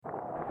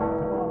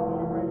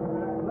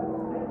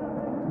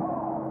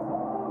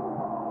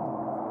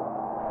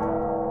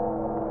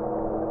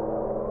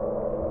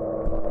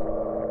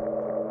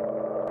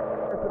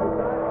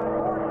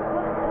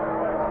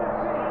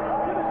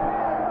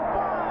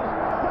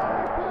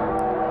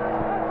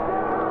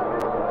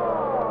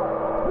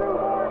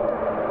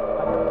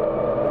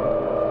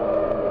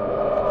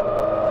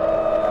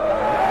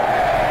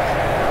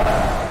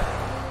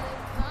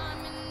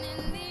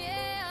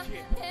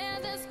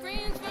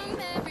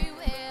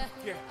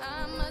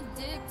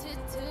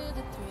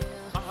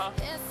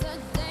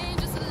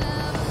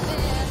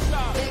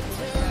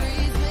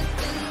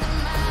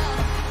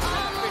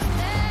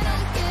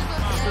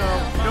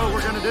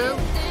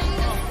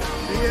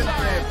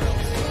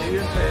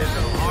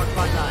Hogs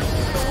by 9.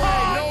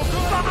 Oh,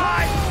 no,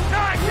 behind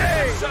 90!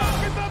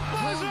 Get the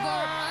buzzer!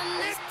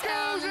 It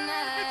does it!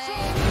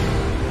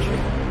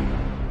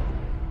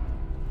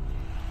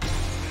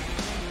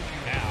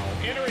 Now,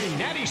 entering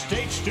Natty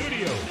State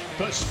Studio,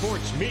 the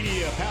sports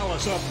media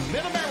palace of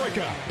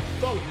Mid-America,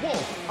 the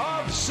Wolf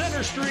of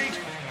Center Street,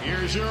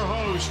 here's your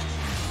host,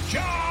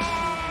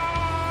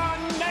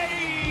 John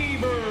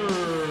Nabors.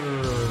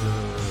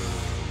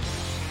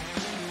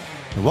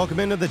 Welcome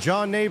into the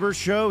John Nabors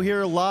Show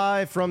here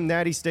live from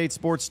Natty State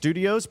Sports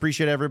Studios.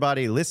 Appreciate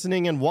everybody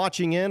listening and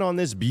watching in on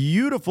this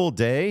beautiful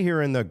day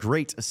here in the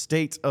great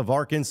state of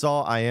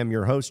Arkansas. I am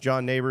your host,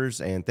 John Nabors,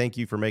 and thank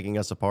you for making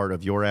us a part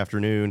of your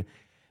afternoon.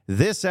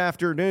 This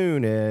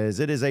afternoon, as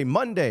it is a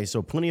Monday,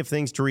 so plenty of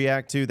things to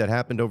react to that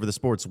happened over the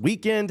sports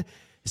weekend,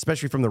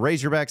 especially from the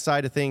Razorback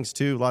side of things,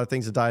 too. A lot of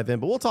things to dive in,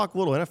 but we'll talk a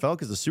little NFL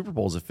because the Super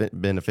Bowls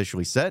have been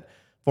officially set.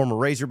 Former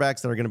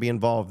Razorbacks that are going to be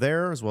involved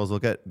there, as well as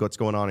look at what's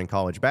going on in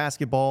college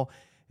basketball,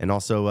 and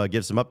also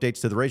give some updates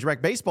to the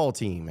Razorback Baseball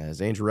team,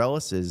 as Andrew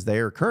Ellis is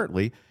there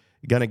currently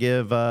going to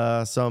give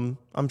some,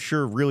 I'm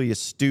sure, really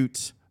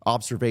astute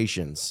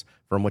observations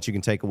from what you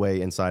can take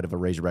away inside of a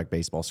Razorback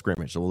Baseball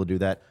scrimmage. So we'll do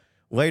that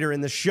later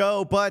in the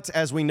show, but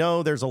as we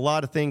know, there's a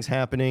lot of things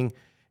happening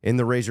in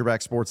the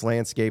Razorback sports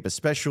landscape,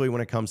 especially when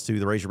it comes to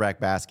the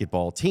Razorback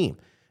basketball team.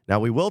 Now,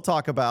 we will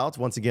talk about,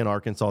 once again,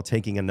 Arkansas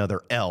taking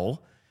another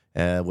L,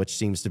 which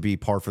seems to be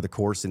par for the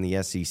course in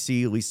the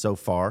SEC, at least so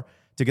far,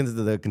 to get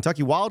into the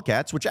Kentucky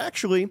Wildcats, which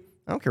actually,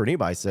 I don't care what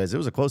anybody says, it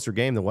was a closer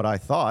game than what I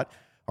thought.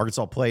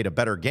 Arkansas played a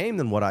better game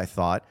than what I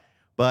thought,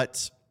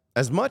 but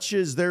as much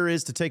as there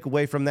is to take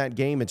away from that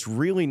game, it's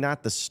really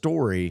not the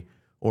story,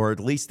 or at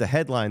least the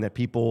headline that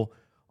people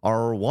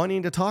are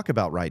wanting to talk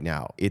about right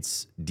now.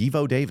 It's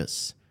Devo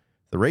Davis,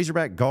 the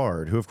Razorback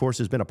guard, who, of course,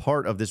 has been a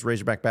part of this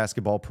Razorback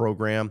basketball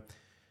program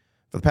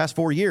for the past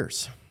 4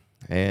 years.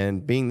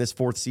 And being this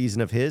fourth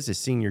season of his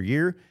senior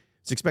year,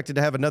 he's expected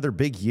to have another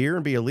big year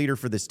and be a leader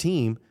for this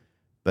team.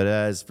 But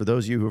as for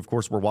those of you who, of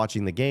course, were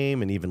watching the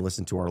game and even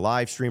listened to our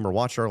live stream or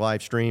watched our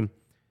live stream,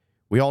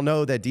 we all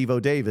know that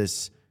Devo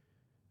Davis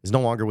is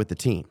no longer with the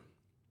team.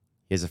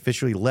 He has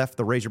officially left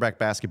the Razorback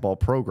basketball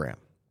program.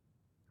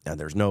 Now,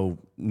 there's no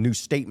new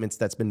statements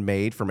that's been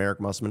made from Eric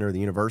Musman or the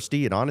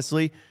university, and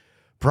honestly,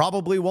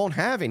 probably won't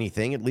have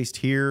anything, at least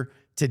here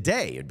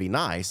today. It'd be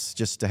nice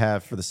just to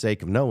have for the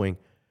sake of knowing.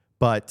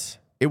 But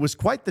it was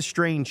quite the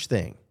strange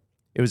thing.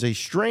 It was a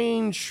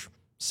strange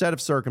set of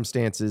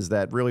circumstances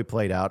that really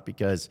played out,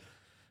 because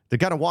to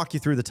kind of walk you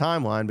through the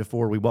timeline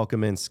before we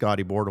welcome in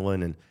Scotty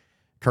Bordelin and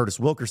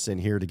Curtis Wilkerson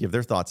here to give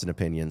their thoughts and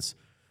opinions,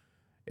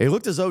 it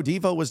looked as though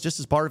Devo was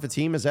just as part of a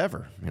team as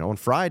ever. You know, on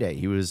Friday,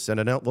 he was at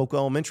a local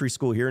elementary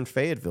school here in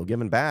Fayetteville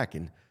giving back,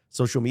 and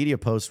social media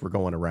posts were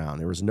going around.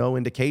 There was no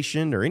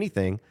indication or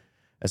anything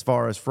as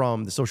far as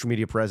from the social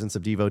media presence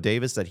of Devo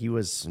Davis that he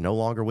was no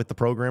longer with the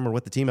program or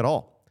with the team at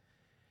all.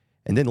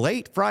 And then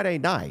late Friday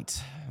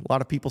night, a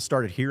lot of people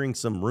started hearing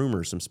some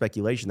rumors, some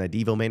speculation that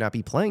Devo may not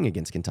be playing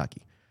against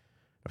Kentucky.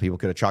 People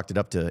could have chalked it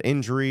up to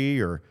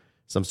injury or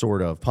some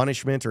sort of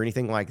punishment or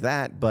anything like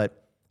that,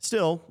 but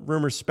still,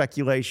 rumors,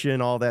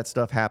 speculation, all that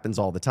stuff happens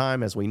all the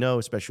time, as we know,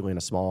 especially in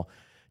a small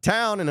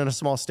town and in a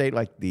small state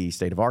like the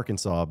state of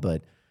Arkansas,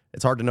 but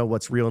it's hard to know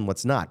what's real and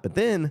what's not. But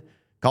then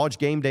College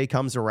game day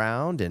comes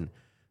around, and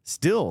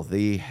still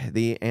the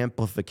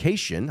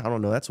amplification, I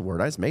don't know, that's a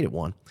word, I just made it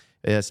one,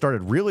 it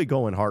started really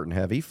going hard and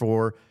heavy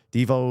for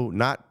Devo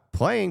not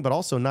playing, but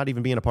also not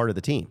even being a part of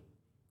the team.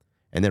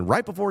 And then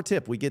right before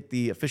tip, we get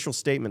the official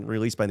statement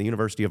released by the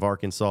University of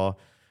Arkansas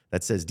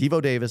that says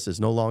Devo Davis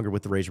is no longer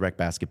with the Razorback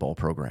basketball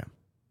program.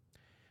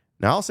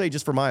 Now, I'll say,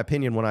 just for my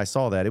opinion, when I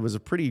saw that, it was a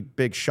pretty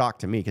big shock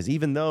to me, because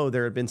even though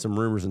there had been some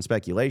rumors and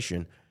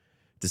speculation,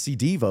 to see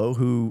Devo,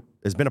 who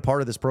has been a part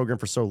of this program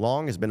for so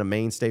long, has been a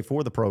mainstay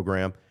for the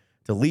program,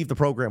 to leave the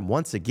program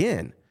once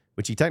again,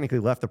 which he technically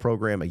left the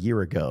program a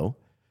year ago,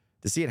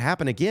 to see it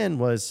happen again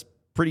was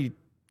pretty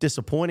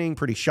disappointing,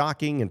 pretty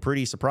shocking, and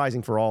pretty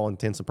surprising for all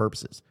intents and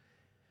purposes.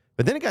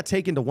 But then it got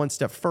taken to one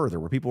step further,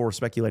 where people were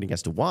speculating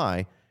as to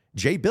why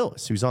Jay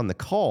Billis, who's on the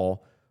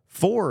call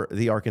for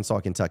the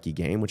Arkansas-Kentucky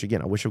game, which,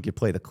 again, I wish we could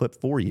play the clip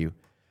for you,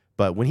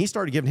 but when he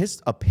started giving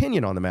his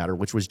opinion on the matter,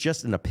 which was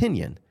just an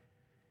opinion,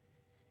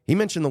 he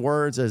mentioned the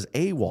words as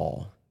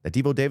AWOL, that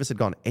Devo Davis had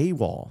gone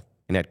AWOL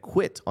and had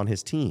quit on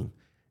his team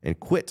and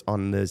quit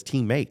on his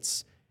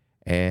teammates.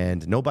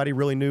 And nobody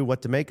really knew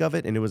what to make of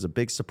it, and it was a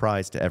big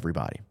surprise to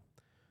everybody.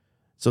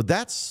 So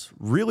that's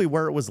really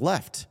where it was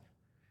left,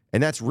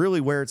 and that's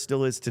really where it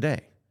still is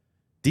today.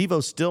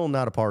 Devo's still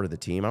not a part of the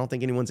team. I don't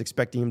think anyone's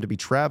expecting him to be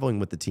traveling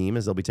with the team,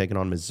 as they'll be taking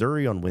on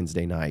Missouri on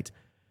Wednesday night.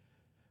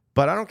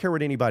 But I don't care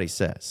what anybody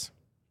says.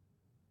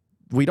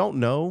 We don't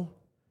know,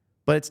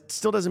 but it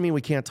still doesn't mean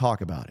we can't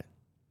talk about it.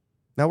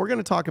 Now, we're going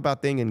to talk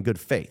about things in good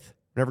faith.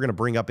 We're never going to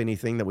bring up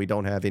anything that we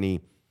don't have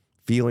any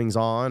feelings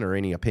on or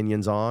any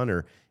opinions on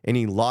or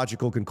any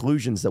logical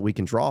conclusions that we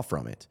can draw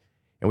from it.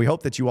 And we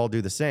hope that you all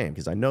do the same,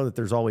 because I know that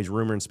there's always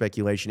rumor and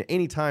speculation.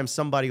 Anytime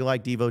somebody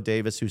like Devo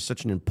Davis, who's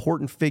such an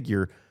important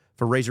figure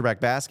for Razorback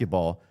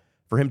basketball,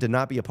 for him to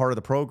not be a part of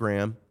the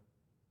program,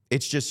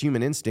 it's just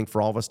human instinct for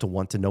all of us to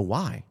want to know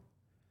why.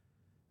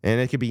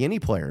 And it could be any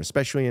player,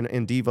 especially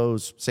in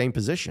Devo's same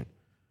position.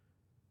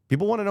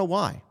 People want to know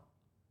why.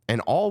 And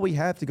all we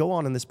have to go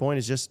on in this point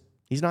is just,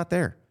 he's not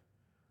there.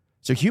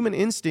 So human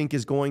instinct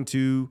is going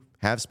to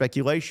have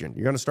speculation.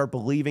 You're going to start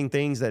believing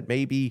things that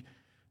maybe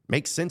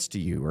make sense to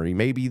you, or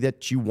maybe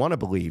that you want to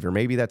believe, or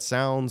maybe that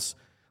sounds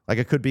like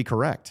it could be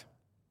correct.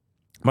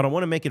 But I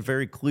want to make it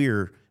very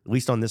clear, at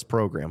least on this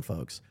program,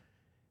 folks.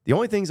 The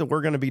only things that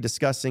we're going to be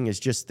discussing is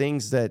just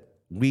things that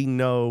we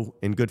know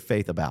in good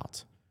faith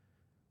about.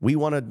 We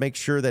want to make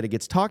sure that it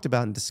gets talked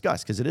about and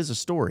discussed, because it is a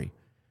story.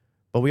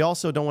 But we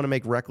also don't want to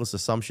make reckless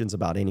assumptions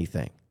about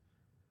anything.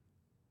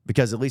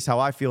 Because at least how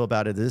I feel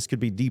about it, this could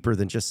be deeper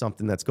than just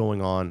something that's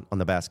going on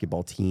the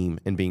basketball team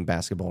and being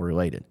basketball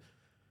related.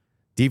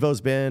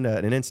 Devo's been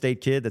an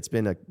in-state kid that's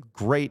been a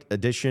great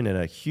addition and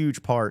a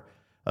huge part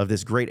of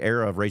this great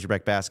era of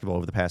Razorback basketball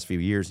over the past few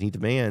years. And he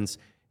demands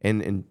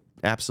and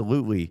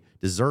absolutely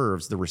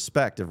deserves the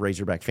respect of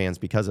Razorback fans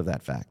because of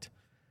that fact.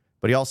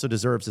 But he also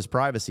deserves his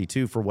privacy,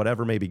 too, for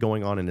whatever may be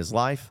going on in his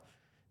life,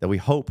 that we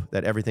hope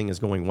that everything is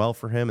going well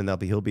for him and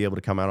that he'll be able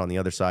to come out on the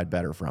other side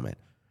better from it.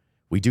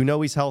 We do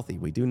know he's healthy.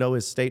 We do know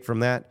his state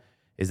from that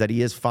is that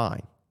he is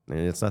fine. And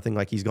it's nothing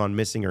like he's gone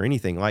missing or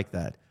anything like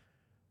that.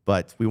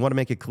 But we want to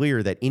make it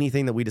clear that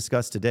anything that we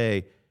discuss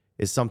today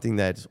is something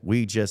that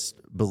we just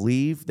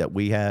believe, that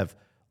we have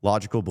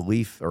logical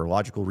belief or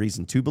logical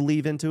reason to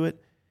believe into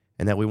it,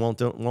 and that we won't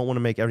want to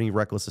make any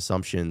reckless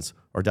assumptions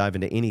or dive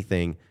into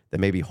anything that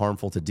may be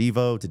harmful to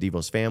Devo, to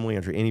Devo's family,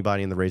 or to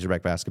anybody in the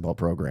Razorback basketball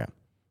program.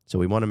 So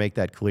we want to make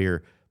that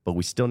clear, but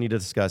we still need to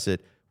discuss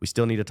it. We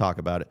still need to talk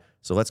about it.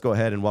 So let's go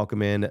ahead and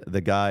welcome in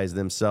the guys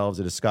themselves.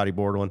 It is Scotty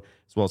Bordelin,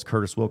 as well as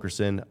Curtis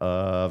Wilkerson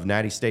of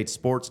Natty State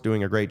Sports,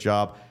 doing a great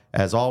job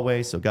as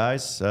always. So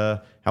guys,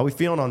 how we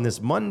feeling on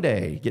this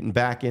Monday? Getting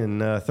back in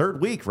third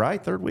week,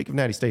 right? Third week of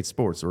Natty State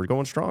Sports. So we're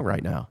going strong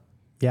right now.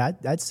 Yeah,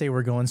 I'd say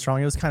we're going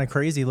strong. It was kind of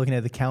crazy looking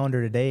at the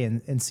calendar today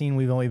and seeing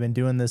we've only been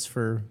doing this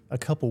for a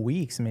couple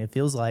weeks. I mean, it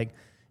feels like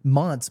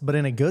months, but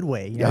in a good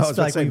way. You know, I was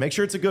going to say, make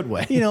sure it's a good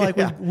way. You know,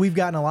 like we've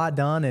gotten a lot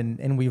done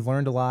and we've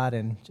learned a lot.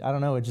 And I don't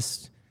know, I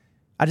just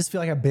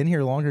feel like I've been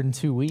here longer than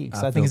 2 weeks.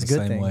 I think it's a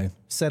good thing. Way.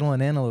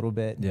 Settling in a little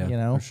bit, yeah, you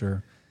know? For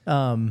sure.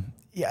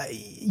 Yeah,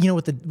 you know,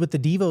 with the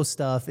Devo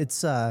stuff,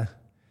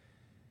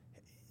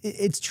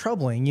 it's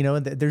troubling. You know,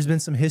 there's been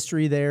some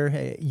history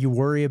there. You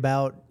worry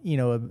about, you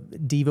know,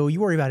 Devo.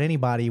 You worry about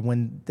anybody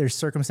when there's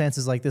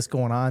circumstances like this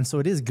going on. So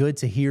it is good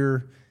to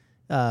hear,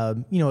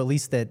 you know, at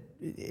least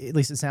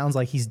it sounds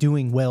like he's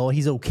doing well.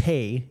 He's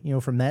okay, you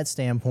know, from that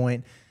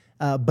standpoint.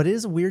 But it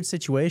is a weird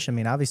situation. I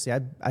mean, obviously,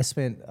 I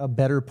spent a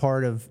better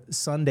part of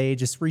Sunday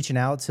just reaching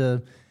out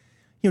to,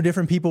 you know,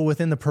 different people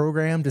within the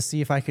program to see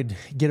if I could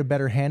get a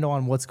better handle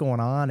on what's going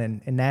on.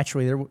 And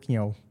naturally,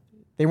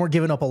 they weren't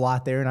giving up a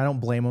lot there, and I don't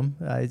blame them.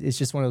 It's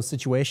just one of those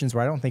situations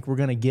where I don't think we're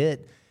going to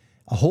get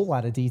a whole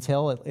lot of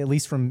detail, at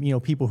least from, you know,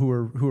 people who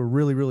are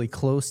really, really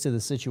close to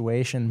the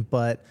situation.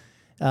 But,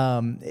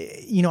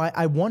 you know,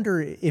 I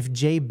wonder if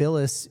Jay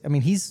Billis, I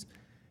mean, he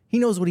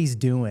knows what he's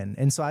doing.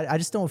 And so I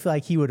just don't feel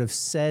like he would have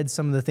said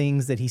some of the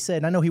things that he said.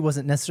 And I know he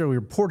wasn't necessarily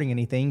reporting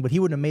anything, but he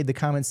wouldn't have made the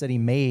comments that he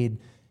made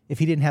if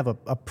he didn't have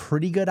a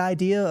pretty good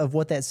idea of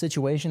what that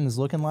situation is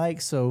looking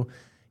like. So,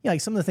 you know,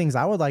 like some of the things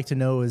I would like to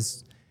know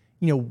is,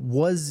 you know,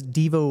 was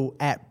Devo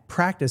at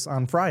practice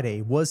on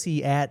Friday? Was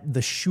he at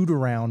the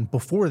shoot-around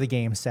before the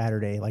game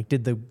Saturday? Like,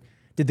 did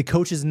the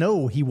coaches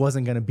know he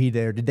wasn't going to be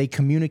there? Did they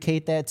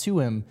communicate that to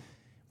him?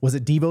 Was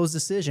it Devo's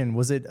decision?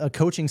 Was it a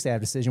coaching staff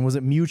decision? Was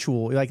it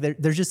mutual? Like,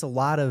 there's just a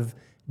lot of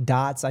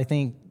dots, I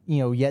think, you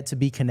know, yet to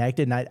be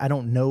connected, and I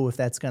don't know if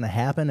that's going to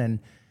happen. And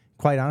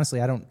quite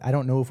honestly, I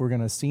don't know if we're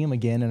going to see him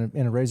again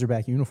in a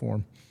Razorback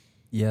uniform.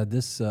 Yeah,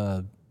 this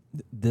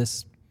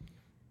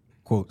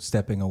quote,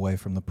 stepping away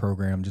from the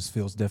program just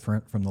feels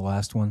different from the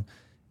last one.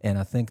 And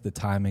I think the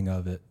timing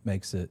of it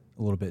makes it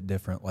a little bit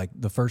different. Like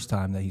the first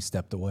time that he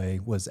stepped away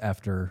was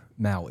after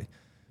Maui,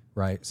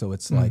 right? So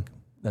it's like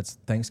that's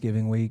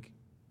Thanksgiving week,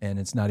 and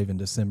it's not even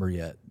December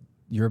yet.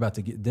 You're about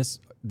to get this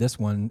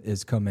one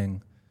is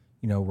coming,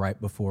 you know,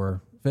 right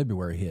before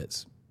February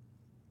hits.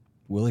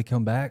 Will he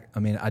come back?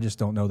 I mean, I just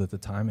don't know that the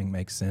timing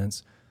makes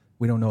sense.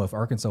 We don't know if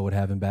Arkansas would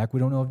have him back.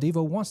 We don't know if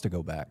Devo wants to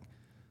go back.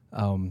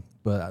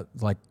 But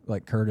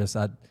like Curtis,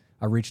 I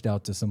I reached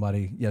out to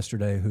somebody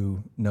yesterday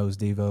who knows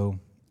Devo,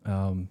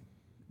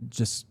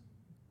 just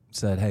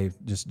said, hey,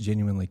 just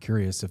genuinely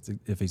curious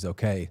if he's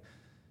okay.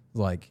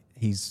 Like,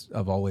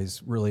 I've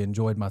always really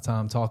enjoyed my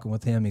time talking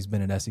with him. He's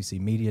been at SEC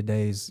Media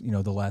Days,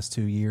 the last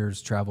 2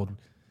 years, traveled,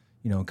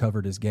 and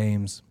covered his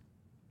games.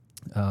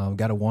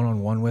 Got a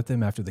one-on-one with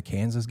him after the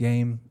Kansas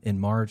game in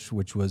March,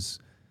 which was,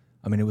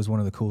 it was one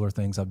of the cooler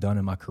things I've done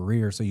in my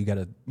career. So you got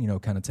to,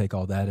 kind of take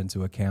all that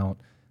into account.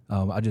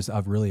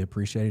 I've really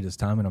appreciated his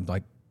time, and I'm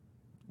like,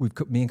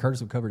 me and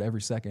Curtis have covered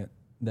every second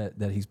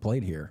that he's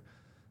played here.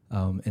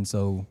 And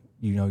so,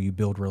 you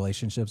build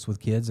relationships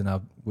with kids, and I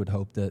would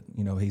hope that,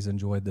 he's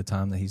enjoyed the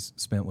time that he's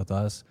spent with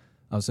us.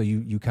 So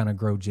you kind of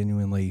grow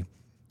genuinely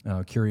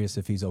curious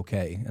if he's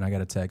okay. And I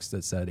got a text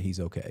that said he's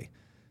okay.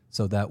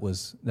 So that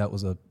was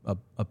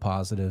a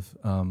positive.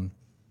 And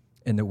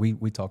that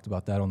we talked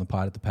about that on the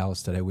pod at the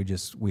Palace today.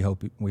 We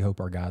hope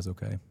our guy's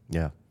okay.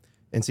 Yeah.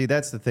 And see,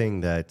 that's the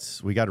thing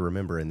that we got to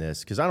remember in this,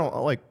 because I don't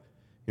like,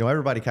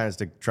 everybody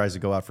kind of tries to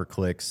go out for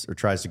clicks or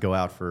tries to go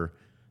out for,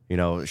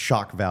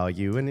 shock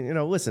value.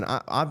 And, listen,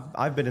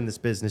 I've been in this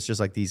business just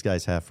like these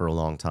guys have for a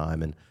long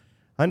time. And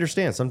I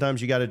understand sometimes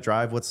you got to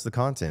drive what's the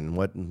content. And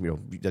what,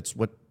 that's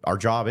what our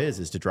job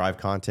is to drive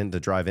content,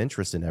 to drive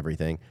interest in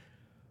everything.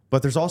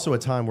 But there's also a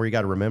time where you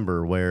got to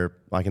remember where,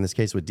 like in this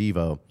case with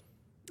Devo,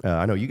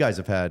 I know you guys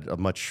have had a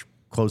much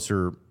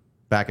closer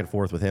back and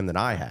forth with him than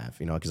I have,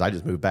 because I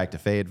just moved back to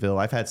Fayetteville.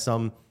 I've had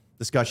some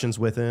discussions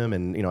with him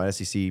and,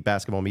 SEC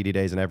basketball media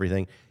days and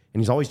everything.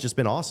 And he's always just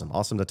been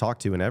awesome to talk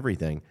to and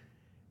everything.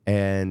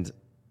 And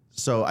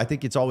so I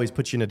think it's always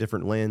put you in a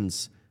different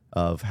lens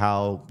of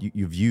how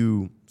you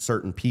view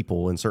certain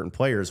people and certain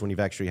players when you've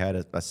actually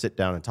had a sit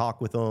down and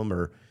talk with them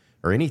or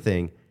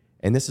anything.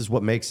 And this is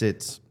what makes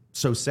it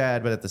so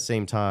sad, but at the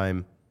same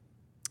time,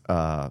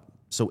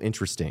 so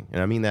interesting.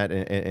 And I mean that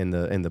in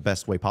the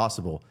best way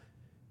possible,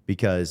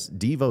 because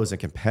Devo is a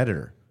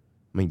competitor.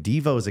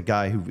 Devo is a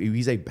guy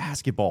he's a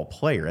basketball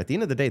player. At the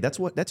end of the day,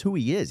 that's who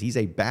he is. He's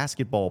a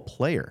basketball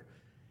player.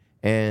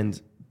 And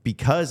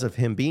because of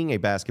him being a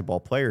basketball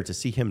player, to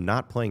see him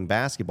not playing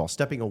basketball,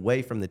 stepping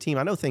away from the team,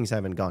 I know things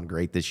haven't gone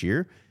great this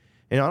year.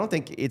 And I don't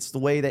think it's the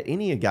way that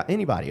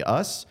anybody,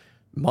 us,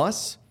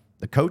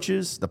 the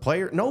coaches, the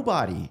player,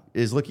 nobody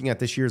is looking at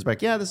this year as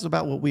like, yeah, this is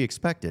about what we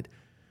expected.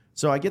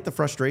 So I get the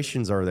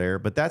frustrations are there,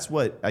 but that's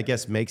what I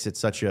guess makes it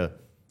such a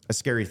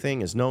scary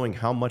thing, is knowing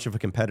how much of a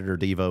competitor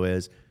Devo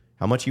is,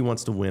 how much he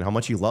wants to win, how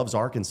much he loves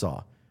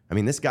Arkansas.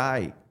 This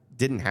guy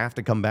didn't have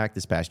to come back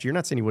this past year.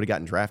 Not saying he would have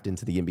gotten drafted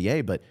into the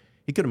NBA, but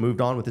he could have moved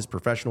on with his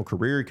professional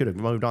career. He could have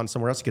moved on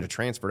somewhere else. He could have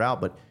transferred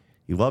out, but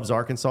he loves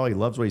Arkansas. He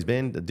loves what he's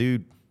been. The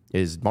dude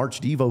is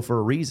March Devo for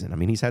a reason.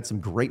 He's had some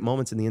great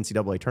moments in the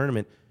NCAA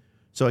tournament.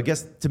 So I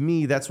guess to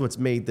me, that's what's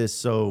made this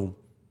so,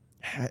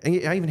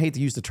 I even hate to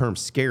use the term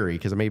scary,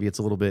 because maybe it's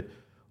a little bit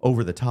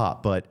over the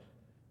top, but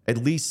at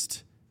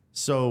least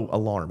so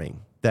alarming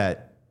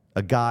that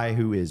a guy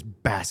who is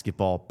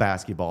basketball,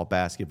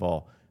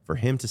 for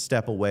him to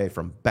step away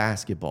from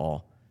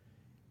basketball,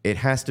 it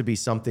has to be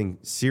something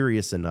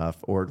serious enough,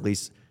 or at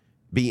least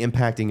be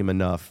impacting him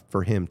enough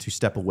for him to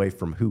step away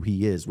from who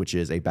he is, which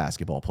is a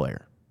basketball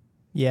player.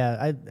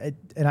 Yeah,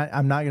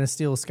 I'm not going to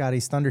steal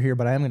Scotty's thunder here,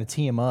 but I am going to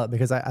tee him up,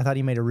 because I thought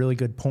he made a really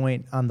good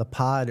point on the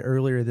pod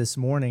earlier this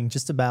morning,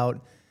 just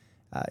about,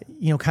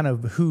 kind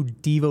of who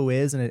Devo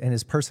is and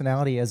his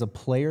personality as a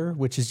player,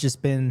 which has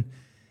just been,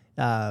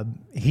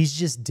 he's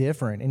just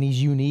different and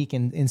he's unique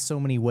in so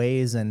many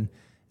ways. And,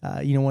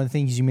 one of the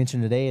things you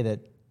mentioned today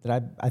that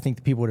I think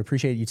the people would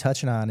appreciate you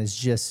touching on is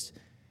just,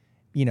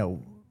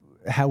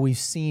 how we've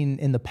seen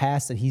in the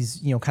past that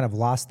he's, kind of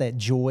lost that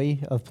joy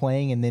of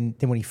playing. And then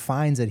when he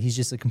finds it, he's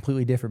just a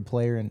completely different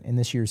player. And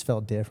this year's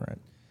felt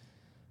different.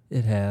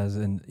 It has.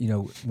 And,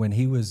 when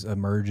he was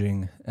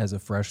emerging as a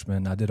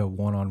freshman, I did a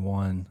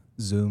one-on-one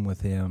Zoom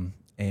with him.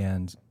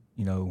 And,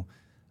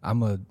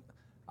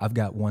 I've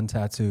got one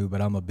tattoo,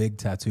 but I'm a big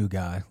tattoo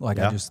guy. I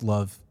just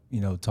love,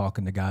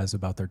 talking to guys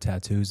about their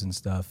tattoos and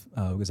stuff.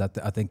 Because I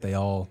think they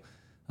all,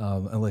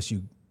 unless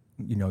you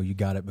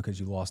got it because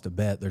you lost a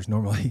bet. There's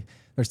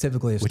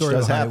typically a story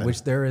behind it,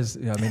 which there is.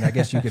 I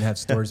guess you can have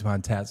stories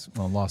behind tats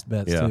on lost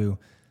bets too.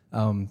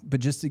 But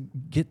just to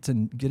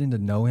getting to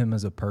know him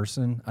as a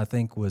person, I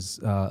think was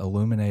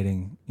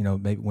illuminating.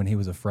 Maybe when he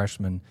was a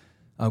freshman,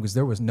 because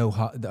there was no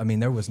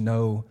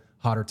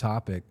hotter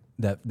topic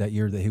that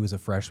year that he was a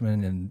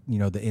freshman,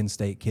 and the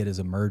in-state kid is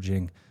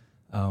emerging,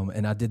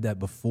 and I did that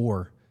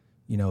before,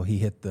 he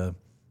hit the.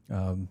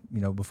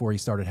 Before he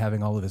started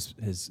having all of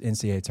his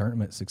NCAA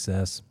tournament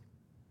success.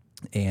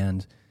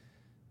 And,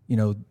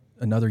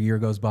 another year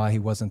goes by, he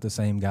wasn't the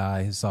same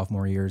guy his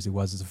sophomore year as he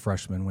was as a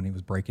freshman when he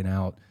was breaking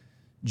out.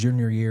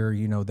 Junior year,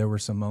 there were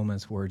some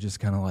moments where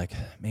just kind of like,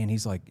 man,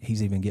 he's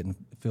even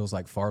feels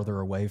like farther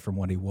away from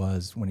what he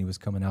was when he was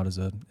coming out as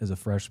a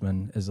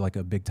freshman, as like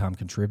a big-time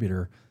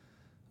contributor.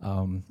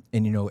 And,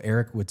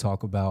 Eric would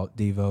talk about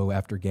Devo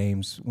after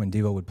games when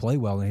Devo would play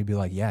well, and he'd be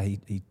like, yeah,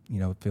 he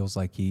feels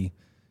like he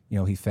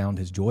found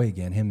his joy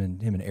again. Him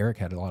and Eric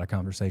had a lot of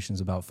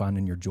conversations about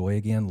finding your joy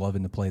again,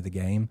 loving to play the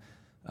game.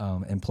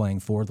 and playing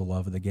for the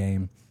love of the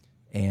game.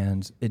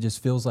 And it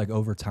just feels like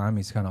over time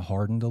he's kind of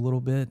hardened a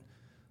little bit,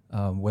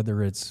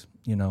 whether it's,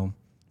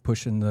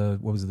 pushing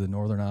the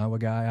Northern Iowa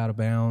guy out of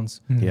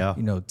bounds. Yeah.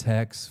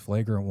 Techs,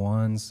 flagrant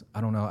ones.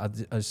 I don't know.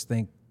 I just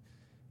think,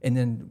 and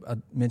then I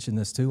mentioned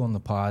this too on the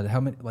pod. How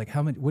many,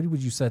 what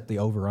would you set the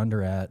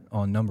over-under at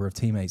on number of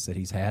teammates that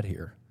he's had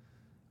here?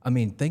 I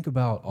mean, think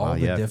about all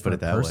the different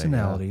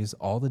personalities,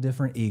 all the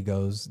different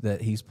egos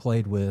that he's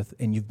played with,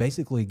 and you've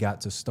basically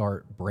got to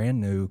start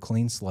brand new,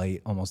 clean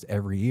slate almost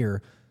every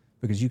year,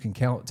 because you can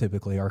count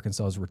typically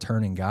Arkansas's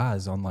returning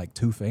guys on like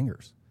 2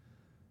 fingers.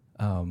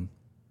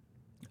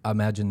 I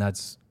imagine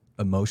that's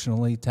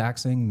emotionally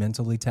taxing,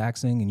 mentally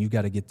taxing, and you've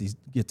got to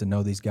get to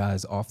know these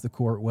guys off the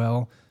court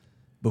well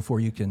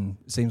before you can,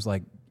 seems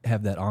like,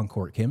 have that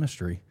on-court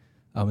chemistry.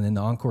 And then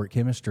the on-court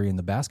chemistry and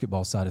the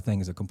basketball side of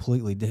things is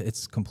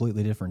it's a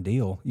completely different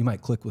deal. You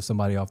might click with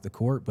somebody off the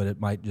court, but it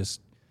might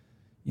just,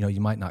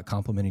 you might not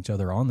complement each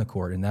other on the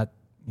court, and that,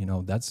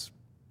 that's,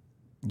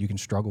 you can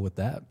struggle with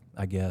that,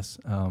 I guess.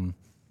 I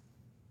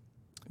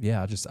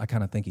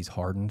kind of think he's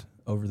hardened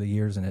over the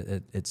years,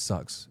 and it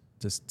sucks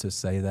to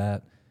say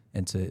that.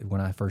 And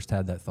when I first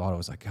had that thought, I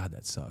was like, God,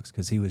 that sucks,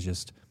 because he was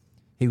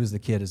the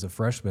kid as a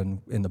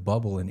freshman in the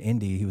bubble in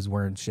Indy. He was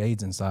wearing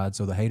shades inside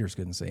so the haters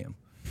couldn't see him.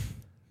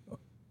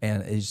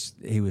 And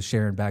he was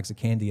sharing bags of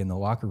candy in the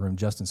locker room.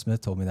 Justin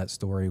Smith told me that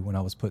story when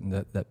I was putting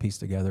that piece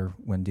together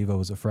when Devo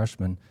was a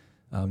freshman.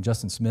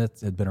 Justin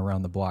Smith had been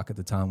around the block at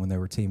the time when they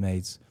were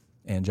teammates,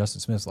 and Justin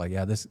Smith's like,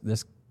 yeah, this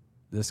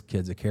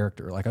kid's a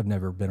character. Like, I've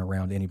never been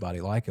around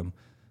anybody like him.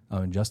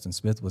 And Justin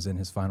Smith was in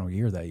his final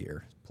year that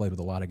year, played with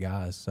a lot of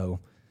guys. So,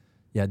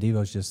 yeah,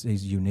 Devo's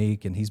he's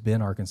unique, and he's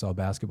been Arkansas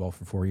basketball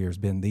for 4 years,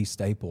 been the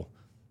staple,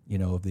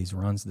 of these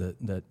runs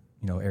that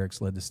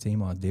Eric's led this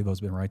team on. Devo's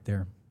been right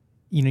there.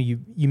 You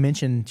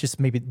mentioned just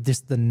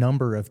the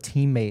number of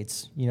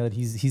teammates, that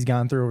he's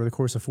gone through over the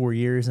course of 4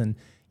 years. And,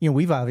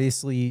 we've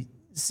obviously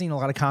seen a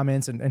lot of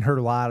comments and heard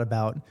a lot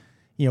about,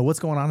 what's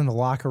going on in the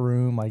locker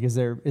room. Like, is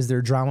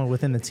there drama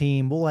within the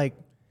team? Well,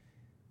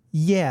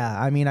 yeah,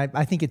 I mean,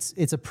 I think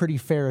it's a pretty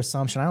fair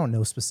assumption. I don't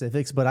know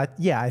specifics, but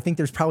I think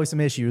there's probably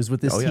some issues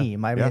with this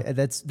team. I mean,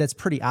 that's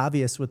pretty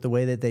obvious with the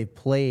way that they've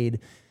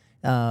played.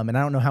 And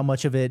I don't know how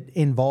much of it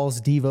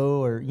involves Devo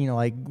or,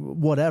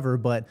 whatever,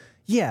 but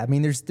yeah, I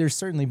mean, there's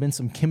certainly been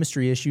some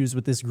chemistry issues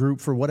with this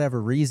group for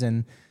whatever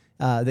reason,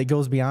 that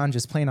goes beyond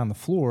just playing on the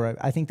floor.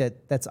 I think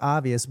that's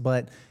obvious,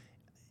 but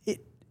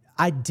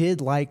I did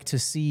like to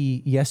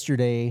see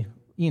yesterday,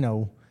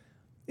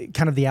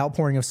 kind of the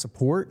outpouring of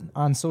support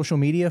on social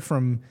media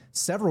from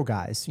several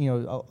guys,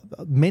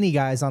 many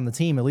guys on the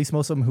team, at least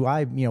most of them who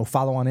I,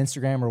 follow on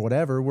Instagram or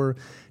whatever, were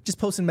just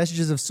posting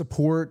messages of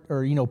support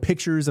or,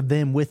 pictures of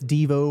them with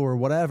Devo or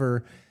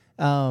whatever.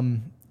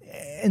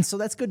 And so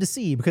that's good to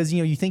see, because,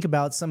 you think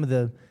about some of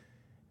the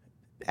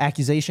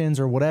accusations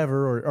or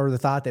whatever, or the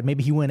thought that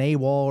maybe he went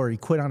AWOL or he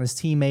quit on his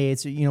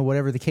teammates, or,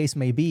 whatever the case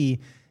may be.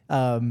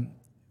 But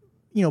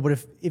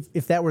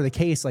if that were the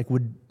case, like,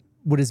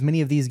 would as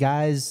many of these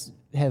guys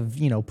have,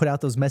 put out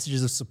those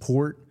messages of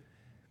support,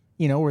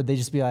 or they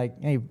just be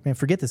like, hey, man,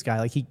 forget this guy.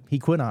 Like, he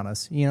quit on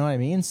us. You know what I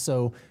mean?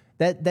 So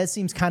that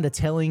seems kind of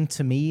telling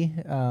to me.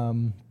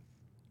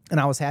 And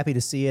I was happy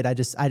to see it. I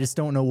just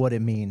don't know what it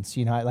means.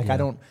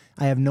 I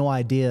have no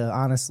idea,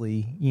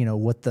 honestly,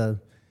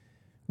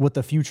 what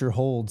the future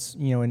holds,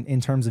 in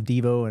terms of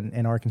Devo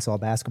and Arkansas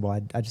basketball.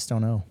 I just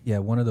don't know. Yeah,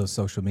 one of those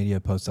social media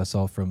posts I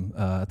saw from,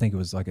 I think it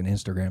was like an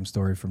Instagram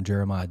story from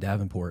Jeremiah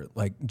Davenport.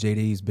 Like,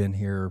 JD's been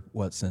here,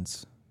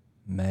 since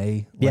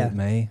May, late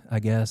May, I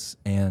guess.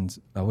 And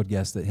I would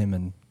guess that him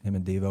and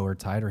Devo are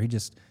tighter.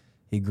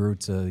 He grew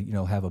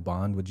to, have a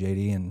bond with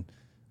JD and,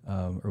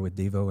 or with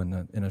Devo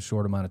in a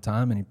short amount of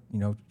time, and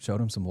he, showed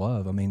him some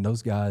love. I mean,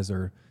 those guys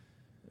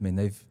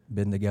they've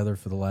been together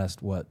for the last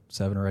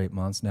 7 or 8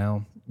 months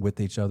now with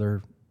each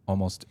other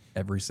almost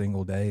every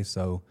single day.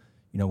 So,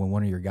 when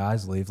one of your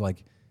guys leave,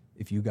 like,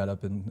 if you got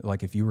up and,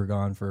 like, if you were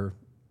gone for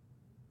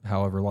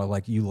however long,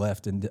 like, you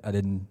left and I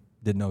didn't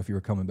know if you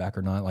were coming back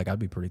or not, like, I'd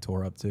be pretty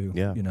tore up too.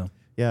 Yeah.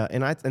 Yeah.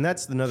 And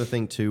that's another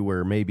thing too,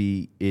 where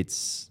maybe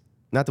it's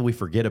not that we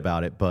forget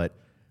about it, but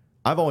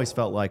I've always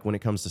felt like when it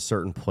comes to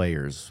certain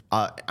players,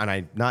 and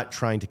I'm not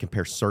trying to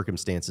compare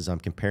circumstances, I'm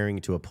comparing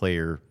to a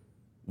player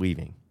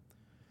leaving.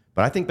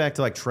 But I think back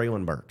to, like,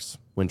 Traylon Burks.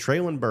 When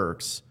Traylon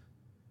Burks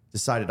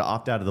decided to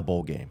opt out of the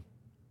bowl game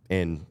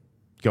and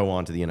go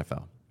on to the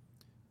NFL,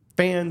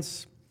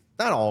 fans,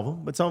 not all of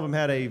them, but some of them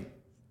had a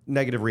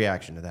negative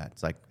reaction to that.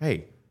 It's like,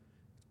 hey,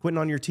 quitting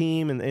on your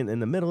team in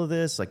the middle of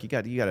this, like, you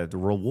got a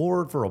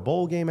reward for a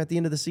bowl game at the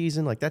end of the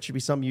season. Like, that should be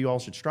something you all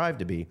should strive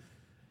to be.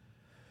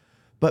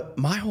 But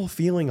my whole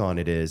feeling on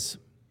it is,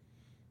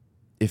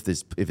 if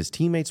his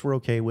teammates were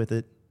okay with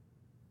it,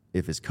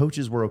 if his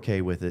coaches were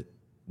okay with it,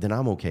 then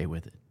I'm okay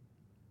with it.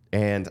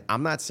 And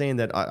I'm not saying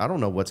that I don't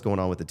know what's going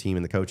on with the team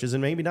and the coaches,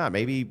 and maybe not.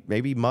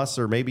 Maybe Muss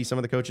or maybe some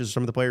of the coaches,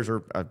 some of the players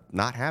are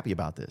not happy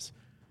about this.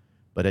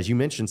 But as you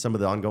mentioned, some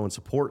of the ongoing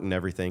support and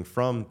everything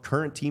from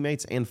current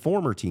teammates and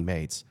former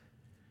teammates,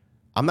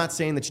 I'm not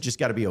saying that you just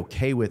got to be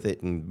okay with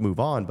it and move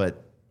on,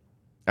 but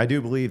I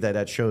do believe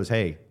that shows,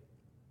 hey,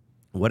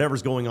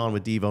 whatever's going on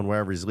with Devo and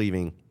wherever he's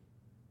leaving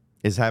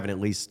is having at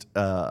least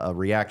a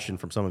reaction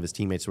from some of his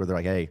teammates where they're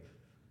like, hey,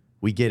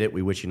 we get it.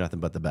 We wish you nothing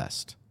but the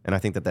best. And I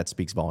think that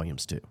speaks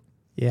volumes too.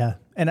 Yeah.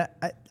 And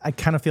I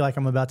kind of feel like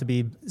I'm about to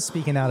be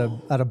speaking out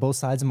of both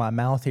sides of my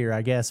mouth here,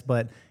 I guess,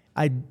 but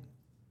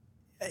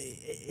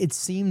it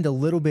seemed a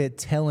little bit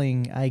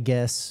telling, I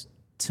guess,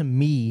 to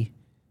me,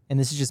 and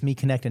this is just me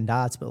connecting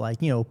dots, but like,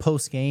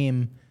 post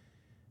game,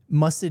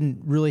 Muss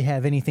didn't really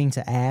have anything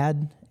to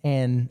add.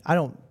 And I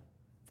don't,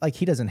 like,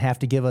 he doesn't have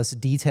to give us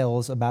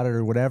details about it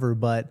or whatever,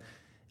 but,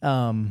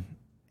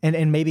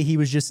 and maybe he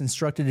was just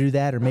instructed to do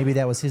that, or maybe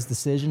that was his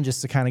decision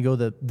just to kind of go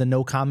the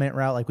no comment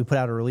route. Like, we put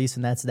out a release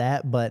and that's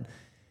that. But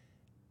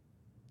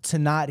to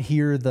not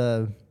hear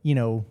the,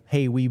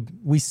 hey,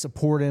 we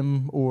support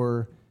him,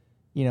 or,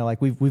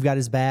 like we've got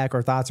his back,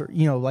 our thoughts are,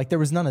 like there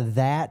was none of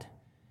that.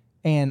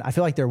 And I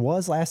feel like there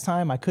was last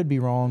time. I could be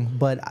wrong,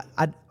 but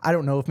I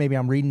don't know if maybe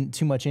I'm reading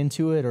too much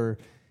into it, or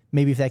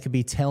maybe if that could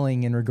be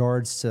telling in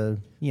regards to,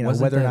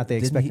 whether or not they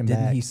expect him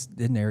back.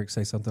 Didn't Eric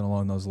say something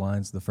along those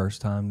lines the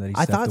first time that he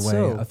stepped thought away?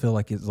 So. I feel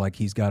like it's like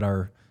he's got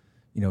our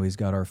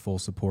full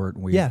support.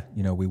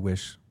 And we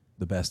wish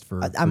the best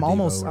for I'm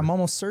Devo,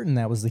 almost certain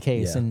that was the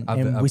case. Yeah,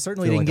 and we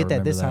certainly didn't get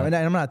that this time. And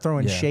I'm not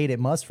throwing Yeah. shade at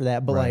Muss for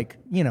that, but Right.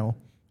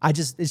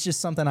 it's just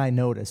something I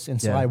noticed.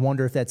 And so Yeah. I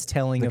wonder if that's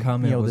telling the of,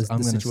 comment was, the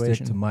I'm going to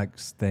situation. stick to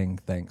Mike's thing.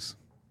 Thanks.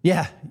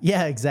 Yeah,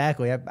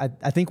 exactly.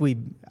 I think we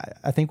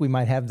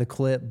might have the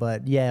clip,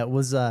 but yeah, it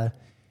was.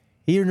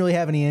 He didn't really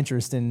have any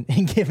interest in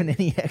giving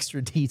any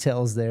extra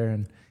details there,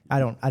 and I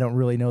don't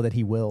really know that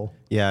he will.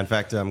 Yeah, in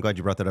fact, I'm glad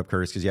you brought that up,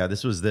 Curtis, because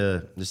this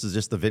is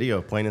just the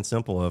video, plain and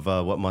simple, of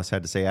what Muss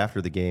had to say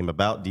after the game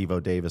about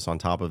Devo Davis on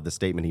top of the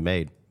statement he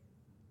made.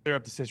 Clear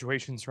up the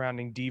situation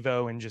surrounding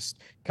Devo and just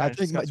I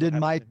think did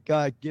Mike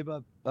give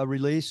a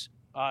release?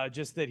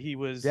 Just that he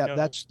was. Yeah,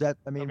 that's that.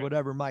 I mean, Okay.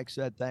 whatever Mike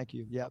said. Thank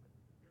you. Yep.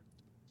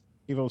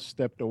 Devo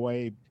stepped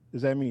away.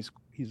 Does that mean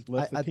he's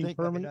left the team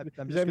permanently?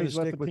 I'm Does just that mean going to he's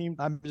left stick the with. team?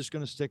 I'm just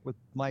going to stick with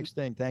Mike's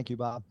thing. Thank you,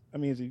 Bob. I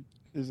mean,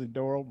 is the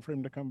door open for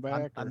him to come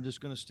back? I'm just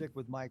going to stick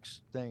with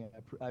Mike's thing.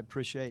 I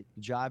appreciate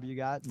the job you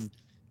got,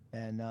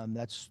 and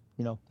that's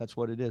that's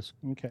what it is.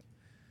 Okay.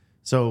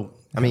 So,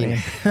 I mean,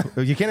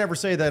 you can't ever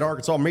say that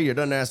Arkansas media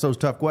doesn't ask those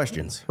tough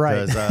questions.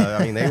 Right. Because,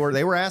 I mean,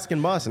 they were asking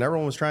Muss, and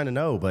everyone was trying to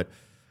know. But,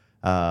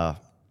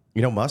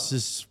 Muss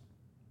is,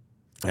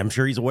 I'm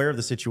sure he's aware of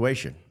the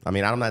situation. I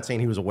mean, I'm not saying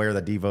he was aware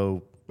that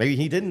Devo, maybe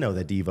he didn't know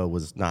that Devo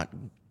was not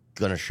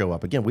going to show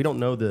up. Again, we don't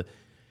know the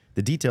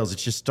details.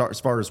 It's just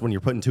as far as when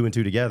you're putting two and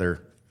two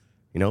together,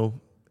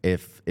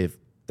 if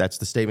that's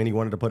the statement he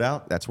wanted to put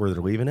out, that's where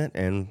they're leaving it.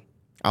 And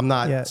I'm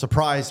not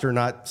surprised or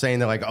not saying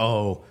they're like,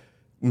 oh,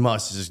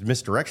 Muss is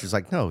misdirection. It's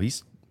like, no,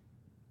 he's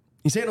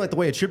handling it the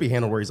way it should be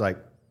handled, where he's like,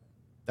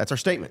 that's our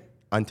statement.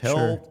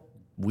 Until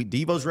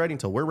Devo's ready,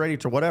 until we're ready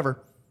to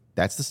whatever,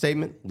 that's the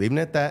statement. Leaving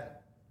it at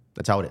that.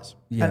 That's how it is.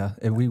 Yeah,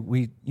 and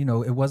we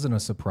it wasn't a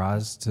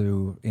surprise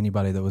to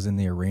anybody that was in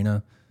the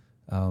arena,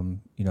 an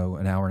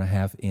hour and a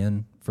half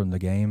in from the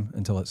game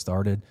until it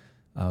started.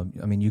 I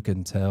mean, you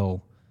can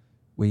tell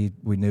we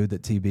knew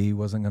that TB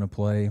wasn't going to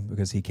play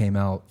because he came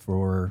out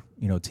for,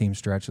 team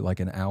stretch like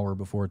an hour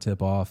before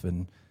tip-off,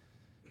 and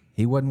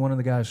he wasn't one of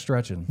the guys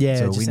stretching. Yeah,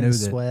 so just we in knew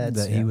his that,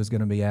 sweats, he was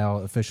going to be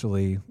out,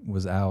 officially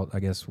was out, I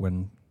guess,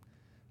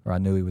 I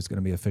knew he was going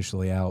to be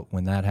officially out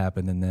when that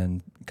happened, and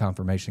then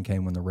confirmation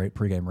came when the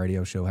pregame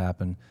radio show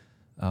happened.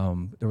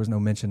 There was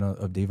no mention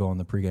of Devo on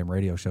the pregame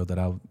radio show that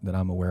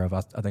I'm aware of.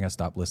 I think I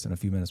stopped listening a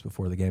few minutes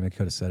before the game. I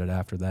could have said it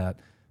after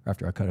that,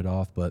 after I cut it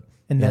off. But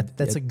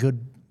that's a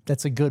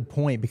good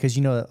point, because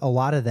a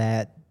lot of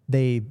that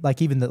they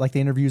like, even the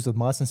interviews with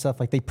Muss and stuff,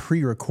 like they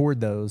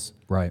pre-record those,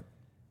 right?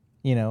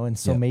 And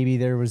so maybe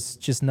there was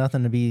just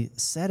nothing to be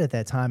said at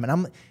that time.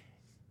 And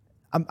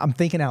I'm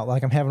thinking out,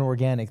 like I'm having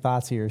organic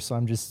thoughts here, so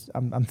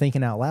I'm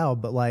thinking out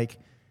loud. But like,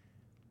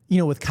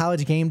 with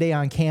college game day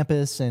on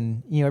campus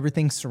and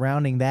everything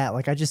surrounding that,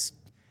 like I just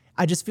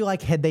feel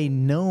like, had they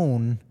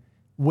known,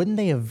 wouldn't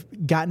they have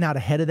gotten out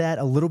ahead of that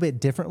a little bit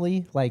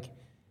differently? Like,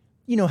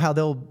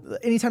 how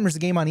anytime there's a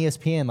game on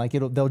ESPN, like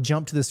they'll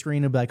jump to the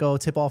screen and be like, oh,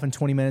 tip off in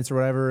 20 minutes or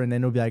whatever, and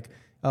then it'll be like,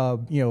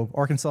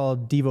 Arkansas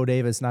Devo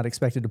Davis not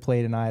expected to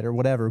play tonight or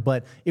whatever.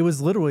 But it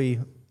was literally,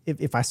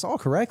 if I saw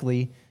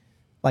correctly,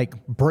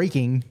 like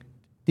breaking,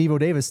 Devo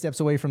Davis steps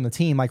away from the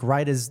team, like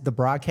right as the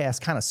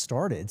broadcast kind of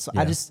started. So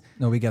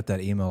we got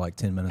that email like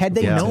 10 minutes. Had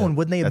they before. known,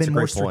 wouldn't they have That's been a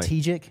more great point.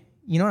 strategic?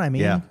 You know what I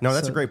mean? Yeah. No,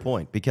 that's a great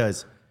point,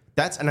 because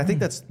I think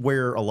that's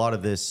where a lot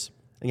of this,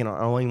 I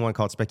don't even want to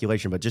call it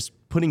speculation, but just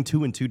putting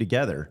two and two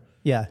together.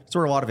 Yeah. That's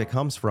where a lot of it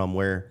comes from,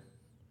 where,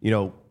 they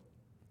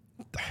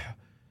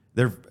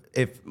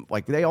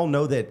all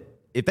know that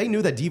if they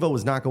knew that Devo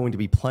was not going to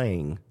be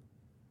playing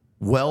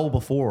well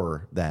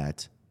before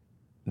that,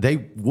 they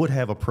would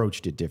have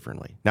approached it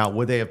differently. Now,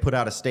 would they have put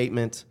out a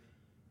statement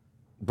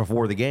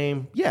before the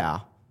game?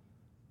 Yeah.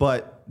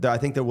 But I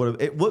think that what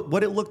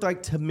it looked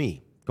like to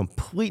me,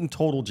 complete and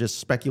total just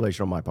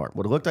speculation on my part,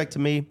 what it looked like to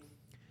me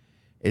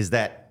is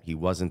that he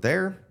wasn't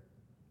there.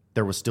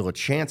 There was still a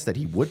chance that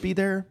he would be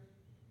there.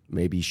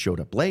 Maybe he showed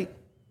up late.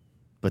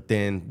 But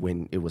then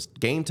when it was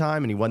game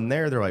time and he wasn't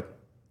there, they're like,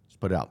 just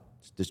put it out.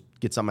 Just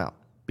get something out.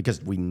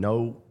 Because we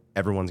know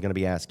everyone's going to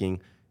be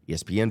asking.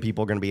 ESPN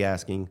people are going to be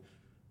asking.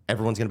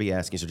 Everyone's going to be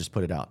asking, so just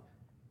put it out.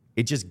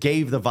 It just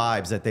gave the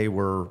vibes that they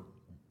were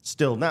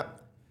still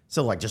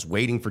like just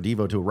waiting for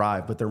Devo to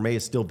arrive, but there may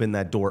have still been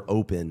that door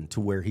open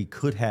to where he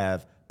could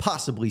have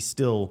possibly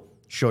still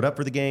showed up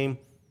for the game,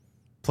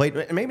 played,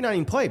 maybe not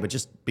even play, but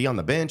just be on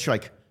the bench.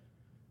 Like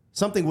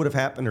something would have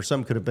happened or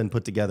something could have been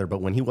put together,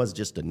 but when he was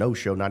just a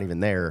no-show, not even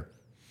there,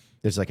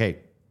 it's like, hey,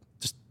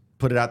 just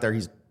put it out there.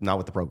 He's not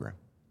with the program.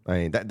 I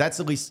mean,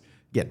 that's at least,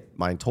 again,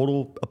 my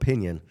total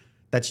opinion.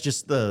 That's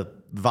just the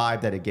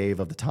vibe that it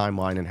gave of the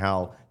timeline and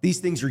how these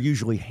things are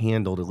usually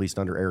handled, at least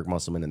under Eric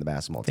Musselman and the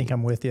basketball team. I think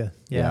I'm with you.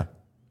 Yeah.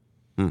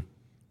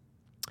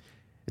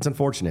 It's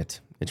unfortunate.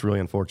 It's really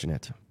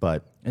unfortunate,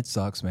 but it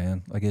sucks,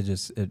 man. Like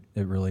it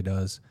really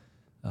does.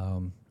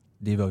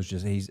 Devo's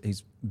just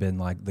he's been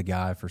like the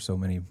guy for so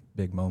many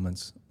big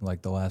moments,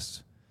 like the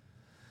last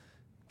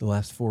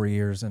 4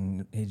 years,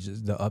 and he's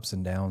just the ups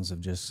and downs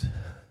of just,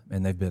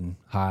 and they've been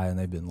high and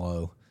they've been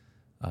low.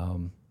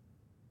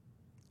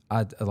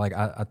 I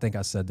think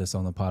I said this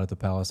on the pod at the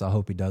Palace. I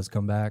hope he does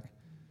come back.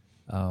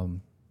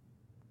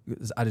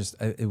 I just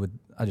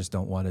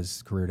don't want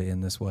his career to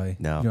end this way.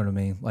 No, you know what I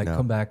mean? Like no.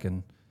 come back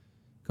and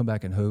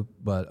hoop.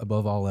 But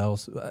above all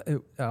else,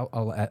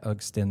 I'll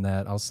extend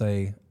that. I'll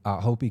say I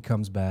hope he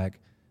comes back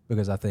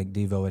because I think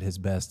Devo at his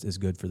best is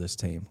good for this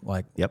team.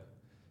 Like, yep,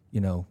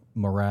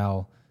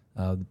 morale,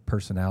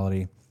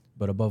 personality.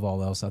 But above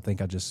all else, I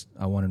think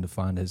I want him to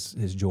find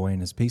his joy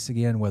and his peace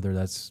again, whether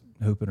that's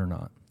hooping or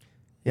not.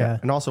 Yeah.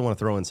 And also want to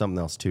throw in something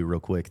else too, real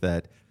quick.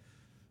 That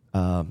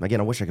again,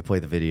 I wish I could play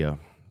the video,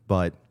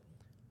 but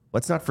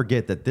let's not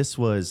forget that this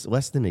was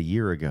less than a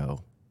year ago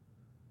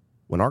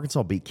when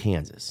Arkansas beat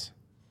Kansas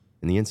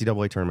in the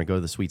NCAA tournament, go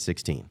to the Sweet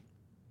 16.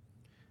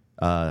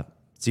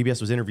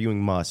 CBS was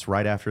interviewing Muss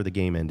right after the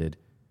game ended,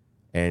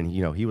 and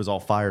he was all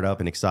fired up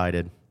and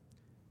excited.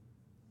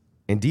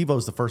 And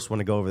Devo's the first one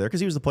to go over there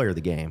because he was the player of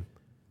the game.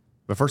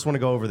 But first one to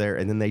go over there,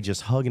 and then they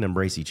just hug and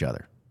embrace each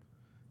other.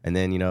 And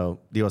then,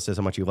 Devo says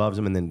how much he loves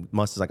him, and then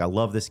Muss is like, I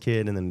love this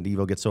kid, and then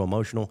Devo gets so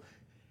emotional.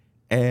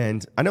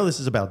 And I know this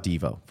is about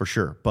Devo, for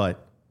sure,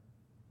 but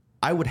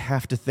I would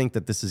have to think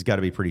that this has got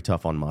to be pretty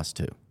tough on Muss,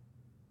 too.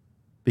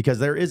 Because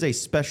there is a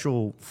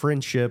special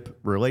friendship,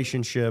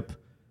 relationship,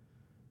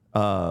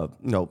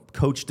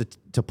 coach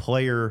to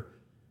player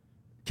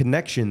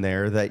connection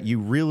there that you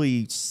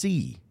really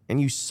see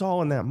and you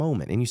saw in that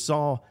moment. And you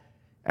saw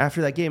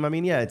after that game, I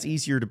mean, yeah, it's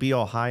easier to be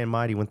all high and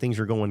mighty when things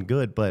are going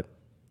good, but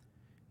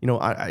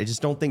I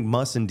just don't think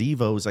Muss and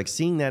Devo is like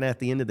seeing that at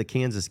the end of the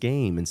Kansas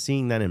game and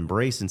seeing that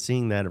embrace and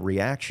seeing that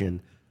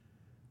reaction.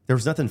 There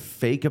was nothing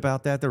fake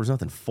about that. There was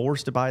nothing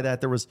forced about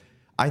that.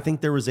 I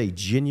think there was a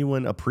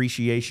genuine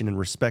appreciation and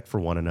respect for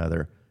one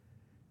another.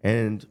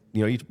 And,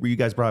 you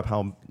guys brought up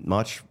how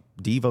much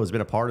Devo has been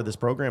a part of this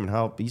program and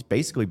how he's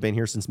basically been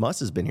here since Muss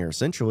has been here,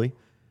 essentially.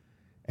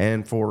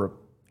 And for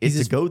it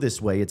to go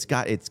this way, it's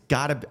got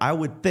to, I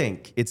would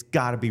think it's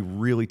got to be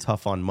really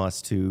tough on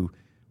Muss to,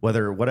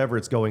 whatever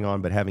it's going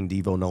on, but having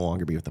Devo no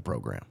longer be with the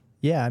program.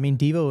 Yeah, I mean,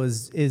 Devo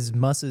is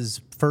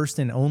Muss's first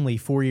and only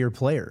 4-year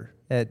player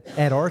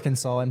at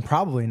Arkansas and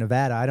probably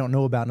Nevada. I don't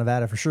know about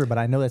Nevada for sure, but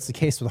I know that's the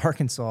case with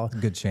Arkansas.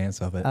 Good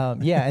chance of it.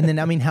 Yeah, and then,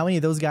 I mean, how many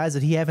of those guys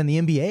did he have in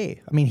the NBA?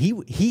 I mean,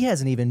 he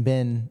hasn't even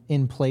been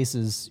in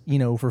places,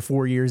 for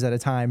 4 years at a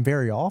time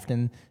very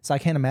often, so I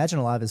can't imagine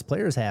a lot of his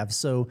players have.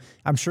 So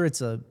I'm sure it's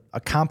a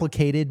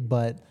complicated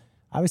but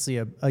obviously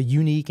a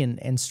unique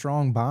and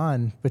strong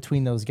bond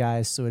between those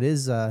guys. So it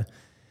is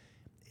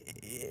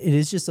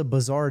just a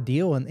bizarre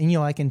deal. And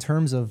like in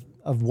terms of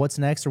what's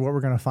next or what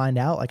we're going to find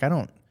out, like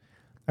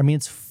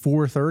it's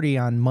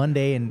 4:30 on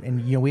Monday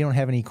and we don't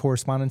have any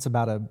correspondence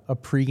about a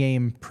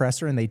pregame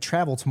presser and they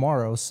travel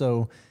tomorrow.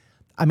 So,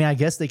 I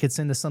guess they could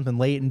send us something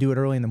late and do it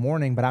early in the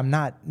morning, but I'm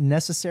not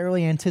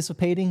necessarily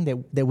anticipating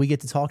that we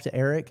get to talk to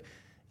Eric.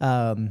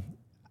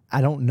 I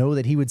don't know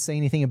that he would say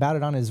anything about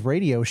it on his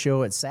radio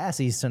show at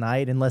Sassy's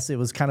tonight unless it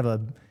was kind of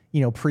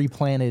a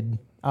pre-planted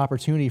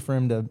opportunity for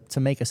him to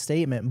make a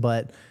statement.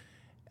 But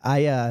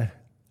I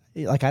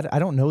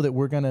don't know that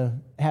we're going to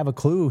have a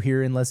clue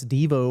here unless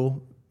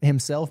Devo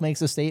himself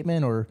makes a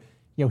statement or,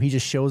 he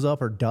just shows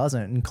up or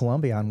doesn't in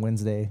Columbia on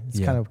Wednesday.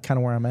 It's kind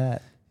of where I'm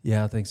at.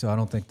 Yeah, I think so. I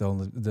don't think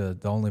the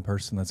only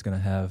person that's going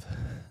to have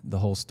the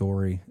whole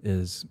story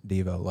is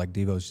Devo. Like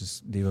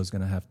Devo's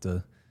going to have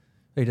to,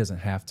 he doesn't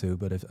have to,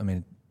 but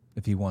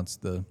if he wants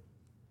the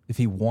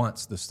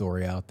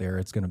story out there,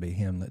 it's going to be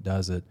him that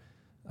does it.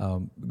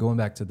 Going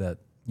back to that,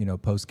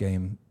 post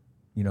game,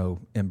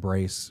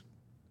 embrace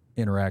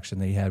interaction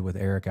that he had with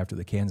Eric after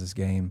the Kansas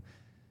game.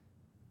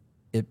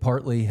 It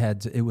partly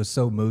it was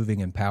so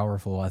moving and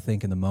powerful, I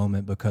think, in the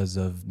moment because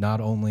of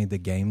not only the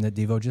game that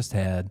Devo just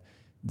had,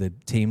 the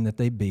team that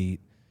they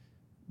beat,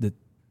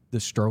 the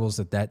struggles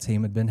that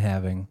team had been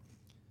having,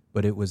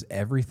 but it was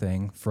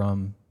everything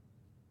from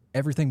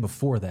everything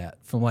before that,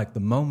 from like the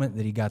moment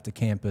that he got to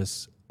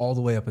campus all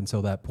the way up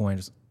until that point,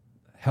 is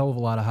hell of a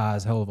lot of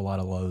highs, hell of a lot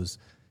of lows,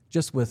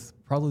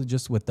 probably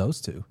just with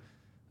those two.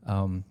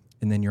 And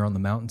then you're on the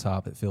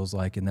mountaintop, it feels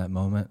like, in that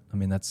moment. I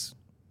mean, that's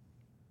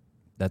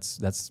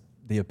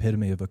the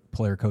epitome of a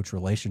player-coach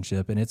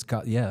relationship. And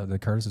the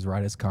Curtis is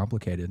right, it's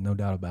complicated, no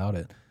doubt about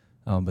it.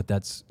 But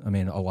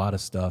a lot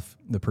of stuff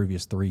the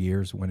previous 3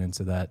 years went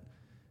into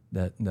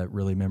that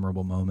really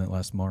memorable moment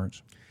last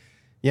March.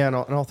 Yeah, and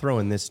I'll throw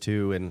in this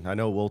too, and I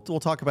know we'll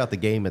talk about the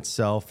game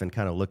itself and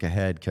kind of look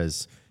ahead,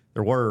 because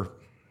there were,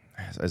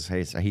 as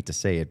I hate to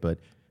say it, but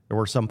there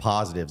were some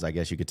positives, I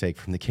guess you could take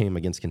from the game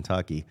against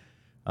Kentucky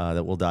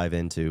that we'll dive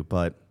into.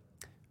 But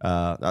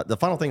the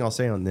final thing I'll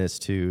say on this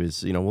too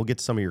is, we'll get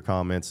to some of your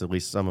comments, at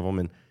least some of them,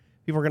 and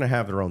people are going to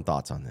have their own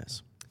thoughts on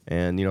this.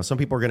 And, some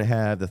people are going to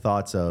have the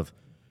thoughts of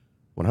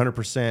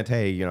 100%,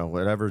 hey,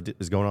 whatever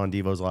is going on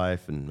in Devo's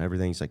life and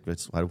everything's like,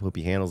 I hope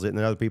he handles it. And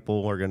then other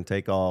people are going to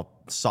take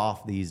all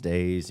soft these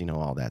days,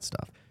 all that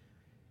stuff.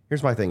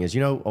 Here's my thing is, a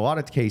lot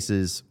of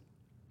cases,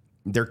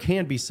 there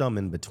can be some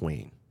in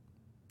between.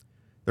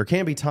 There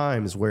can be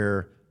times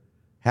where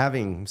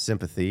having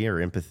sympathy or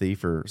empathy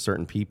for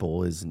certain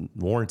people is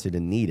warranted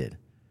and needed,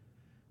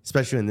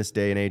 especially in this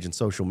day and age in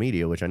social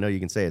media, which I know you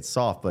can say it's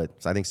soft, but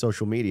I think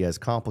social media has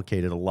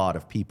complicated a lot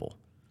of people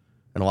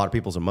and a lot of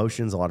people's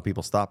emotions, a lot of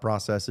people's thought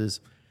processes.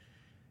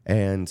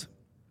 And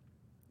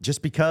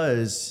just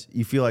because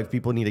you feel like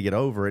people need to get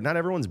over it, not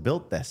everyone's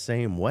built that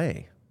same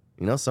way.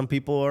 Some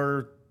people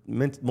are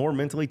more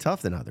mentally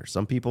tough than others.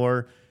 Some people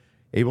are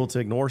able to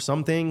ignore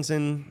some things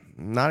and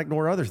not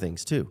ignore other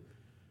things too.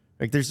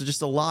 Like, there's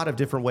just a lot of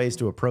different ways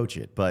to approach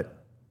it.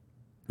 But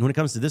when it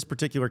comes to this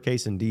particular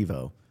case in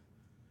Devo,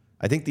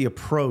 I think the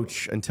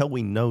approach, until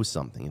we know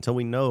something, until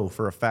we know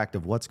for a fact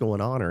of what's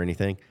going on or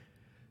anything,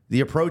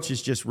 the approach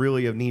is just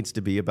really needs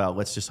to be about,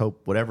 let's just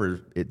hope whatever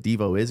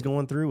Devo is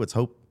going through, let's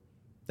hope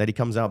that he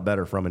comes out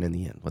better from it in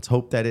the end. Let's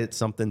hope that it's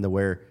something to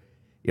where,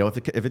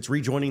 if it's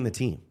rejoining the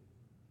team,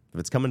 if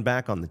it's coming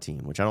back on the team,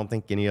 which I don't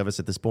think any of us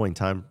at this point in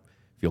time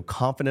feel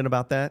confident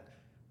about that,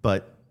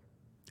 but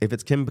if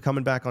it's him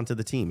coming back onto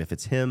the team, if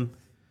it's him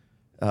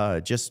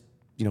just,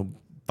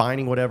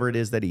 finding whatever it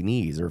is that he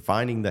needs, or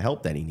finding the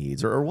help that he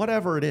needs, or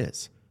whatever it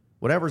is,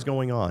 whatever's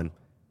going on,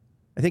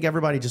 I think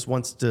everybody just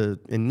wants to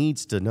and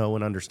needs to know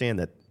and understand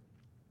that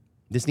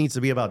this needs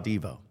to be about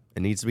Devo.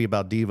 It needs to be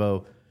about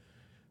Devo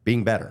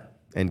being better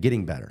and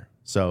getting better.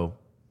 So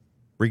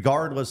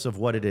regardless of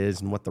what it is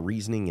and what the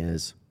reasoning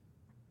is,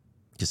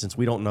 just since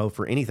we don't know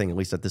for anything, at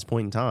least at this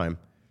point in time,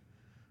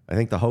 I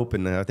think the hope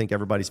and I think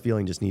everybody's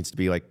feeling just needs to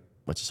be like,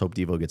 let's just hope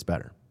Devo gets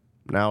better.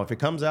 Now, if it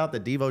comes out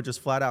that Devo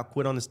just flat out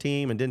quit on his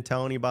team and didn't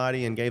tell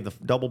anybody and gave the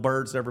double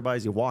birds to everybody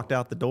as he walked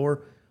out the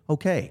door,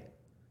 okay,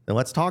 then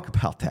let's talk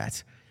about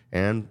that.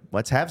 And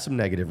let's have some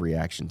negative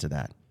reaction to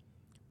that.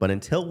 But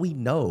until we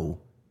know,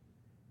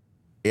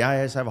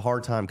 I just have a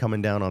hard time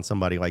coming down on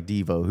somebody like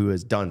Devo, who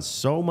has done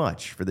so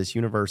much for this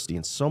university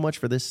and so much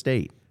for this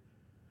state.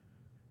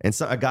 And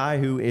so a guy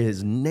who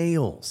is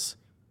nails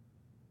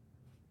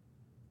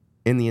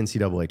in the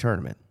NCAA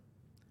tournament.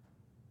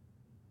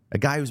 A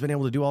guy who's been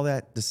able to do all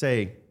that, to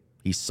say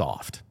he's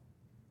soft.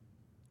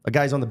 A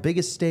guy's on the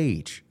biggest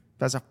stage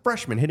as a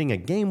freshman hitting a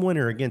game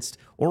winner against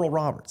Oral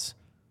Roberts.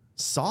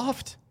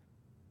 Soft?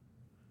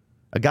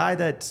 A guy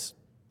that,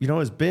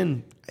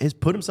 has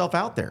put himself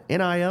out there,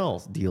 NIL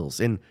deals,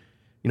 and,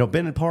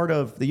 been a part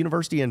of the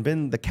university and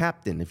been the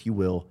captain, if you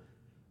will,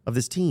 of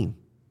this team.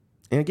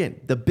 And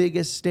again, the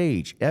biggest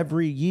stage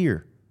every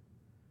year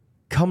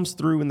comes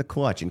through in the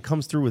clutch and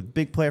comes through with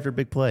big play after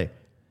big play.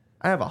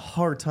 I have a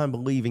hard time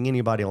believing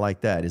anybody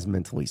like that is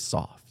mentally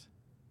soft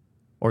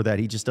or that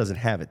he just doesn't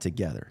have it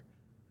together.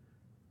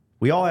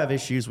 We all have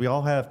issues. We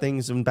all have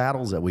things and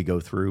battles that we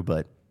go through,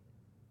 but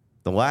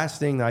the last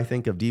thing that I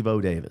think of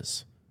Devo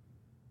Davis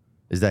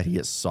is that he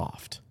is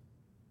soft,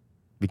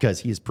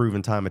 because he has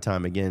proven time and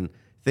time again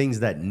things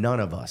that none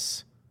of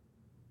us,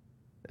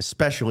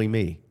 especially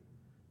me,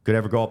 could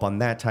ever go up on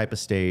that type of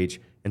stage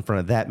in front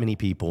of that many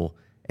people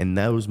in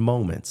those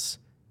moments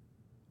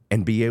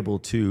and be able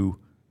to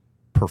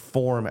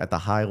perform at the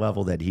high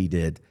level that he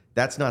did.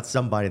 That's not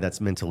somebody that's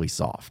mentally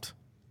soft.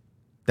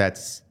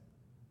 That's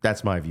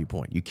my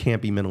viewpoint. You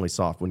can't be mentally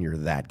soft when you're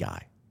that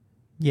guy.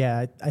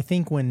 Yeah, I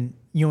think when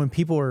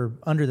people are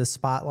under the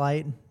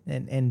spotlight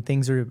and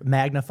things are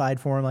magnified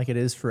for them like it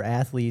is for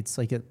athletes,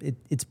 like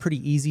it's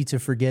pretty easy to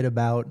forget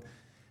about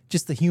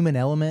just the human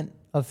element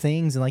of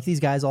things. And like, these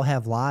guys all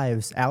have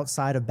lives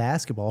outside of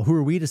basketball. Who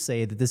are we to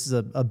say that this is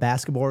a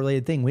basketball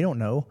related thing? We don't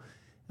know.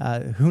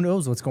 Who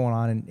knows what's going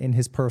on in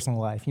his personal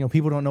life?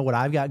 People don't know what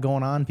I've got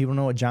going on. People don't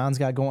know what John's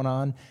got going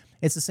on.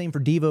 It's the same for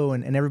Devo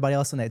and everybody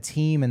else on that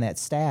team and that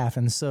staff.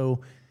 And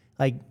so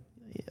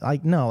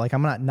no,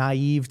 I'm not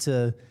naive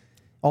to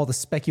all the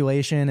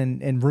speculation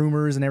and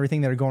rumors and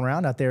everything that are going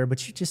around out there,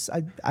 but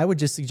I would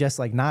just suggest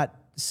not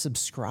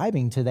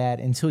subscribing to that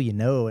until you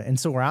know. And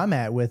so where I'm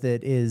at with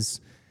it is,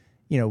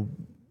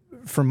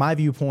 from my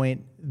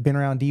viewpoint, been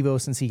around Devo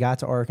since he got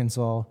to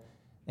Arkansas,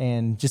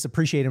 and just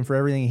appreciate him for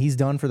everything he's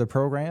done for the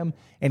program.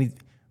 And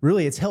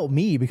really, it's helped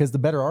me because the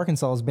better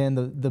Arkansas has been,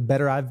 the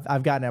better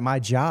I've gotten at my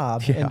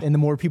job, and the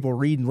more people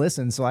read and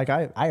listen. So like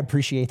I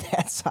appreciate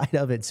that side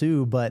of it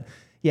too. But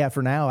yeah,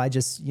 for now, I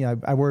just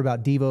I worry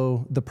about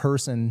Devo the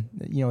person,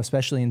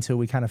 especially until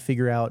we kind of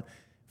figure out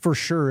for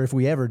sure, if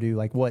we ever do,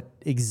 like what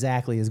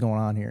exactly is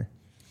going on here.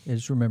 Yeah,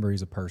 just remember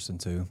he's a person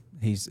too.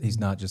 He's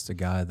not just a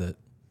guy that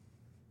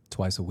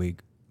twice a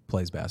week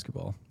plays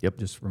basketball. Yep.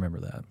 Just remember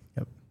that.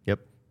 Yep.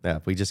 Yeah,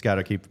 we just got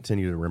to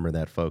continue to remember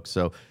that, folks.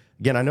 So,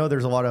 again, I know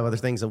there's a lot of other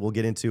things that we'll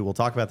get into. We'll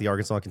talk about the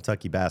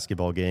Arkansas-Kentucky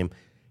basketball game.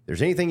 If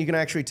there's anything you can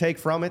actually take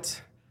from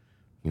it,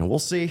 we'll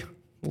see.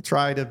 We'll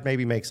try to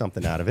maybe make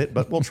something out of it,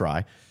 but we'll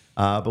try.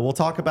 But we'll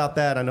talk about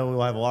that. I know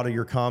we'll have a lot of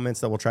your comments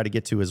that we'll try to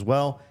get to as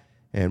well.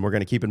 And we're going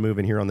to keep it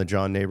moving here on the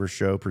John Nabors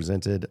Show,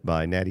 presented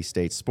by Natty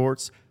State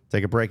Sports.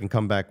 Take a break and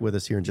come back with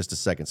us here in just a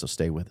second, so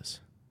stay with us.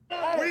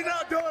 We're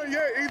not done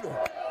yet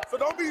either. So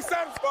don't be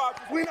satisfied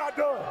because we're not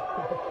done.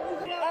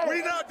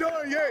 We're not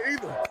done yet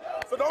either.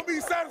 So don't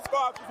be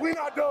satisfied because we're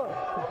not done.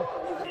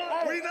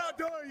 We're not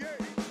done yet.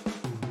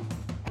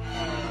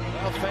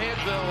 Well,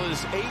 Fayetteville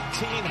is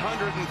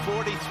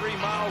 1,843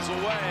 miles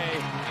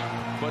away,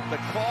 but the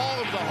call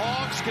of the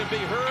Hogs can be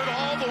heard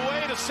all the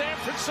way to San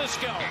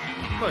Francisco.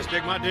 Let's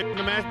stick my dick in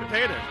the mashed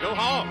potatoes. Go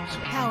Hogs.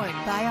 Powered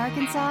by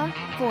Arkansas,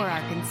 for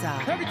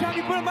Arkansas. Every time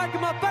you put a mic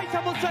in my face,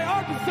 I'm going to say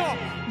Arkansas.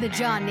 The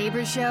John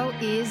Nabors Show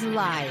is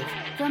live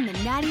from the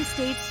Natty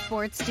State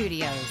Sports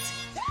Studios.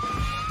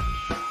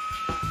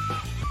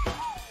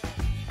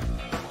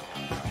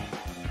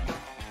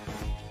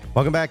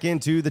 Welcome back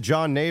into the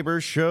John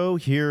Nabors Show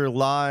here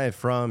live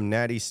from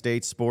Natty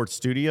State Sports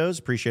Studios.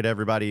 Appreciate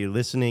everybody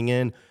listening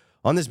in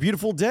on this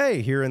beautiful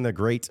day here in the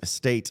great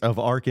state of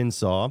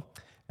Arkansas.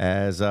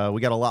 As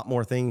we got a lot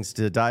more things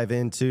to dive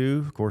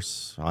into. Of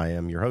course, I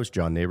am your host,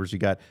 John Nabors. You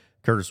got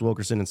Curtis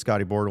Wilkerson and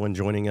Scotty Bordelin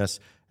joining us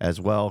as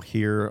well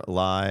here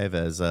live.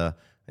 As I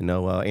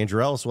know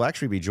Andrew Ellis will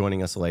actually be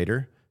joining us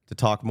later to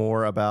talk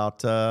more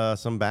about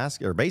some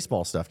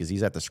baseball stuff because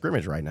he's at the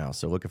scrimmage right now.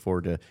 So looking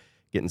forward to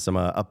getting some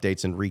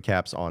updates and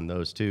recaps on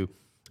those too.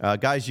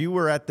 Guys, you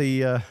were at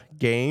the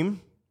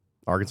game,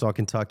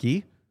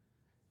 Arkansas-Kentucky.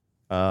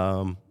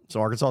 So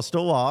Arkansas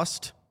still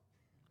lost.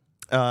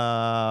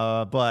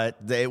 But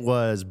it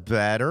was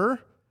better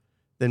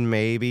than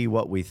maybe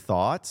what we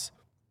thought.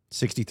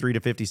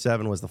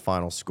 63-57 was the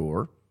final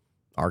score.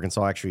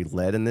 Arkansas actually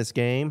led in this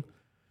game.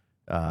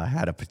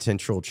 Had a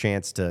potential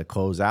chance to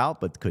close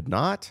out, but could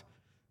not.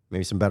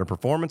 Maybe some better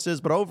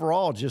performances, but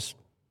overall just,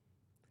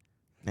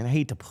 and I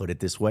hate to put it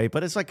this way,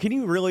 but it's like, can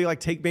you really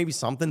take maybe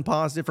something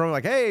positive from it?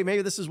 Like, hey,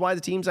 maybe this is why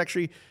the team's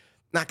actually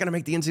not going to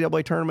make the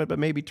NCAA tournament, but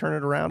maybe turn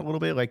it around a little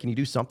bit. Can you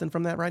do something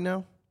from that right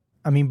now?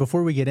 I mean,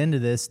 before we get into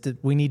this,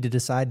 we need to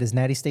decide, does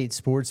Natty State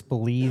Sports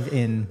believe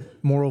in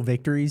moral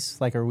victories?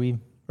 Are we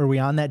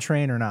on that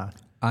train or not?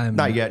 I am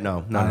not yet.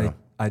 No.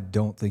 I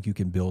don't think you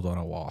can build on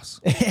a loss.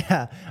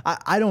 Yeah,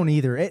 I don't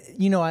either.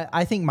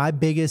 I think my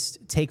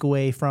biggest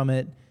takeaway from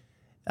it,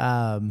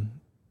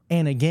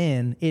 and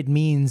again, it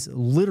means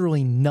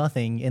literally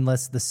nothing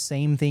unless the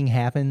same thing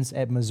happens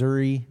at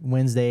Missouri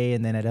Wednesday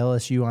and then at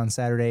LSU on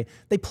Saturday.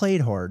 They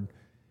played hard.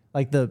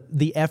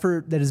 The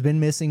effort that has been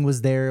missing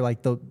was there.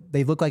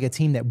 They look like a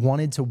team that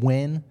wanted to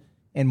win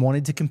and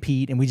wanted to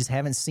compete, and we just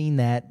haven't seen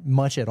that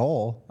much at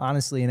all,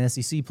 honestly, in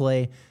SEC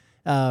play.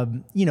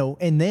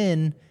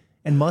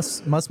 And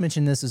Muss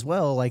mentioned this as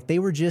well. They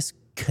were just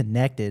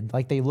connected.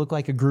 They looked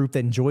like a group that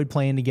enjoyed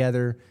playing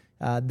together,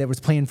 that was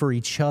playing for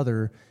each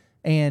other.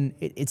 And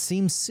it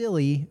seems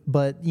silly,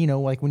 but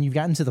when you've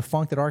gotten to the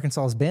funk that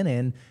Arkansas has been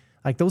in,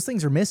 those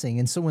things are missing.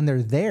 And so when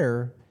they're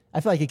there,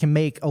 I feel like it can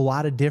make a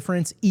lot of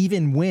difference,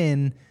 even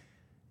when,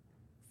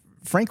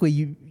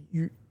 frankly,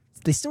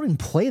 they still didn't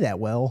play that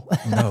well.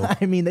 No.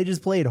 I mean, they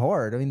just played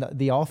hard. I mean,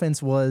 the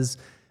offense was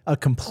a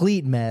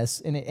complete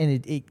mess, and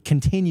it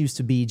continues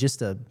to be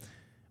just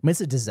it's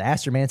a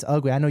disaster, man. It's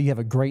ugly. I know you have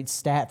a great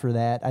stat for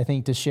that, I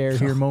think, to share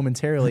here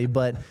momentarily.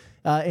 But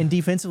and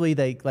defensively,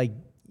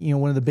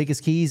 one of the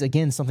biggest keys,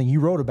 again, something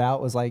you wrote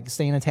about, was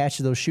staying attached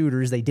to those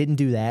shooters. They didn't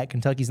do that.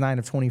 Kentucky's 9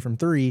 of 20 from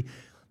 3.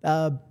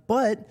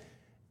 But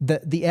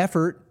the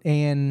effort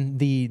and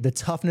the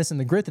toughness and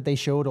the grit that they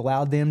showed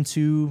allowed them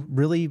to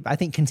really, I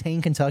think,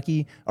 contain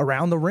Kentucky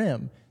around the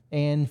rim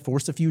and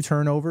forced a few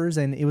turnovers,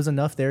 and it was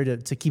enough there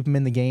to keep them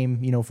in the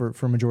game, for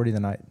a majority of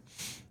the night.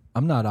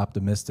 I'm not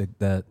optimistic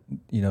that,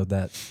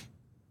 that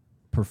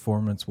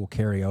performance will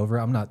carry over.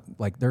 I'm not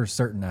there are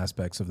certain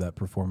aspects of that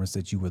performance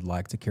that you would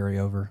like to carry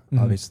over.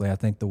 Mm-hmm. Obviously, I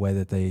think the way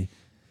that they,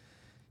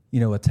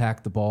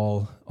 attacked the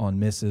ball on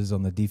misses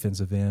on the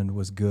defensive end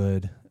was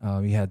good.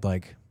 He had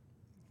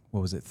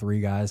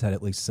 3 guys had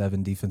at least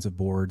 7 defensive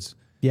boards.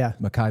 Yeah.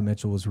 Mekhi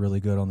Mitchell was really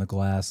good on the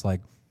glass.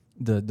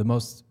 The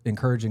most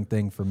encouraging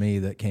thing for me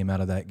that came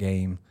out of that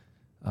game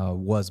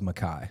was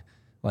Mekhi.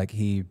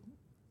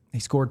 He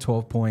scored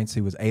 12 points.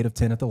 He was 8 of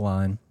 10 at the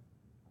line,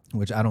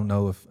 which I don't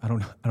know if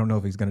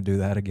he's going to do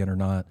that again or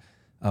not.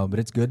 But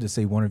it's good to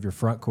see one of your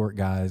front court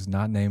guys,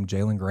 not named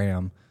Jalen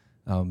Graham,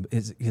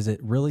 Is it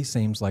really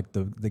seems like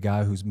the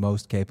guy who's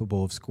most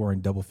capable of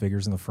scoring double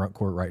figures in the front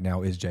court right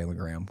now is Jalen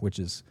Graham, which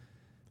is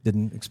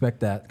didn't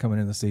expect that coming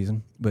into the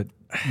season. But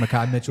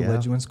Mekhi Mitchell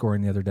led you in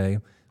scoring the other day,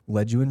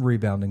 led you in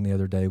rebounding the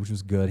other day, which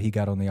was good. He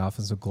got on the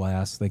offensive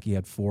glass. I think he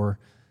had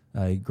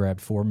he grabbed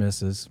 4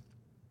 misses,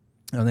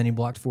 and then he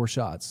blocked 4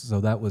 shots.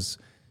 So that was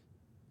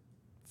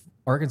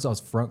Arkansas's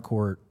front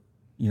court,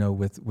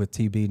 with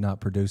TB not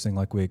producing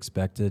like we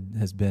expected,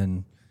 has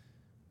been,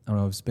 I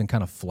don't know, it's been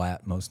kind of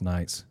flat most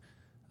nights.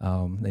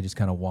 They just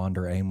kind of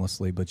wander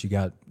aimlessly, but you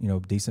got,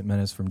 decent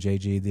minutes from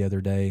JG the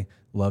other day.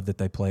 Love that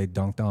they played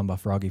dunked on by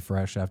Froggy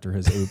Fresh after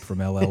his oop from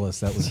L. Ellis.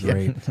 That was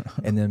great.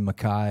 And then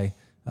Mekhi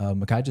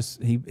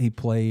just, he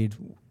played,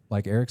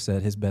 like Eric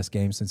said, his best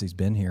game since he's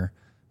been here.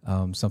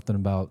 Something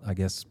about, I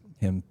guess,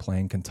 him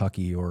playing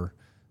Kentucky or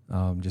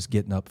just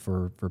getting up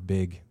for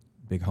big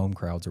home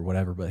crowds or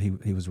whatever, but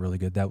he was really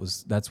good.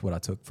 That's what I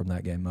took from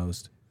that game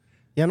most.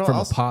 Yeah, no, from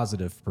a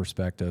positive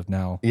perspective.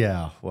 Now,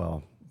 yeah,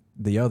 well,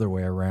 the other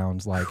way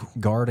around, like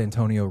guard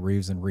Antonio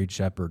Reeves and Reed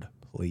Shepherd,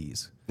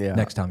 please. Yeah.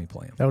 Next time you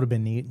play him. That would have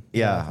been neat.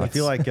 Yeah, I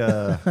feel like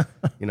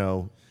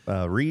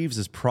Reeves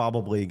is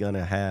probably going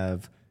to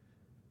have.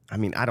 I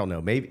mean, I don't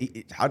know.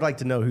 Maybe I'd like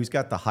to know who's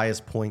got the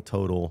highest point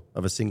total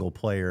of a single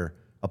player,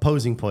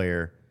 opposing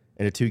player,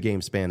 in a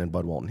 2-game span in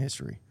Bud Walton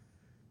history,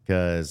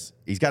 because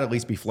he's got to at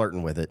least be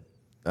flirting with it.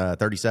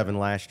 37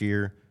 last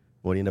year.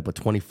 What, he ended up with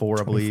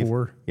 24, I believe.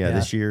 Yeah,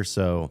 this year.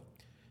 So,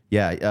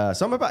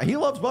 something about he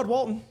loves Bud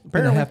Walton.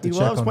 Apparently, he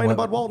loves playing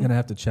Bud Walton. I'm gonna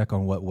have to check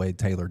on what Wade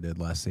Taylor did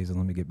last season.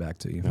 Let me get back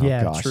to you. Oh,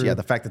 gosh, true. Yeah.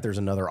 The fact that there's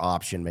another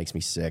option makes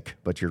me sick.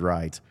 But you're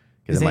right,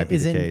 because it might be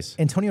the case.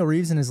 Antonio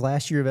Reeves in his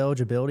last year of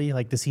eligibility,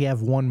 like, does he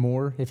have one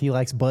more if he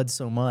likes Bud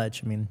so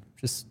much? I mean,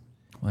 just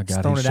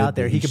throwing it out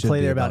there. He could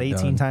play there about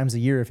 18 times a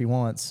year if he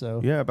wants.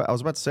 So yeah, but I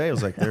was about to say, I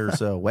was like,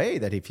 there's a way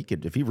that if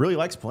he really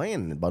likes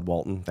playing Bud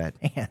Walton, that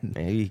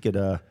he could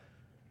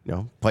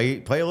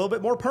play a little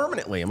bit more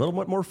permanently, a little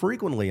bit more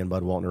frequently in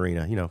Bud Walton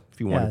Arena. If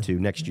he wanted to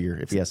next year,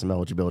 if he has some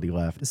eligibility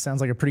left. This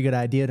sounds like a pretty good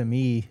idea to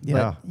me.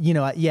 Yeah,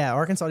 but,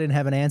 Arkansas didn't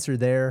have an answer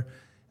there.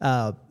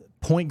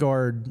 Point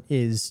guard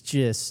is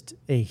just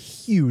a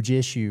huge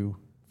issue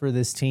for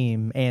this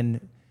team,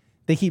 and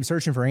they keep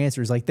searching for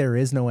answers. Like, there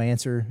is no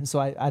answer. So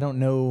I don't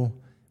know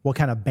what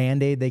kind of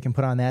Band-Aid they can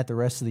put on that the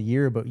rest of the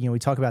year. But, we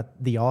talk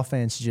about the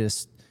offense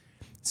just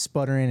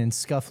sputtering and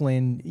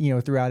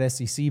scuffling, throughout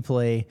SEC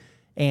play.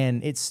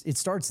 And it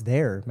starts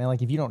there, man.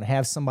 Like, if you don't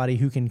have somebody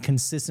who can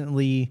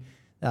consistently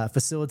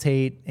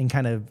facilitate and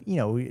kind of,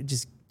 you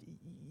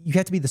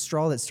have to be the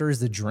straw that stirs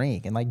the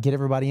drink and, like, get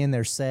everybody in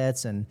their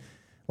sets and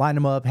line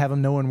them up, have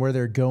them knowing where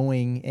they're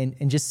going.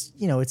 And just,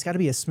 it's got to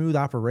be a smooth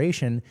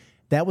operation.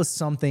 That was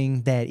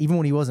something that even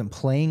when he wasn't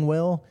playing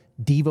well,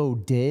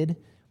 Devo did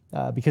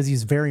because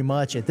he's very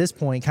much at this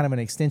point kind of an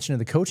extension of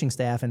the coaching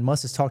staff, and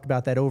Muss has talked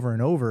about that over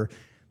and over.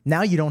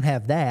 Now you don't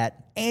have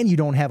that, and you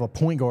don't have a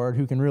point guard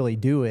who can really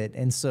do it.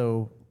 And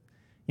so,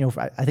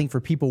 I think for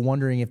people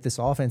wondering if this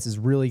offense is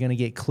really going to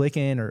get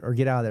clicking or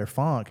get out of their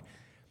funk,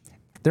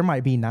 there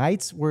might be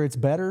nights where it's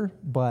better,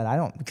 but I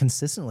don't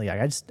consistently.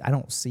 I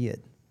don't see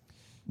it.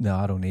 No,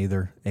 I don't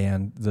either.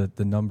 And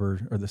the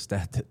number or the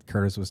stat that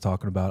Curtis was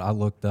talking about, I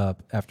looked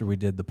up after we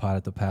did the pod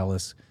at the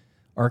Palace.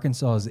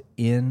 Arkansas's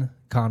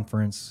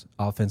in-conference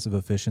offensive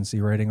efficiency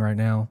rating right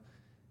now,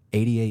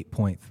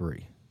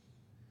 88.3.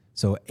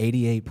 So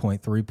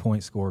 88.3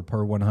 points scored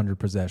per 100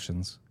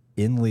 possessions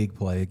in league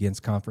play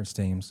against conference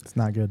teams. It's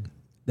not good.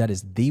 That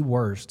is the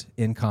worst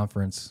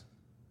in-conference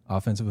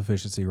offensive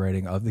efficiency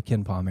rating of the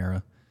Ken Pom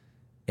era.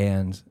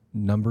 And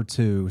number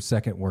 2,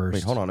 second worst.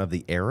 Wait, hold on. Of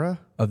the era?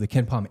 Of the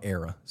Ken Pom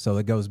era. So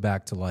it goes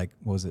back to, like,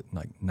 what was it,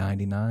 like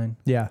 99?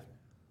 Yeah.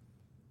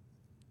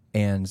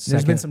 And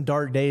there's been some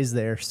dark days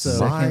there. So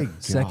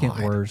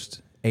second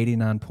worst,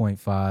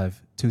 89.5,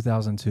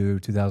 2002,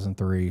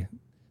 2003,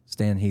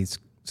 Stan Heath's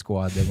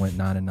squad, they went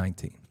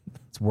 9-19.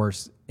 It's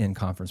worse in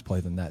conference play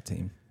than that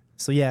team.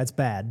 So yeah, it's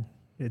bad.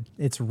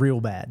 It's real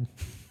bad.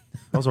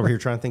 I was over here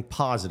trying to think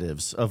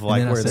positives of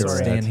like where they were.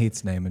 Stan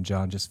Heath's name, and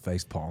John just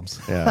face palms.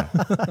 Yeah,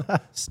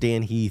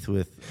 Stan Heath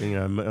with I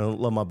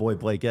love my boy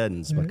Blake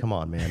Edens, but come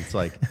on, man, it's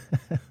like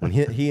when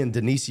he and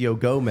Denicio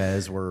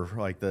Gomez were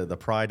like the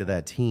pride of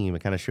that team.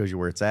 It kind of shows you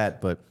where it's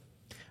at. But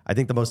I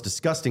think the most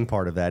disgusting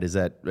part of that is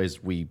that,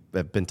 as we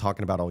have been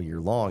talking about all year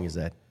long, is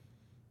that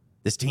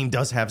this team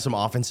does have some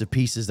offensive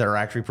pieces that are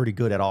actually pretty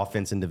good at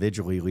offense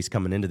individually, at least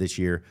coming into this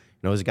year.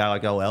 There's a guy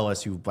like L.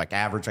 Ellis who like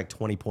averaged like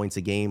 20 points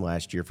a game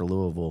last year for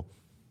Louisville.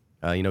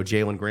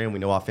 Jalen Graham, we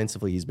know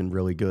offensively he's been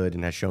really good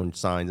and has shown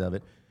signs of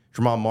it.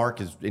 Tremont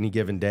Mark is any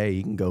given day,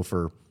 he can go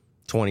for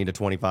 20 to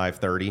 25,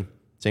 30.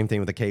 Same thing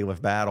with the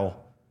Caliph Battle.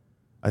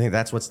 I think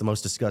that's what's the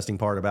most disgusting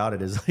part about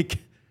it is like, if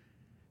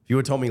you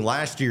would have told me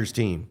last year's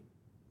team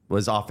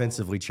was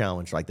offensively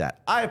challenged like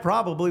that, I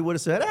probably would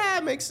have said,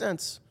 it makes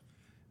sense.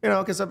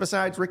 Because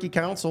besides Ricky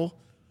Council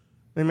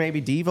and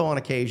maybe Devo on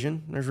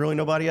occasion, there's really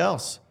nobody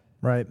else.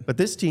 Right. But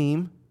this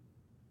team,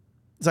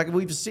 it's like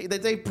we've seen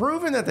that they've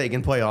proven that they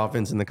can play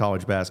offense in the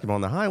college basketball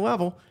on the high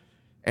level.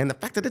 And the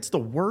fact that it's the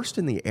worst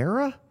in the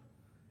era,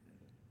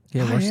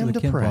 Yeah, most of the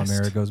Ken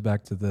era goes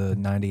back to the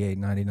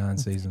 98-99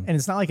 season. And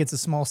it's not like it's a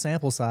small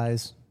sample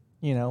size.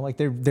 You know, like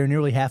they're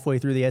nearly halfway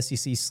through the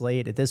SEC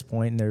slate at this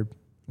point, and they're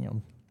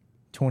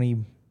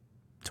 20,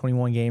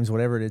 21 games,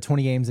 whatever it is,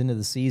 20 games into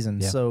the season.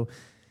 Yeah. So,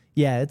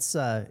 yeah,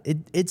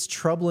 it's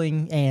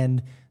troubling,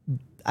 and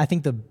I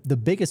think the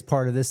biggest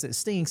part of this that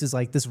stinks is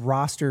like this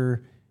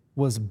roster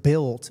was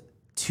built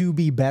to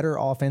be better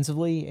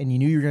offensively, and you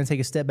knew you were going to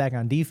take a step back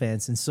on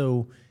defense, and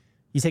so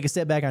you take a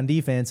step back on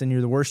defense and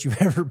you're the worst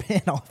you've ever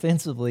been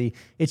offensively.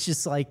 It's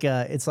just like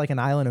it's like an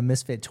island of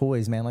misfit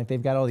toys, man. Like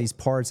they've got all these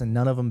parts and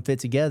none of them fit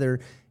together.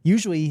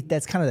 Usually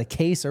that's kind of the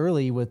case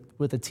early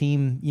with a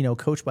team,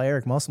 coached by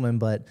Eric Musselman,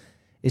 but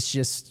it's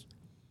just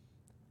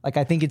like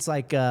I think it's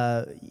like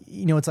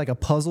it's like a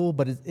puzzle,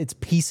 but it's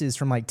pieces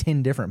from like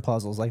 10 different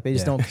puzzles. Like they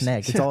just don't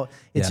connect.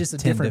 It's just a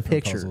different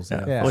picture. Puzzles,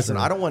 Listen,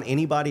 I don't want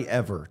anybody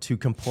ever to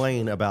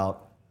complain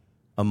about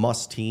a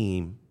Must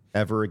team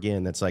ever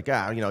again. That's like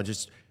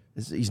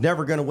he's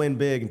never going to win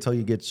big until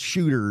you get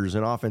shooters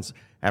and offense.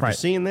 After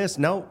seeing this,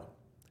 no,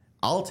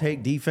 I'll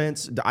take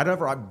defense.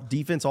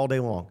 Defense all day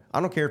long. I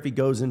don't care if he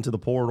goes into the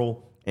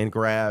portal and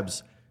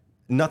grabs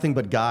nothing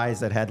but guys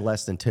that had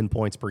less than 10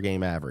 points per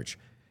game average.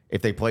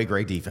 If they play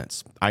great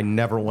defense, I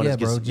never want to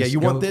get.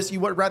 You want this? You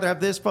would rather have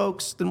this,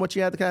 folks, than what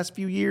you had the past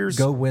few years.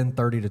 Go win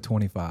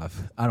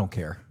 30-25. I don't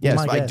care. Yes,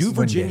 I do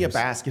Virginia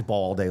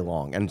basketball all day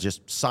long, and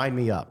just sign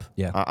me up.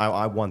 Yeah,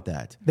 I want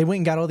that. They went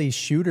and got all these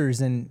shooters,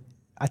 and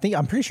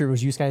I'm pretty sure it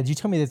was you, Sky. Did you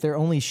tell me that they're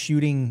only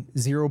shooting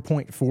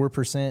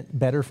 0.4%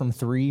 better from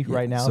three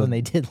right now than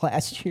they did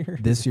last year?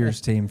 This year's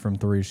team from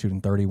three is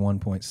shooting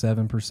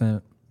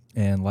 31.7%,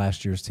 and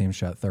last year's team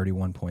shot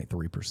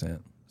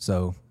 31.3%.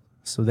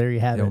 So there you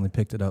have it. They only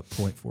picked it up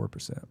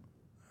 0.4%.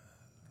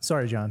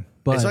 Sorry, John.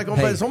 But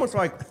it's almost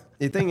like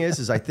the thing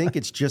is I think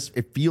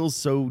it feels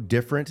so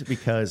different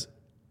because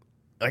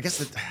I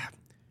guess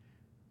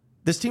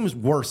this team is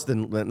worse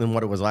than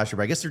what it was last year.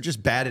 But I guess they're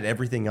just bad at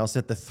everything else.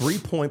 That the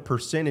 3-point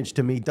percentage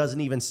to me doesn't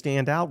even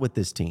stand out with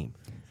this team.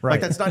 Right.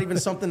 Like that's not even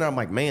something that I'm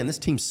like, man, this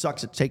team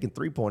sucks at taking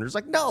 3-pointers.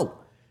 Like no,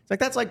 it's like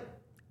that's like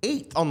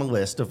 8th on the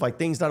list of like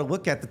things to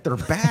look at that they're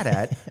bad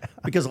at.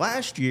 Because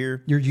last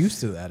year you're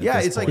used to that.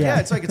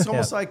 It's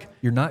almost like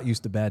you're not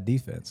used to bad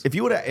defense. If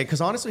you would,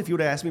 because honestly, if you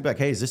would have asked me like,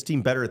 hey, is this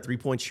team better at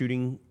 3-point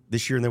shooting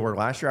this year than they were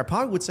last year? I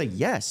probably would say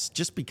yes,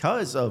 just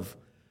because of.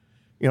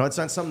 It's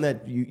not something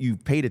that you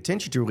paid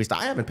attention to. At least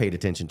I haven't paid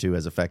attention to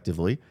as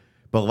effectively.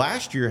 But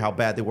last year, how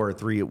bad they were at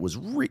 3,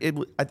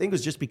 I think it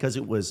was just because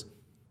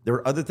there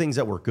were other things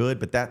that were good,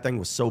 but that thing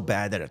was so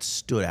bad that it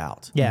stood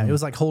out. Yeah, it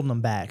was like holding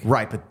them back.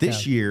 Right, but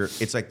this year,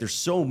 it's like there's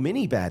so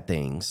many bad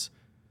things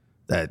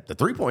that the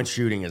 3-point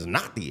shooting is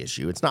not the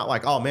issue. It's not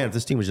like, oh man, if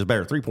this team was just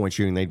better at 3-point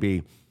shooting, they'd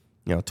be,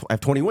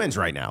 have 20 wins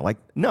right now. Like,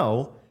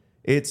 no,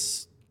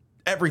 it's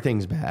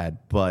everything's bad.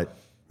 But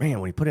man,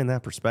 when you put it in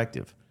that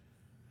perspective,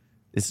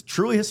 it's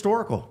truly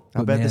historical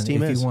how bad this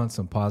team is. If you want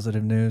some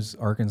positive news,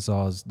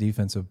 Arkansas's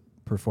defensive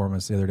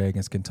performance the other day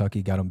against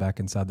Kentucky got them back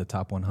inside the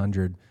top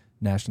 100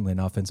 nationally in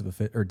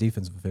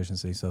defensive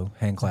efficiency. So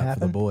hand clap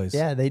for the boys.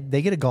 Yeah, they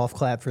get a golf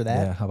clap for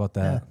that. Yeah, how about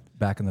that? Yeah.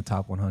 Back in the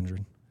top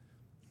 100.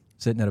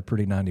 Sitting at a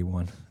pretty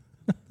 91.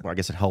 Well, I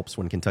guess it helps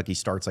when Kentucky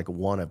starts like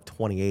 1 of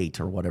 28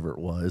 or whatever it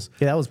was.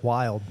 Yeah, that was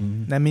wild.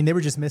 Mm-hmm. I mean, they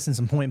were just missing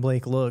some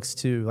point-blank looks,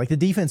 too. Like, the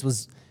defense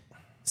was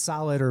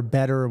solid or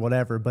better or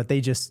whatever, but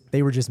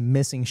they were just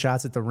missing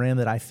shots at the rim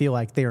that I feel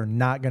like they are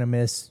not going to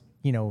miss,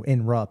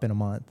 in Rupp in a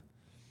month.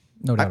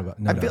 No doubt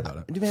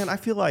about it. Man, I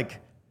feel like,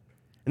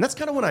 and that's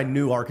kind of when I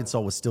knew Arkansas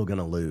was still going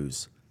to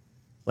lose,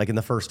 like in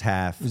the first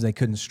half. Because they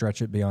couldn't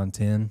stretch it beyond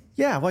 10.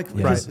 Yeah,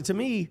 because to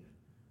me,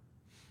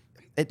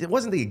 it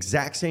wasn't the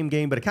exact same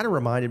game, but it kind of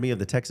reminded me of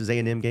the Texas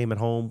A&M game at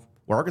home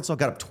where Arkansas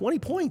got up 20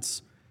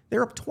 points. They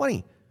were up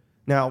 20.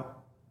 Now,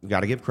 you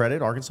got to give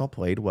credit. Arkansas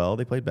played well.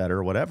 They played better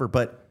or whatever,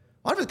 but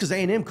a lot of it's because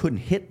A&M couldn't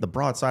hit the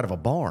broadside of a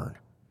barn.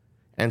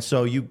 And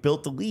so you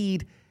built the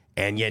lead,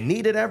 and you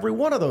needed every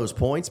one of those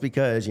points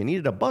because you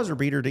needed a buzzer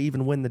beater to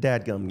even win the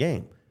dadgum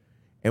game.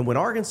 And when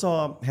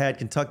Arkansas had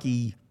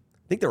Kentucky,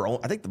 I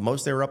think the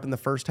most they were up in the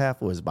first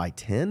half was by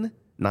 10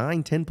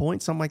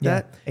 points, something like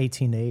that.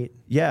 18-8.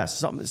 Yeah,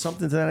 something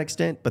to that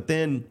extent. But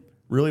then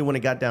really when it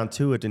got down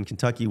to it and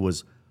Kentucky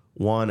was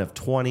 1 of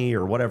 20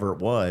 or whatever it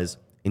was,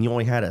 and you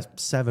only had a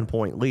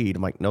 7-point lead,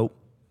 I'm like, nope.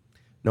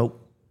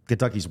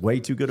 Kentucky's way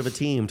too good of a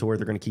team to where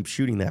they're going to keep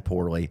shooting that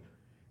poorly.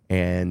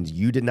 And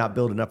you did not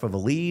build enough of a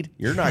lead.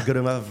 You're not good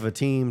enough of a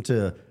team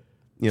to,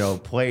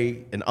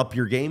 play and up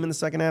your game in the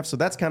second half. So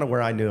that's kind of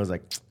where I knew. I was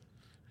like,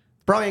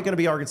 probably ain't going to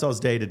be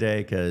Arkansas's day today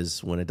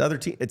because when another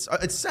team, it's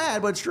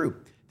sad, but it's true.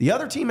 The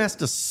other team has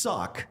to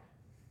suck,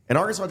 and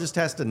Arkansas just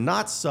has to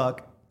not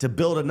suck to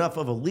build enough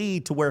of a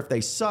lead to where if they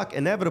suck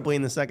inevitably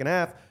in the second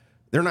half,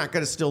 they're not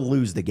going to still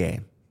lose the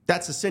game.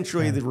 That's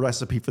essentially the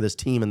recipe for this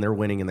team, and they're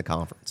winning in the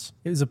conference.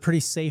 It was a pretty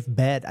safe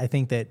bet, I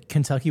think, that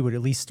Kentucky would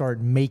at least start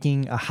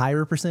making a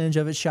higher percentage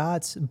of its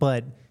shots,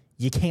 but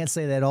you can't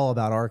say that all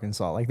about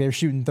Arkansas. Like, they're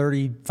shooting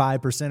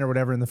 35% or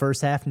whatever in the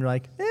first half, and you're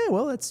like,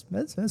 well, that's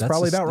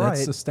probably about right.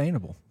 That's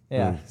sustainable.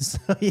 Yeah. So,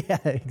 yeah,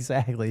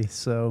 exactly.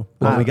 So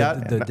we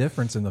got the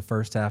difference in the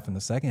first half and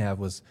the second half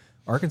was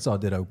Arkansas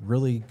did a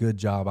really good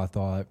job, I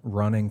thought,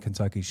 running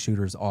Kentucky's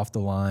shooters off the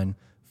line,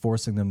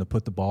 forcing them to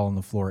put the ball on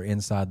the floor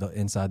inside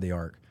the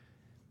arc.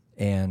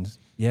 And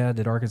yeah,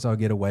 did Arkansas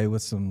get away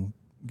with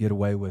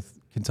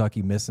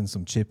Kentucky missing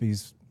some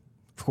chippies?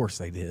 Of course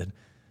they did.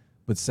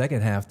 But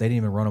second half, they didn't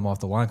even run them off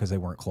the line because they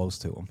weren't close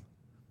to them.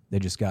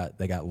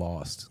 They got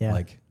lost. Yeah.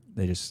 Like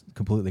they just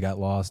completely got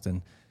lost,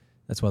 and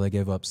that's why they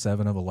gave up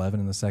 7 of 11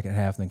 in the second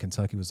half. And then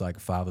Kentucky was like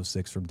 5 of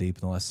 6 from deep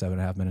in the last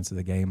 7.5 minutes of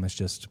the game.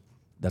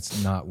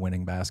 That's not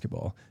winning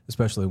basketball,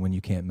 especially when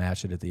you can't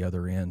match it at the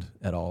other end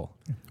at all.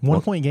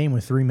 1 point game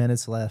with 3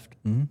 minutes left.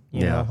 Mm-hmm.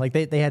 You know, like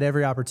they had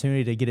every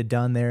opportunity to get it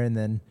done there, and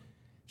then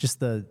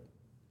just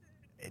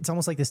it's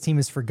almost like this team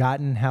has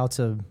forgotten how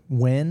to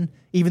win,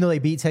 even though they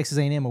beat Texas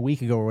A&M a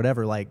week ago or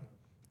whatever. Like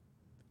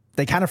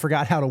they kind of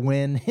forgot how to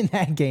win in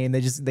that game.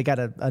 They got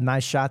a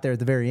nice shot there at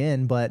the very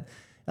end, but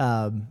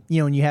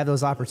when you have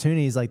those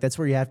opportunities, like that's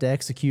where you have to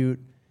execute.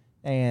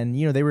 And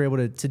they were able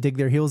to dig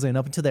their heels in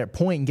up until that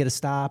point and get a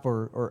stop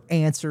or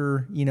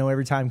answer.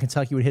 Every time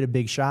Kentucky would hit a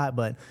big shot,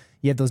 but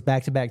you have those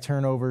back-to-back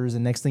turnovers,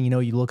 and next thing you know,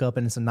 you look up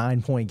and it's a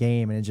 9-point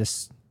game, and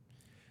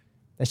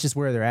that's just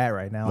where they're at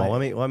right now. Well,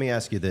 let me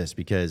ask you this,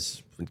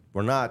 because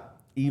we're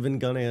not even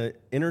going to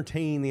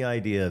entertain the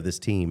idea of this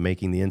team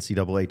making the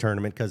NCAA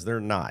tournament, because they're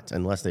not,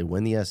 unless they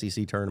win the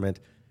SEC tournament.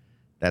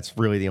 That's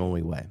really the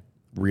only way,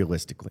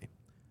 realistically.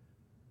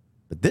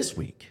 But this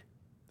week,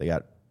 they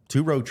got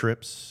 2 road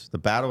trips, the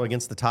battle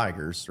against the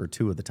Tigers, or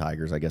 2 of the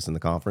Tigers, I guess, in the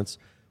conference,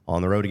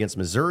 on the road against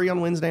Missouri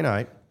on Wednesday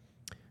night,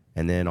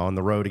 and then on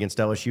the road against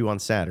LSU on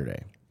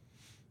Saturday.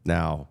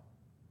 Now,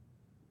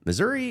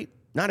 Missouri,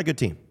 not a good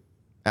team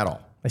at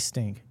all. They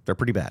stink. They're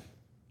pretty bad.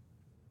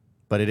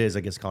 But it is, I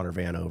guess, Connor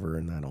Vanover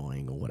and that whole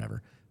angle,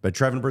 whatever. But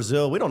Trevin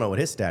Brazile, we don't know what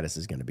his status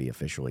is going to be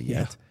officially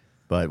yet. Yeah.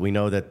 But we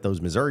know that those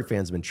Missouri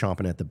fans have been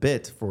chomping at the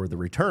bit for the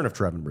return of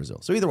Trevin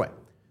Brazile. So either way,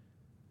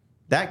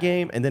 that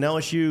game, and then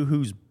LSU,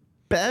 who's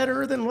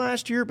better than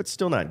last year, but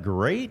still not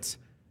great.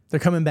 They're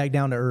coming back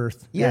down to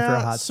earth after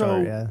a hot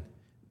start. Yeah.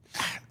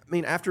 I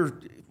mean, after,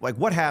 like,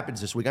 what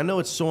happens this week? I know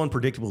it's so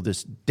unpredictable,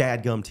 this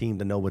dadgum team,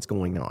 to know what's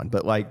going on.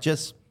 But, like,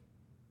 just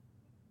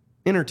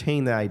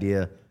entertain the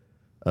idea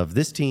of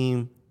this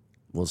team.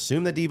 We'll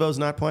assume that Devo's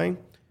not playing.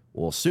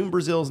 We'll assume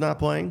Brazile's not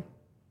playing.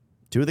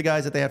 2 of the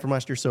guys that they had from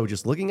last year. So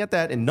just looking at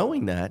that and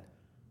knowing that,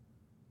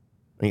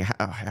 I mean,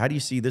 how do you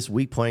see this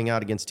week playing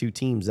out against 2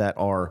 teams that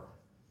are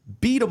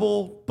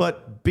beatable,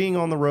 but being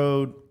on the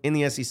road in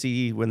the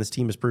SEC when this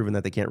team has proven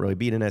that they can't really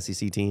beat an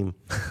SEC team?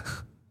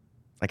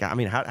 Like, I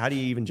mean, how do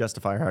you even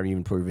justify, or how do you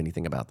even prove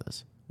anything about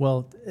this?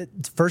 Well,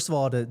 first of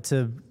all,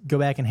 to go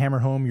back and hammer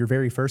home your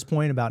very first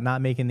point about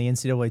not making the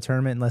NCAA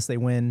tournament unless they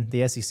win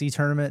the SEC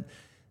tournament,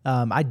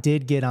 I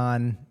did get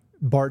on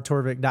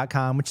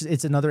barttorvik.com, which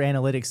it's another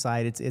analytics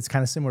site. It's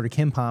kind of similar to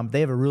KenPom.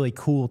 They have a really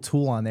cool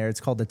tool on there.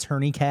 It's called the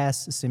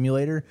TourneyCast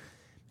Simulator.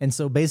 And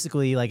so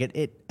basically, like,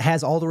 it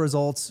has all the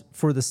results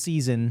for the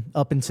season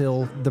up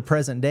until the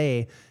present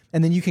day.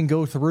 And then you can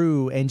go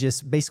through and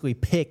just basically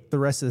pick the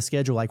rest of the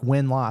schedule, like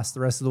win-loss the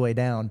rest of the way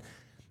down.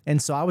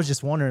 And so I was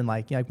just wondering,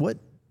 like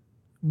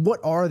what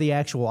are the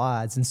actual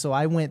odds? And so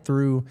I went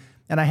through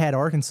and I had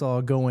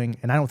Arkansas going,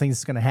 and I don't think this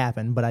is going to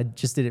happen, but I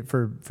just did it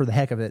for the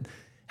heck of it.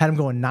 Had them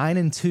going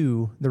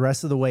 9-2 the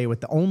rest of the way,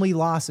 with the only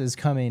losses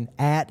coming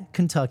at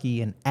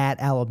Kentucky and at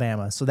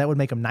Alabama. So that would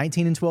make them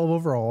 19-12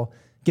 overall,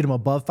 get them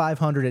above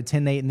 500 at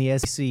 10-8 in the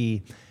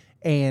SEC.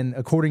 And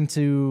according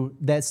to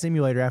that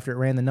simulator, after it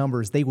ran the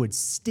numbers, they would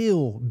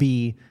still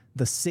be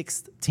the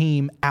 6th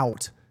team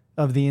out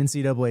of the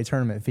NCAA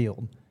tournament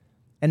field.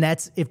 And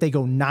that's if they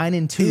go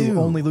 9-2,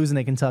 only losing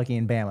at Kentucky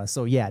and Bama.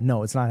 So yeah,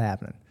 no, it's not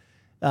happening.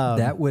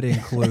 That would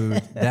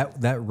include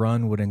that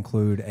run would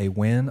include a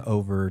win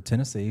over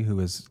Tennessee, who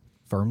is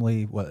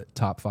firmly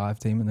top 5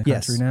 team in the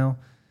country now.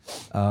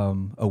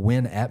 A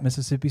win at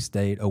Mississippi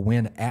State, a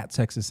win at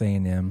Texas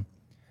A&M,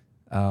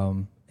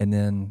 and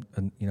then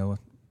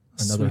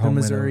another sweeping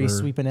Missouri,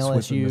 sweeping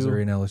LSU.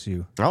 Missouri and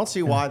LSU. I don't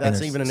see why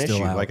that's even an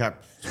issue. Out. Like,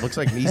 looks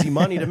like easy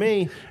money to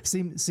me.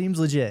 Seems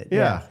legit.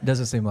 Yeah. It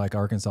doesn't seem like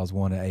Arkansas's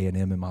won at A&M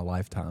in my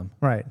lifetime.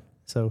 Right.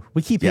 So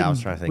we keep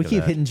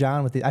hitting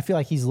John with it. I feel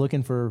like he's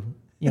looking for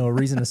a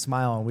reason to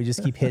smile, and we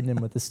just keep hitting him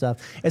with this stuff.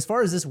 As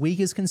far as this week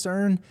is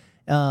concerned,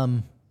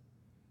 I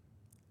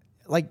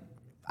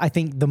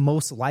think the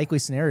most likely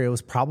scenario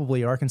is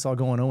probably Arkansas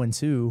going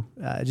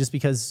 0-2, just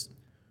because,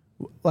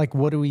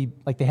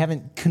 they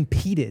haven't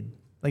competed.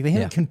 Like, they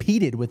haven't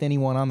competed with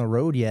anyone on the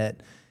road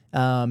yet.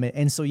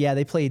 And so,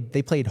 they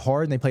played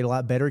hard, and they played a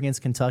lot better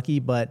against Kentucky.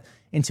 But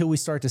until we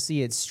start to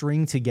see it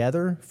string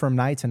together from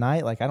night to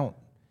night, I don't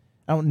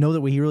know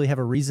that we really have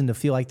a reason to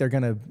feel like they're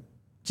going to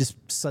just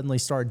suddenly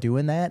start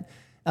doing that.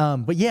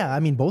 But yeah, I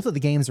mean, both of the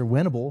games are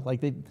winnable.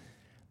 Like,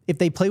 if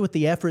they play with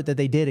the effort that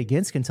they did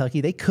against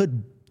Kentucky, they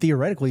could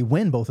theoretically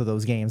win both of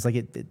those games.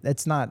 Like,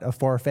 that's not a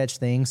far-fetched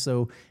thing.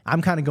 So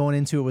I'm kind of going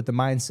into it with the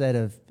mindset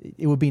of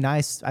it would be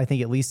nice, I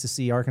think, at least to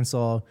see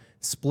Arkansas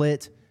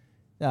split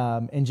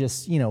and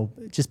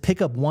just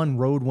pick up one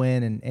road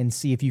win and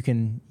see if you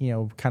can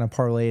kind of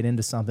parlay it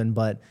into something.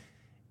 But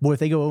boy, if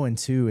they go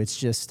 0-2, it's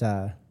just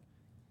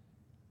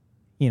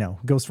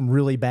goes from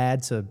really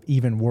bad to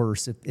even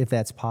worse if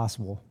that's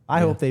possible.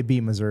 I hope they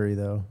beat Missouri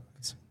though.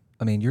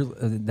 I mean,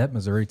 that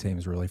Missouri team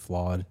is really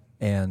flawed,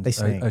 and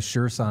a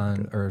sure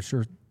sign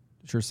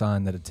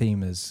that a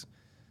team is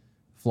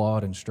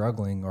flawed and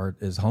struggling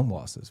is home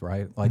losses,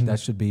 right? Like that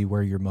should be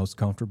where you're most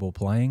comfortable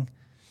playing.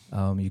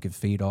 You can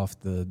feed off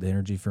the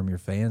energy from your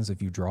fans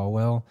if you draw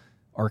well.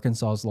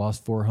 Arkansas's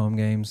lost 4 home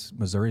games.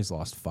 Missouri's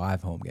lost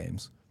 5 home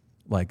games.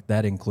 Like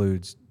that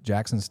includes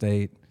Jackson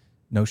State.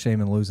 No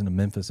shame in losing to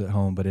Memphis at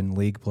home, but in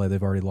league play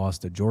they've already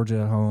lost to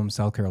Georgia at home,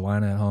 South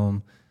Carolina at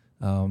home.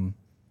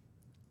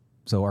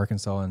 So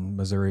Arkansas and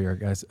Missouri are,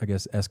 I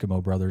guess,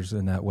 Eskimo brothers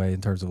in that way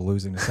in terms of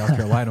losing to South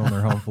Carolina on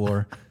their home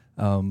floor,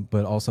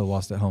 but also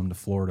lost at home to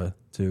Florida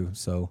too.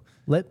 So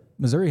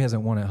Missouri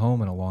hasn't won at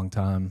home in a long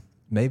time.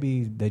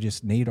 Maybe they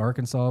just need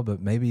Arkansas,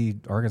 but maybe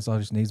Arkansas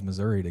just needs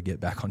Missouri to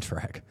get back on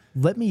track.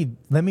 Let me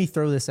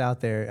throw this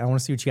out there. I want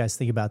to see what you guys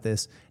think about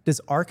this.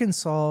 Does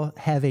Arkansas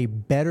have a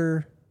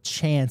better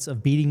chance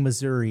of beating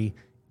Missouri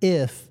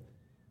if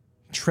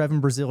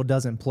Trevin Brazile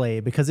doesn't play?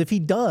 Because if he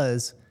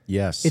does,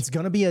 yes, it's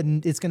gonna be a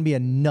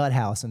nut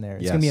house in there.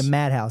 It's gonna be a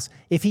madhouse.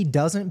 If he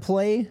doesn't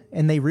play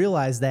and they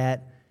realize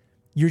that,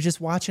 you're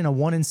just watching a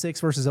 1-6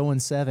 versus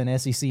 0-7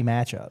 SEC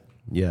matchup.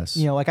 Yes,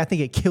 I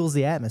think it kills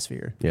the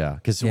atmosphere. Yeah,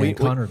 because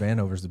Connor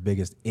Vanover's the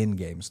biggest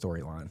in-game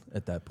storyline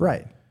at that point.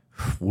 Right.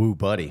 Woo,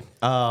 buddy.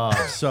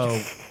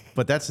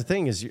 But that's the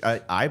thing is,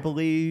 I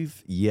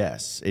believe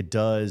yes, it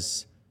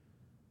does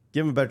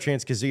give him a better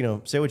chance because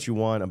say what you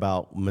want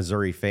about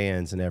Missouri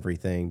fans and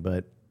everything,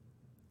 but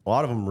a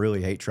lot of them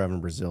really hate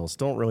Trevin Brazile.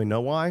 Still don't really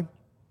know why,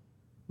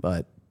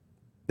 but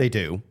they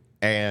do.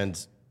 And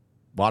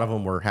a lot of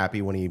them were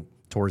happy when he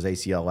tore his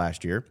ACL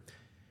last year.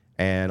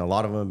 And a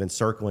lot of them have been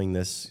circling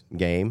this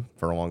game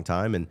for a long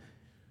time. And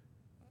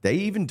they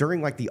even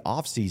during the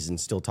offseason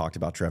still talked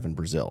about Trevin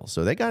Brazile.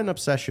 So they got an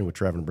obsession with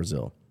Trevin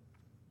Brazile.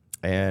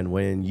 And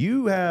when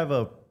you have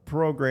a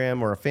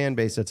program or a fan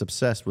base that's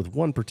obsessed with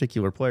one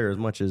particular player as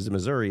much as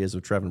Missouri is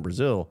with Trevin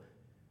Brazile,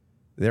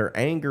 their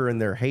anger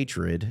and their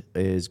hatred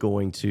is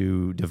going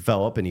to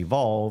develop and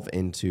evolve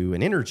into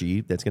an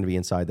energy that's going to be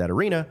inside that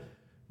arena,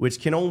 which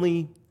can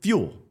only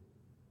fuel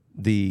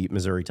the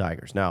Missouri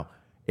Tigers. Now,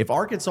 if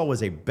Arkansas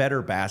was a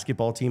better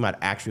basketball team, I'd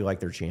actually like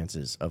their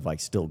chances of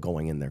still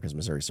going in there because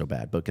Missouri's so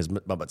bad.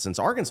 But since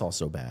Arkansas is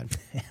so bad,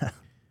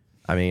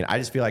 I mean, I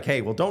just feel like,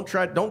 hey, well,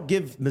 don't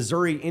give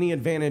Missouri any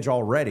advantage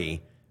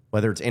already,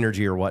 whether it's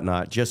energy or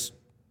whatnot. Just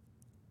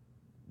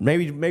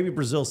maybe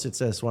Brazile sits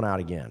this one out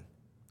again.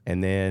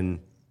 And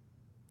then,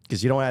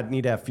 because you don't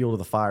need to have fuel to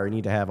the fire, you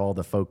need to have all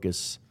the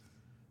focus,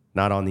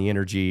 not on the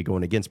energy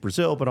going against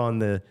Brazile, but on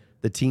the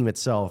team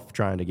itself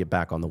trying to get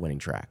back on the winning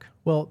track.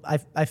 Well,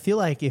 I feel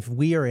like if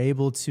we are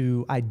able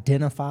to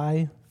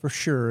identify for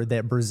sure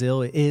that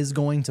Brazile is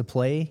going to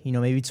play,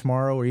 maybe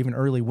tomorrow or even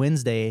early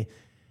Wednesday,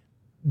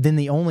 then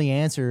the only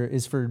answer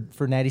is for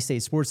Natty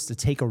State Sports to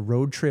take a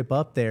road trip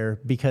up there,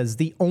 because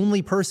the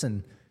only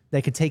person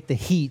that could take the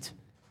heat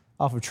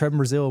off of Trevin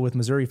Brazile with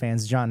Missouri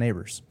fans is John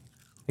Nabors.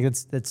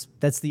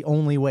 That's the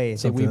only way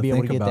that we'd be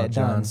able to get that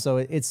done. So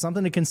it's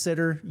something to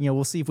consider.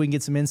 We'll see if we can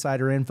get some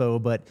insider info,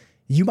 but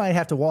you might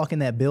have to walk in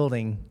that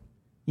building,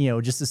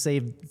 just to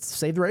save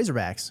the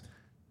Razorbacks.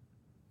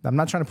 I'm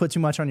not trying to put too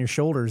much on your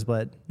shoulders,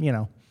 but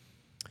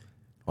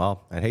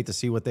Well, I'd hate to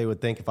see what they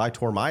would think if I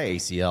tore my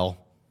ACL.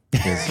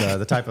 Because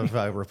the type of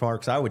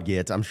remarks I would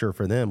get, I'm sure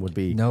for them would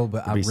be no.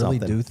 But I really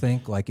something. do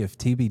think if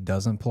TB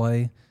doesn't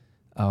play,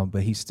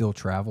 but he still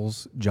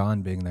travels,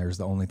 John being there is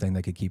the only thing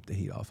that could keep the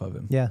heat off of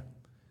him. Yeah.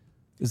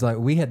 It's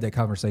we had that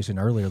conversation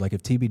earlier.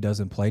 If TB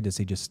doesn't play, does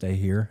he just stay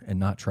here and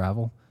not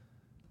travel?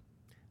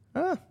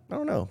 I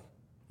don't know.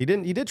 He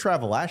did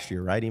travel last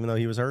year, right? Even though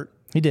he was hurt.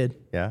 He did.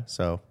 Yeah.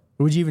 So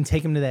would you even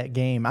take him to that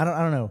game? I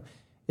don't know.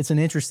 It's an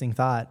interesting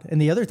thought.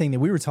 And the other thing that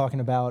we were talking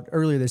about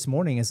earlier this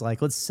morning is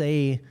let's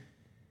say,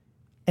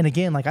 and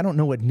again, I don't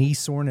know what knee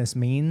soreness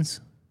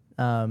means,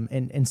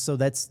 and so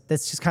that's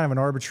just kind of an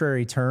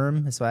arbitrary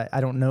term. So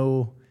I don't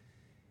know.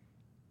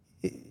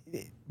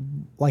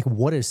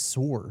 What is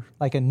sore?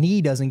 A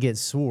knee doesn't get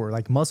sore,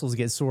 muscles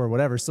get sore or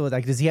whatever. So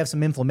does he have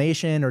some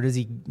inflammation, or does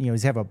he,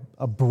 does he have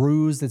a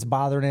bruise that's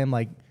bothering him?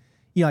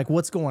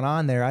 What's going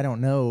on there? I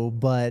don't know.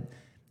 But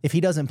if he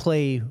doesn't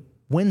play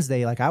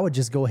Wednesday, I would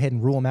just go ahead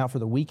and rule him out for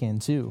the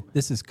weekend too.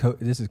 This is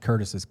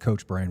Curtis's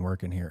coach brain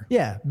working here.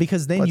 Yeah,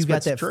 because then you've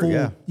got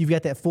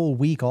that full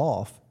week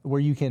off where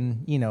you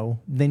can,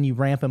 then you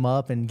ramp him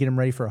up and get him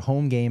ready for a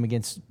home game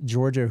against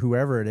Georgia or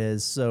whoever it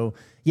is. So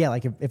yeah,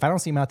 if I don't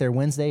see him out there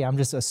Wednesday, I'm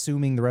just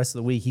assuming the rest of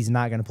the week he's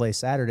not going to play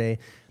Saturday.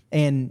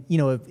 And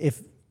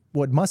if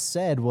what Muss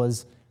said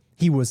was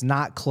he was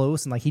not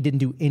close and he didn't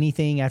do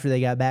anything after they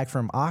got back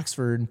from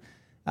Oxford,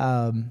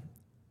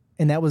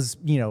 and that was,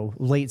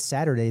 late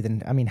Saturday,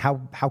 then, I mean, how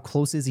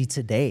close is he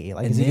today?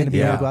 Is he going to be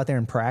able to go out there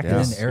and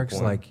practice? And then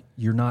Eric's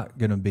you're not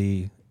going to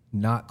be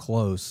not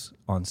close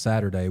on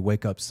Saturday,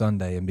 wake up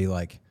Sunday and be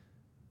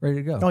ready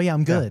to go. Oh yeah,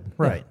 I'm good. Yeah.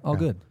 Right. Yeah, all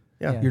good.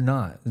 Yeah. You're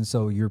not. And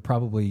so you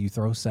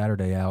throw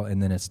Saturday out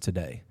and then it's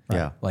today. Right?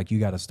 Yeah. Like you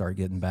got to start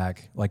getting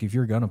back. Like if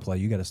you're going to play,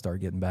 you got to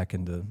start getting back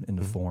into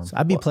form. So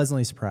I'd be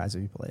pleasantly surprised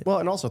if you played. Well,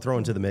 and also throw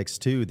into the mix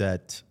too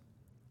that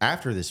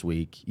after this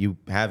week, you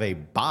have a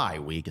bye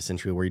week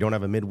essentially where you don't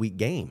have a midweek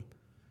game.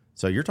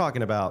 So you're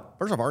talking about,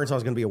 first off, Arkansas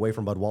is going to be away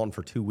from Bud Walton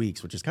for 2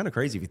 weeks, which is kind of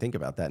crazy if you think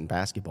about that in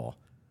basketball.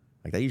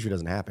 Like that usually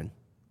doesn't happen,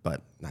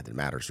 but not that it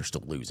matters. They're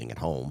still losing at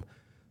home.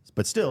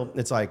 But still,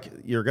 it's like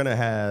you're going to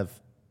have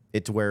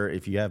it to where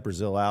if you have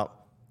Brazil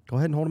out, go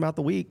ahead and hold them out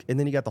the week. And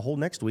then you got the whole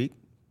next week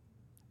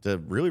to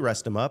really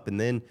rest them up. And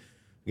then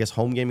I guess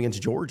home game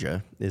against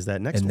Georgia is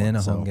that next one. And then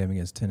a home game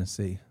against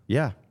Tennessee.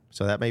 Yeah.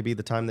 So that may be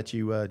the time that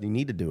you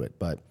need to do it.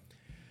 But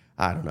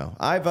I don't know.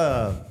 I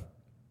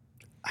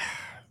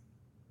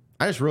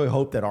just really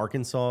hope that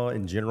Arkansas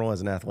in general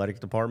as an athletic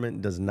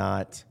department does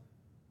not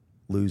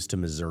lose to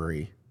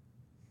Missouri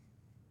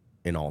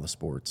in all the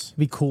sports. It'd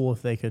be cool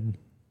if they could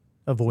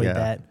avoid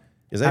that.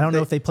 I don't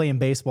know if they play in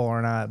baseball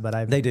or not,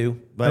 but they do.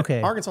 But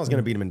okay. Arkansas is going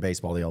to beat them in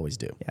baseball. They always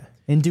do. Yeah.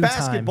 In due time.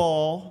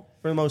 Basketball,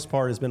 for the most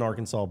part, has been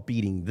Arkansas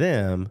beating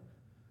them.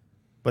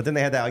 But then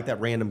they had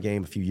that random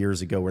game a few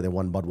years ago where they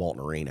won Bud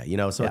Walton Arena,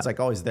 so it's like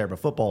always there. But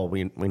football,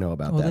 we know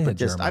about that. But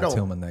just I don't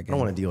want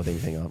to deal with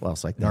anything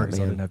else like that.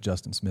 Arkansas didn't have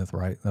Justin Smith,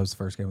 right? That was the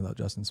first game without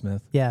Justin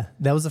Smith. Yeah,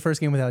 that was the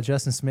first game without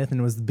Justin Smith, and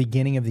it was the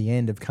beginning of the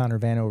end of Connor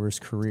Vanover's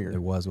career. It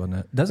was, wasn't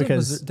it?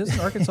 Doesn't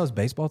Arkansas's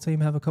baseball team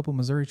have a couple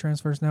Missouri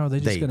transfers now? Are they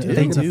just going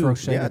to throw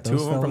shade at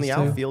those 2 of them from the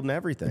fellas, outfield and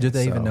everything. Did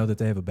they even know that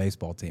they have a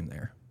baseball team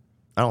there?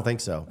 I don't think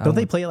so. Don't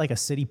they play at like a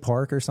city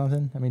park or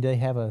something? I mean, do they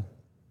have a?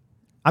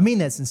 I mean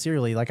that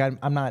sincerely. Like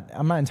I'm not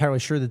entirely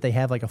sure that they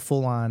have like a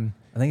full on.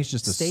 I think it's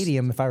just a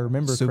stadium, if I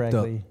remember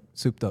correctly.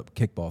 Souped up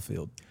kickball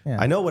field. Yeah.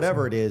 I know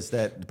whatever it is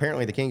that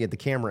apparently they can't get the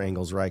camera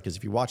angles right because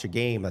if you watch a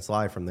game that's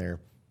live from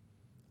there,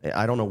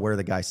 I don't know where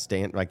the guy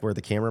where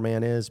the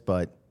cameraman is,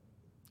 but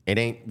it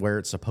ain't where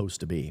it's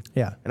supposed to be.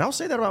 Yeah. And I'll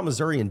say that about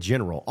Missouri in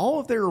general.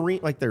 All of their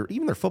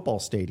even their football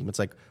stadium, it's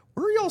like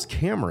where are y'all's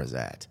cameras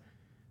at?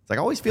 It's like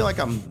I always feel like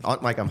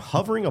I'm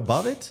hovering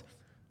above it.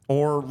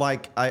 Or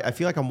I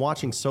feel like I'm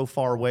watching so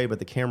far away, but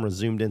the camera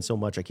zoomed in so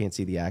much I can't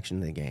see the action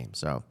in the game.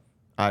 So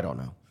I don't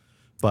know.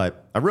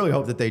 But I really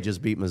hope that they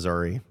just beat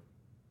Missouri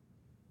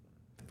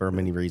for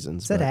many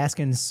reasons. Is that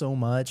asking so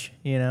much,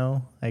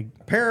 Like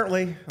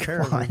Apparently.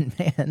 Come on,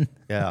 man.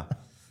 Yeah.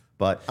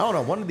 But I don't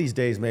know. One of these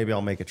days, maybe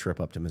I'll make a trip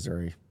up to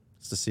Missouri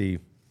just to see,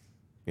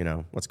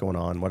 what's going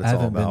on, what it's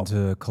all about. I haven't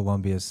been to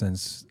Columbia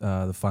since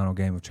the final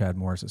game of Chad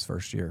Morris's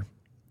first year.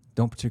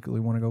 Don't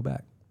particularly want to go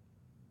back.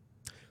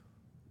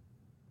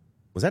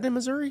 Was that in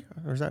Missouri?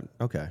 Or is that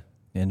okay?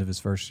 End of his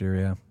first year,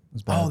 yeah. It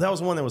was bad. Oh, that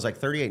was one that was like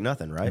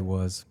 38-0, right? It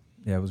was.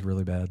 Yeah, it was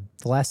really bad.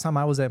 The last time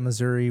I was at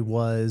Missouri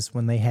was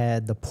when they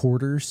had the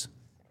Porters,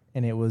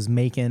 and it was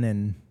Macon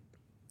and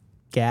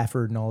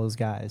Gafford and all those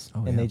guys.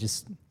 Oh, and yeah.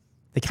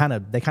 they kind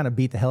of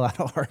beat the hell out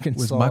of Arkansas.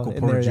 Was Michael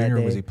Porter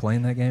Jr., was he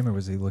playing that game or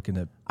was he looking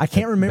at I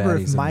can't remember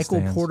if baddies in the Michael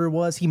stands? Porter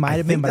was. He might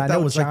have been, but I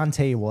know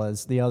Jonte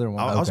was the other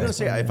one. I was going to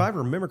say, if I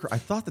remember, I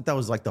thought that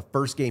was like the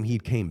first game he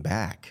came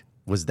back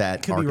was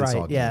that Could Arkansas be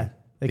right. game. Yeah.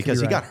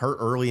 Because he got hurt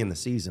early in the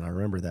season. I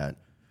remember that.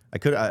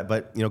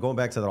 But going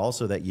back to that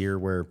also that year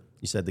where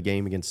you said the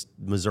game against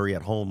Missouri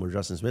at home where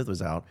Justin Smith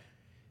was out.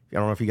 I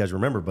don't know if you guys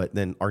remember, but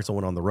then Arkansas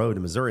went on the road to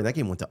Missouri and that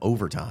game went to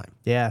overtime.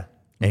 Yeah.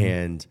 Mm-hmm.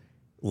 And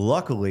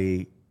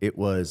luckily it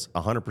was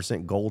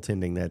 100%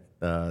 goaltending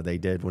that they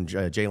did when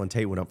Jalen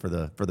Tate went up for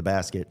the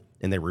basket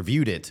and they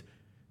reviewed it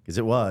because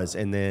it was.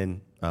 And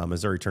then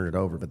Missouri turned it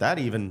over. But that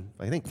even,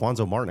 I think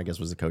Quanzo Martin, I guess,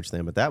 was the coach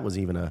then. But that was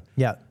even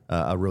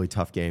a really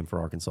tough game for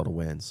Arkansas to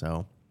win.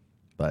 So,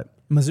 but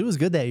Mizzou was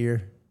good that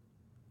year.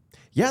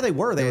 Yeah, they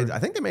were. I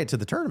think they made it to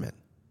the tournament.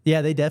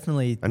 Yeah, they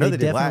definitely. I know they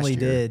did last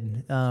definitely year.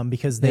 did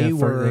because they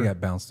were. They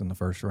got bounced in the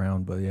first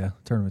round, but yeah,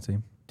 tournament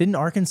team. Didn't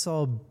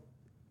Arkansas?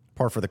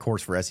 Par for the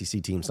course for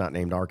SEC teams not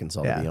named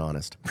Arkansas, to be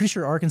honest. Pretty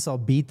sure Arkansas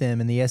beat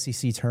them in the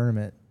SEC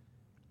tournament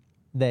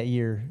that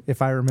year,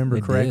 if I remember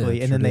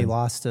correctly, and then they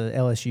lost to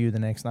LSU the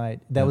next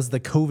night. That was the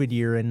COVID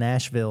year in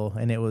Nashville,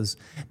 and that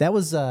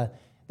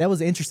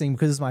was interesting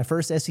because it was my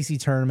first SEC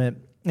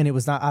tournament, and it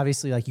was not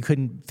obviously like you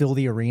couldn't fill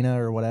the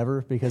arena or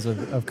whatever because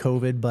of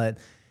COVID, but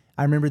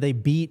I remember they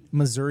beat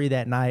Missouri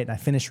that night, and I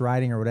finished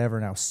riding or whatever,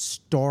 and I was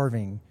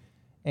starving,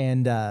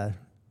 and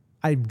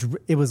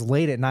it was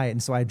late at night,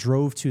 and so I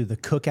drove to the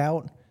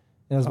Cookout. And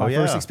it was my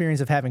first experience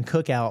of having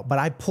Cookout, but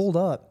I pulled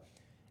up.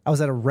 I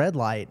was at a red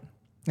light,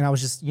 and I was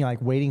just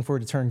waiting for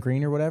it to turn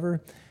green or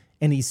whatever,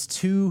 and these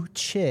two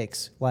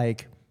chicks,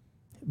 like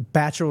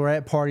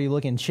bachelorette party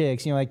looking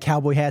chicks, like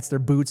cowboy hats, their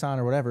boots on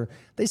or whatever,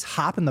 they just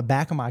hop in the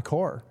back of my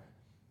car.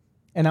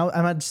 And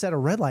I'm just at a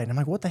red light, and I'm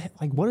like, what the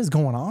heck? Like, what is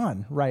going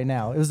on right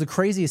now? It was the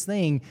craziest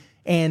thing.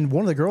 And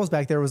one of the girls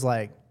back there was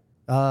like,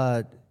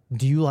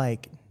 do you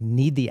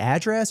need the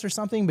address or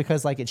something?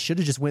 Because it should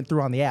have just went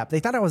through on the app.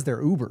 They thought I was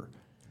their Uber.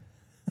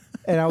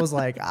 And I was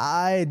like,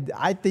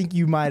 I think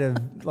you might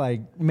have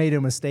made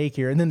a mistake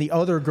here. And then the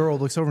other girl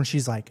looks over and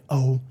she's like,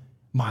 oh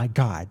my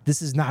God,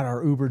 this is not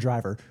our Uber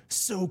driver.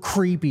 So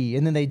creepy.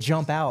 And then they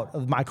jump out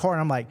of my car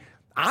and I'm like,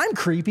 I'm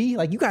creepy.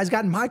 Like, you guys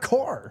got in my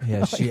car. Yeah,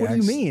 like, what do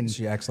you mean?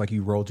 She acts like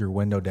you rolled your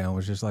window down.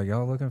 Was just like,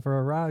 y'all looking for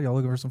a ride? Y'all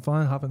looking for some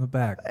fun? Hop in the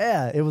back.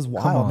 Yeah, it was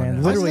wild, man.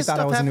 Now. Literally why does this thought I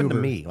stuff was an happen Uber.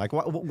 to me? Like,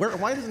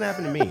 why doesn't it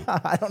happen to me?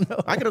 I don't know.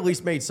 I could at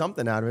least made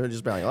something out of it and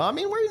just be like, well, I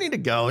mean, where do you need to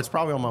go? It's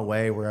probably on my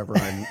way wherever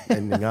I'm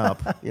ending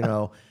up. You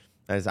know,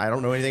 as I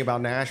don't know anything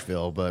about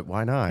Nashville, but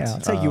why not? Yeah, I'll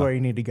take you where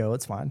you need to go.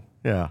 It's fine.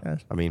 Yeah.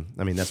 I mean,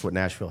 that's what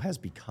Nashville has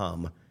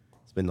become.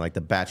 It's been like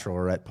the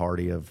bachelorette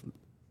party of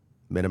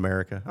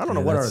Mid-America. I don't know,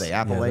 what are they?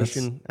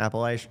 Appalachian?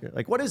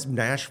 Like, what is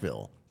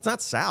Nashville? It's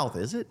not South,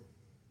 is it?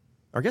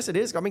 Or I guess it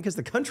is. I mean, because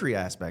the country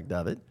aspect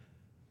of it.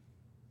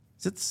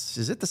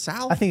 Is it the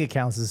South? I think it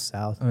counts as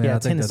South. I mean, yeah, I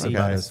think Tennessee. that's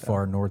about as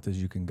far north as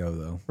you can go,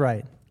 though.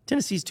 Right.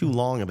 Tennessee's too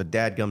long of a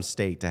dadgum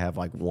state to have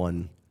like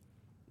one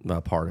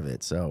part of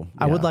it. So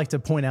I would like to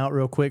point out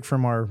real quick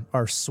from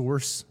our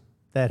source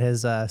that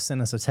has sent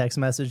us a text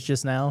message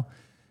just now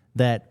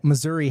that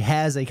Missouri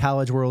has a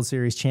College World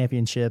Series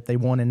championship. They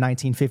won in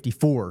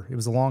 1954. It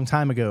was a long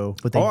time ago,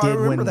 but they did I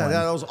remember win that. one.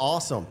 That was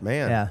awesome,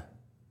 man. Yeah.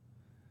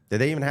 Did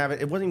they even have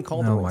it? It wasn't even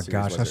called the Oh World my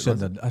Series, gosh,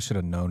 was it? I should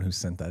have known who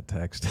sent that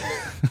text.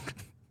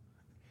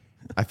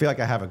 I feel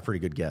like I have a pretty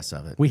good guess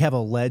of it. We have a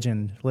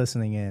legend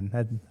listening in.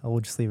 I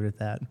will just leave it at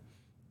that.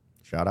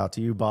 Shout out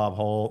to you, Bob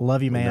Holt.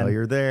 Love you, We man. know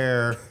you're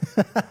there.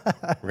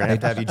 We're going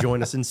to have you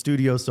join us in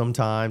studio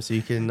sometime so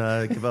you can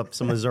give up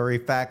some Missouri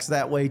facts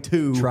that way,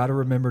 too. Try to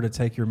remember to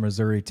take your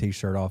Missouri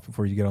T-shirt off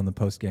before you get on the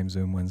post-game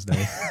Zoom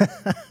Wednesday.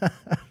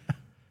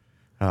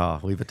 Oh,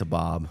 leave it to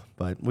Bob.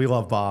 But we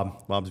love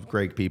Bob. Bob's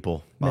great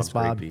people. Miss Bob's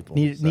Bob. great people.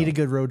 Need a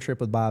good road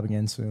trip with Bob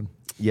again soon.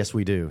 Yes,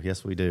 we do.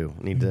 Yes, we do.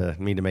 Need to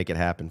make it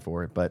happen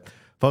for it. But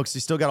folks,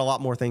 we still got a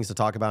lot more things to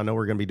talk about. I know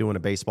we're going to be doing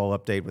a baseball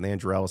update with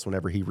Andrew Ellis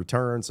whenever he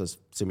returns,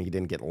 assuming he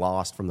didn't get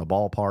lost from the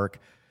ballpark.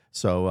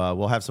 So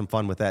we'll have some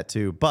fun with that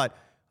too. But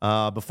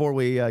before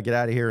we get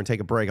out of here and take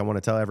a break, I want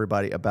to tell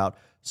everybody about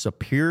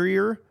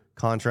Superior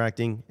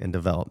Contracting and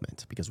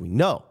Development, because we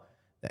know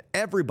that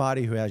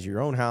everybody who has your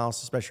own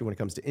house, especially when it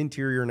comes to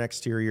interior and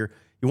exterior,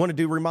 you want to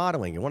do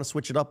remodeling. You want to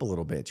switch it up a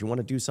little bit. You want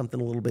to do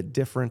something a little bit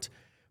different,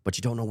 but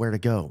you don't know where to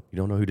go. You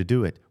don't know who to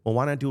do it. Well,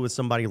 why not do it with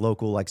somebody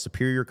local like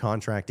Superior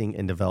Contracting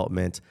and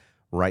Development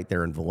right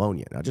there in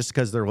Valonia? Now, just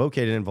because they're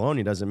located in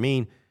Valonia doesn't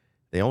mean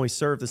they only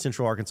serve the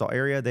Central Arkansas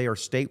area. They are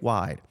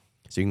statewide.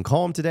 So you can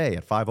call them today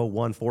at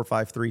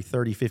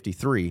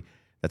 501-453-3053.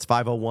 That's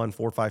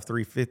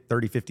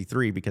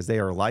 501-453-3053 because they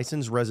are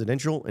licensed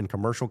residential and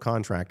commercial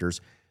contractors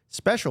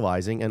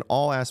specializing in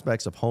all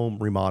aspects of home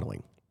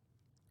remodeling,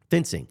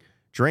 fencing,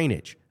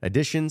 drainage,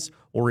 additions,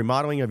 or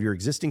remodeling of your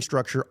existing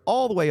structure,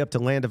 all the way up to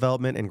land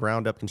development and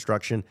ground-up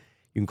construction.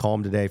 You can call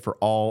them today for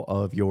all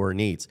of your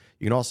needs.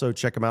 You can also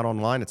check them out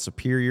online at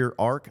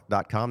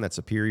superiorarc.com. That's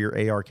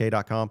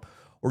superiorark.com.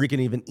 Or you can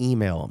even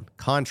email them,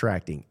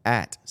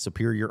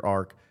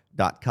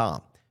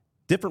 contracting@superiorarc.com.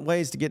 Different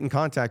ways to get in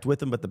contact with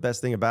them, but the best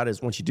thing about it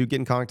is once you do get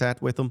in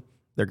contact with them,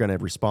 they're going to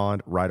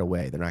respond right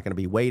away. They're not going to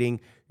be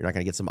waiting. You're not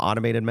going to get some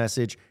automated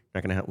message.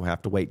 You're not going to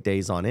have to wait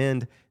days on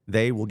end.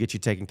 They will get you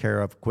taken care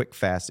of quick,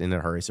 fast, in a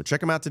hurry. So check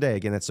them out today.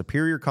 Again, that's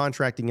Superior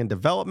Contracting and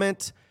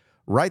Development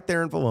right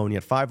there in Valonia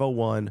at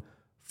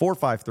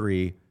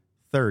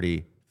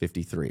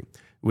 501-453-3053.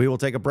 We will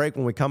take a break.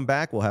 When we come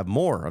back, we'll have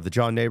more of the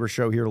John Nabors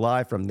Show here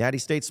live from Natty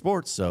State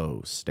Sports,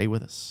 so stay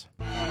with us.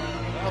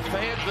 Well,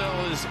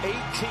 Fayetteville is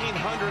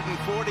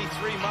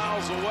 1,843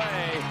 miles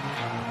away,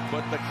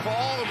 but the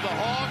call of the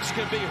Hogs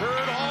can be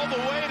heard all the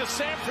way to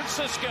San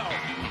Francisco.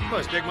 I'm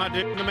going to stick my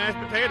dick in the mashed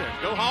potatoes.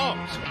 Go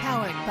Hogs.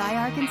 Powered by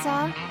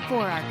Arkansas,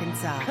 for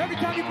Arkansas. Every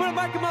time you put a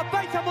mic in my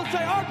face, I'm going to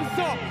say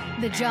Arkansas.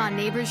 The John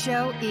Nabors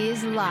Show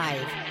is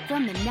live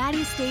from the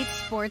Natty State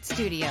Sports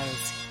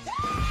Studios.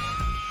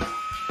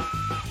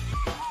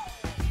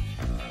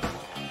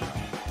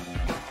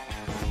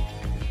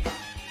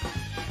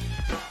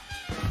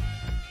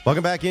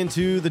 Welcome back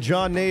into the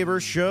John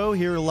Nabors Show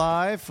here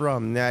live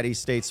from Natty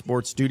State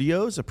Sports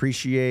Studios.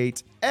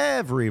 Appreciate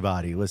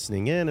everybody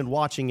listening in and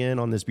watching in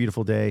on this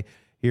beautiful day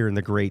here in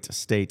the great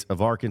state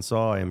of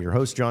Arkansas. I am your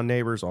host, John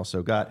Nabors.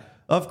 Also got,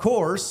 of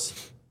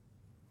course,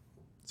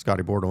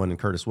 Scotty Bordelin and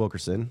Curtis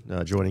Wilkerson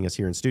joining us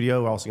here in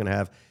studio. We're also going to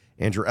have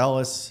Andrew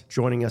Ellis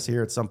joining us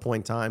here at some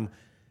point in time,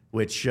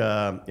 which,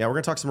 we're going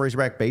to talk some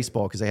Razorback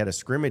baseball because they had a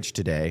scrimmage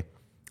today.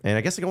 And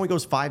I guess it only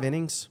goes 5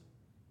 innings.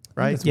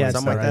 Right? Yeah,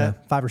 something like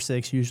that. 5 or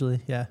 6 usually.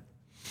 Yeah.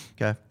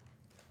 Okay.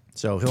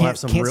 So he'll Can't, have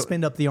some can't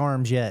spin up the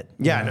arms yet.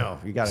 Yeah, no.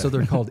 You got So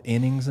they're called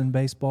innings in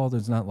baseball.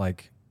 There's not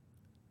like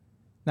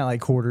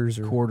quarters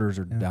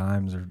or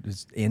dimes or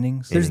just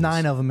innings. There's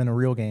 9 of them in a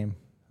real game.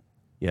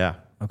 Yeah.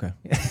 Okay.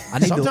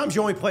 Sometimes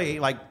you only play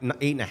like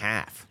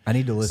 8.5. I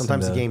need to listen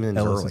Sometimes to the game ends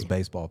Ellis's early.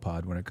 baseball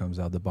pod when it comes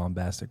out, the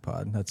Bombastic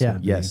pod. That's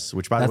Yes,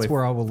 which by the way, that's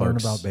where I will learn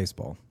folks, about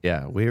baseball.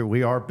 Yeah,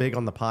 we are big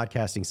on the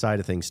podcasting side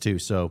of things too.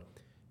 So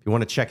if you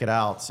want to check it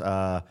out,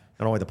 not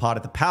only the pod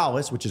at the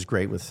Palace, which is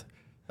great with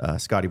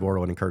Scotty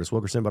Bordelin and Curtis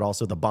Wilkerson, but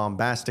also the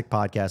Bombastic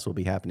podcast will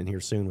be happening here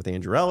soon with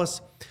Andrew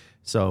Ellis.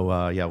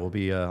 So, yeah, we'll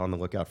be on the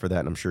lookout for that,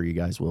 and I'm sure you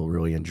guys will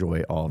really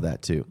enjoy all of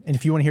that, too. And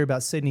if you want to hear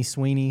about Sydney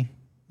Sweeney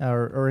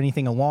or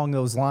anything along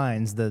those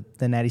lines, the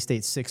Natty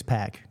State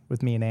six-pack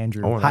with me and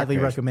Andrew, highly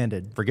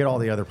recommended. Forget all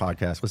the other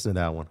podcasts. Listen to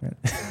that one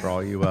for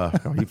all you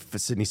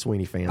Sydney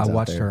Sweeney fans out there. I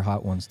watched her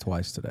Hot Ones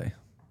twice today.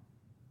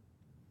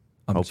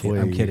 I'm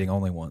kidding,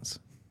 only once.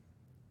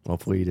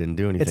 Hopefully you didn't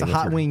do anything. It's a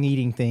hot wing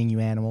eating thing, you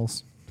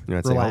animals.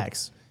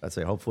 Relax. I'd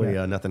say hopefully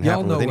nothing Y'all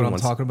happened know with what anyone. I'm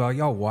talking about.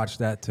 Y'all watch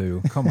that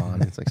too. Come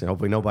on. It's like saying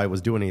hopefully nobody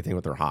was doing anything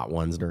with their hot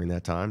ones during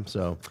that time.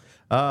 So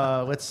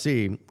let's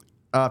see.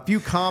 A few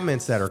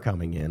comments that are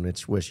coming in,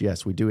 which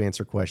yes, we do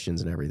answer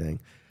questions and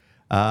everything.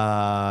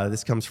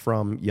 This comes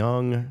from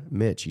Young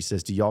Mitch. He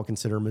says, do y'all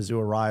consider Mizzou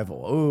a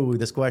rival? Oh,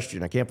 this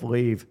question. I can't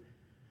believe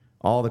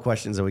all the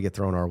questions that we get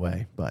thrown our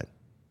way. But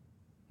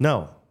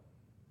no,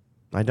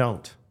 I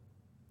don't.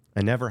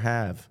 I never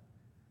have.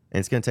 And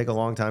it's going to take a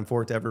long time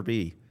for it to ever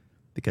be.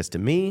 Because to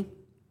me,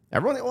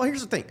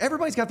 here's the thing.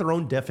 Everybody's got their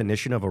own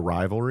definition of a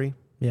rivalry.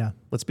 Yeah.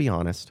 Let's be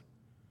honest.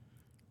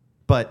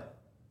 But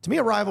to me,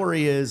 a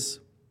rivalry is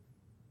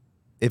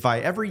if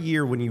every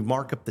year when you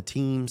mark up the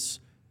teams,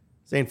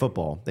 say in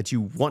football, that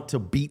you want to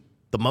beat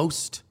the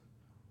most,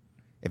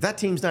 if that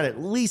team's not at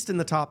least in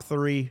the top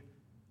 3,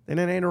 then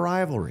it ain't a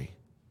rivalry.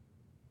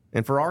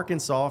 And for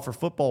Arkansas, for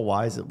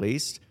football-wise at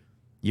least,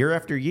 year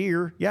after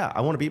year, yeah,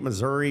 I want to beat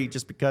Missouri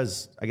just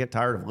because I get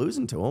tired of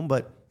losing to them.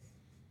 But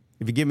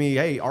if you give me,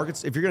 hey,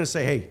 Arkansas, if you're going to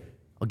say, hey,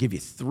 I'll give you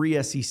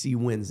 3 SEC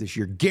wins this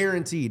year,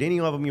 guaranteed, any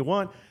of them you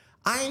want,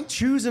 I ain't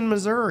choosing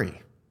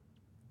Missouri.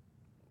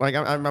 Like,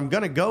 I'm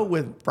going to go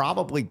with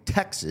probably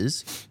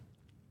Texas,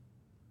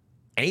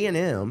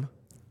 A&M,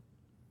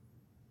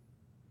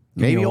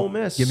 maybe Ole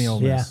Miss. Give me Ole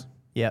Miss.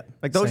 Yeah.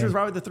 Like, those are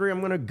probably the 3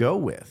 I'm going to go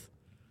with.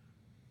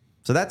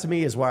 So that, to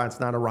me, is why it's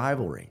not a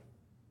rivalry.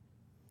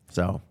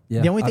 So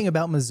the only thing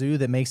about Mizzou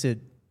that makes it,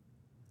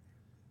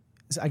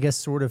 I guess,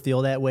 sort of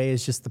feel that way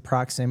is just the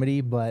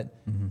proximity, but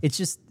it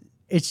just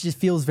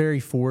feels very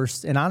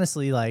forced. And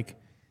honestly, like,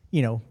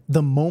 you know,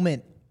 the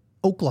moment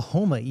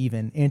Oklahoma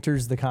even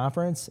enters the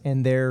conference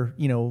and they're,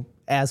 you know,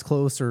 as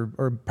close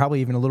or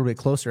probably even a little bit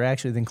closer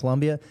actually than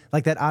Columbia,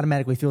 like that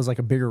automatically feels like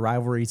a bigger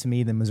rivalry to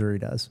me than Missouri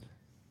does.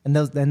 And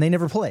they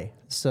never play.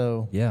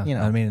 So, yeah, you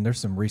know, I mean, there's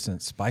some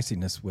recent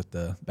spiciness with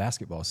the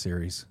basketball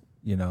series.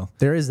 You know,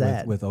 there is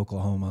that with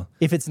Oklahoma.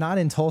 If it's not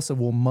in Tulsa,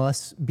 we'll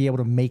must be able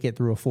to make it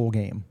through a full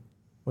game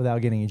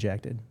without getting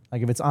ejected.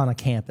 Like if it's on a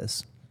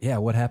campus. Yeah,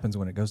 what happens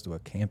when it goes to a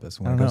campus?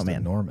 When it goes to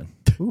Norman?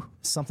 Ooh,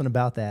 something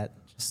about that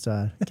just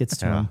gets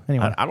to them.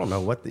 Anyway, I don't know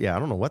what. I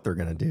don't know what they're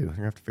gonna do. They're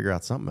gonna have to figure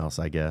out something else,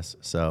 I guess.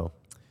 So,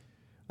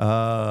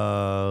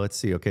 let's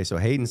see. Okay, so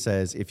Hayden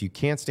says if you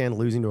can't stand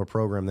losing to a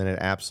program, then it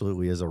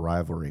absolutely is a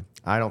rivalry.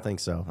 I don't think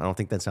so. I don't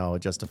think that's how it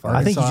justifies.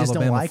 I think you just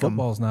Alabama don't like them.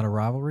 Football's not a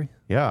rivalry.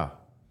 Yeah.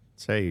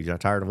 Say you got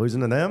tired of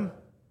losing to them?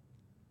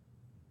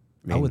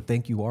 I would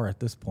think you are at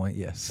this point,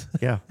 yes.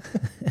 Yeah.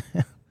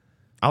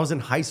 I was in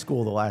high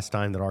school the last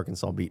time that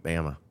Arkansas beat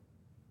Bama.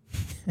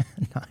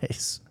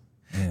 Nice.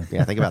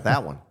 Yeah, think about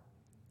that one.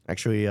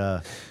 Actually,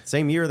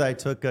 same year that I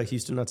took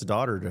Houston Nutt's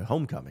daughter to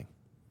homecoming.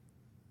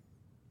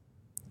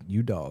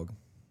 You dog.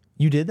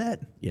 You did that?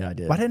 Yeah, I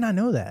did. Why didn't I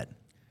know that?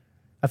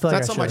 I feel It's like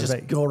not something I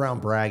just go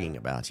around bragging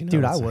about. You know,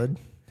 dude, I would.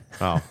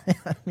 Oh,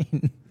 I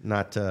mean,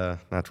 not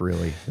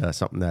really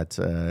something that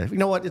you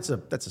know what?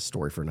 That's a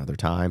story for another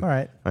time. All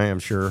right, I am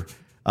sure.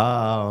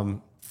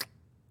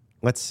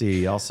 Let's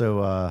see.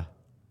 Also,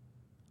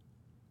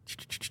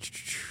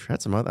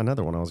 that's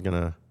another one I was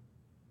gonna.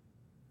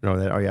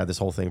 This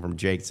whole thing from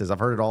Jake says I've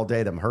heard it all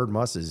day that Herd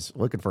Muss is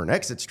looking for an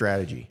exit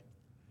strategy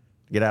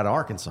to get out of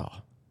Arkansas.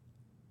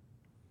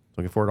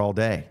 Looking for it all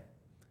day.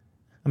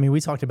 I mean,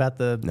 we talked about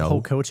the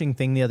whole coaching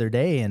thing the other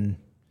day, and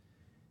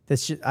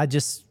that's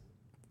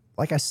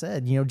like I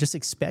said, just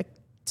expect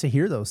to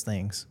hear those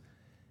things.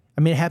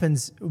 I mean, it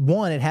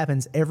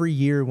happens every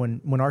year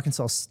when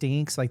Arkansas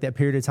stinks, like that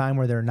period of time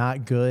where they're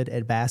not good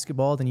at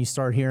basketball, then you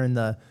start hearing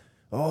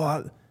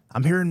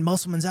I'm hearing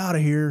Musselman's out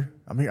of here.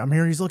 I'm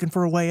hearing he's looking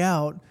for a way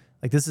out.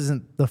 Like, this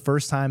isn't the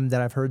first time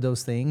that I've heard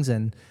those things.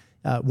 And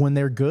when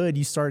they're good,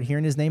 you start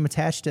hearing his name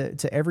attached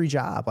to every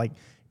job. Like,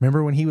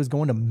 remember when he was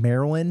going to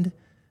Maryland?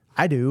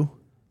 I do.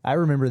 I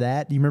remember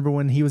that. Do you remember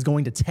when he was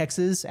going to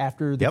Texas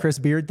after the Chris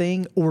Beard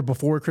thing, or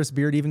before Chris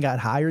Beard even got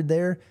hired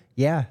there?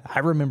 Yeah, I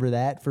remember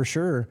that for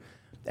sure.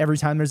 Every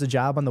time there's a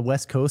job on the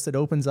West Coast that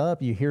opens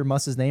up, you hear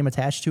Muss's name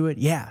attached to it.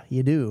 Yeah,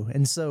 you do.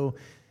 And so,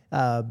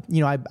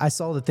 I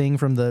saw the thing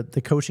from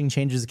the coaching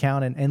changes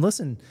account, and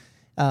listen,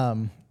 I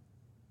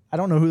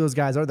don't know who those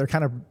guys are. They're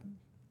kind of,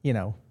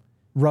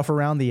 rough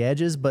around the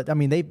edges, but I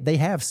mean, they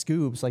have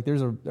scoops. Like,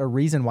 there's a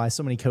reason why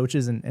so many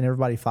coaches and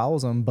everybody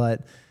follows them.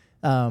 But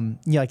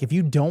like, if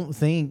you don't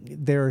think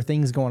there are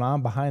things going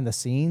on behind the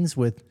scenes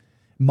with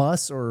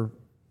Muss or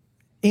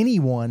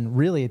anyone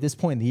really at this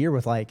point in the year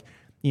with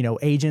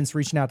agents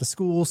reaching out to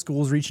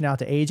schools reaching out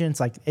to agents,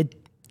 like it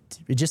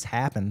just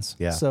happens.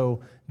 Yeah.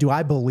 So do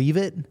I believe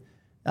it?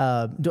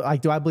 Do I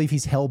believe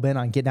he's hell bent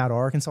on getting out of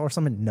Arkansas or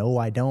something? No,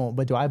 I don't.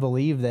 But do I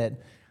believe that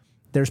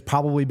there's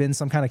probably been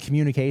some kind of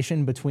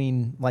communication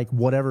between like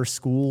whatever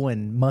school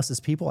and Muss's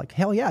people. Like,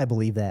 hell yeah, I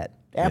believe that.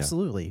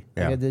 Absolutely.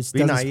 Yeah. Like, it Be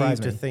doesn't naive surprise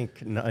to me.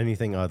 think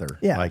anything other.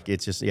 Yeah. Like,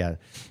 it's just,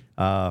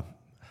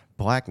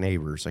 Black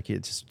Neighbors. Like,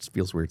 it just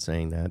feels weird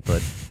saying that.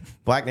 But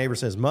Black Neighbor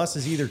says, Muss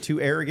is either too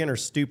arrogant or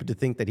stupid to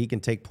think that he can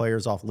take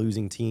players off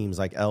losing teams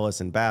like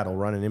Ellis and Battle,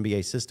 run an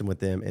NBA system with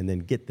them, and then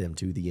get them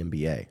to the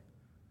NBA.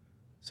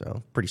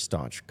 So, pretty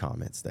staunch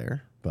comments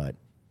there. But,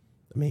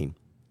 I mean,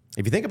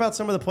 if you think about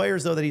some of the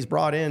players, though, that he's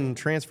brought in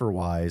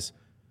transfer-wise,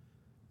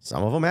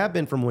 some of them have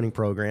been from winning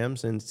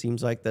programs, and it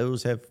seems like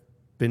those have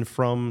been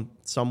from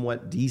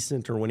somewhat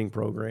decent or winning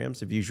programs.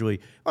 Have usually,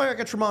 I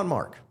got Tremont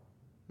Mark.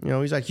 You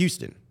know, he's at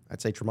Houston.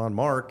 I'd say Tremont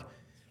Mark.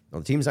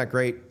 The team's not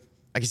great.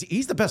 I guess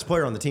he's the best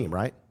player on the team,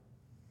 right?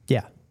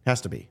 Yeah.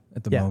 Has to be.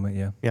 At the moment,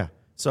 yeah. Yeah.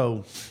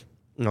 So,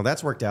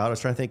 that's worked out. I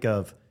was trying to think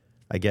of,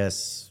 I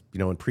guess,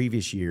 in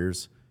previous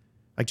years,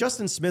 like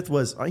Justin Smith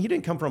he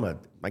didn't come from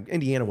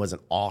Indiana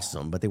wasn't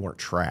awesome, but they weren't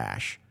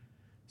trash.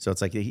 So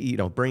it's like,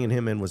 bringing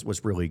him in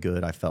was really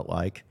good, I felt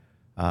like.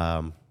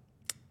 I feel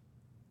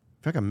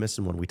like I'm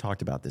missing one. We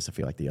talked about this, I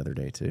feel like, the other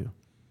day, too.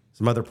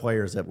 Some other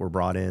players that were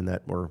brought in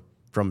that were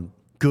from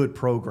good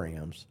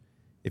programs,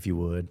 if you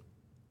would,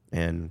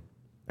 and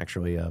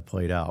actually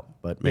played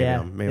out. But maybe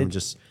I'm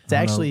just... It's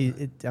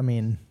actually,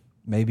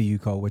 maybe you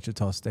call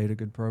Wichita State a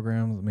good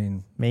program. I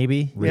mean,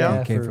 maybe.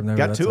 Ricky came from there.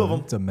 Got two of them.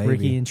 It's a maybe.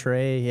 Ricky and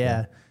Trey,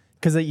 yeah.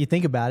 Because you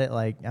think about it,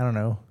 like, I don't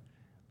know,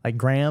 like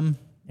Graham,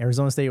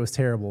 Arizona State was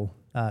terrible.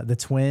 The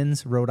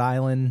Twins, Rhode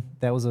Island,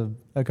 that was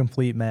a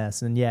complete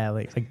mess. And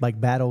like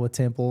Battle with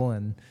Temple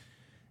and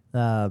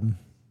some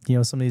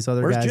of these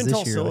other Where's guys Gental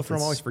this year. Silla Like from?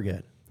 I always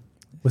forget.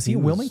 Was he a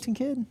Wilmington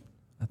kid?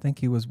 I think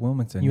he was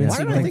Wilmington. UNC Why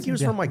did I think he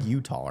was from like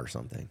Utah or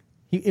something?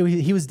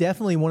 He was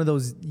definitely one of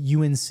those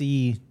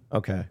UNC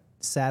Okay.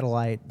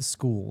 satellite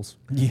schools.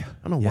 Yeah.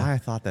 I don't know why I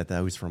thought that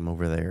was from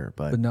over there,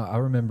 but no, I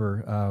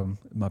remember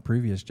my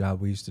previous job,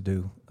 we used to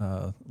do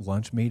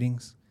lunch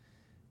meetings,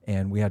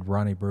 and we had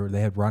Ronnie Brewer.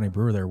 They had Ronnie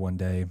Brewer there one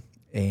day,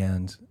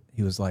 and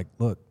he was like,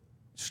 look,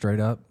 straight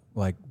up,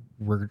 like,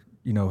 we're,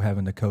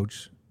 having to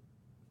coach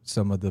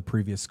some of the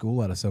previous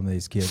school out of some of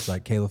these kids,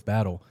 like Caleb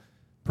Battle,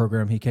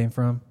 program he came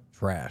from,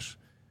 trash.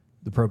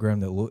 The program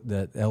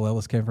that L.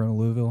 Ellis came from in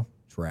Louisville,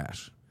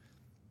 trash.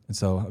 And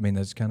so, I mean,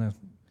 that's kind of...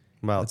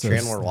 Well,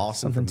 Chandler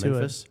Lawson from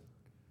Memphis.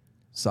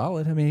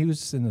 Solid. I mean, he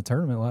was in the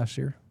tournament last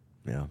year.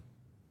 Yeah.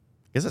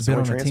 Guess that's been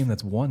on a team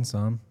that's won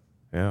some.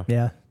 Yeah.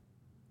 Yeah.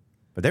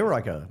 But they were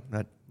like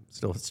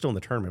still in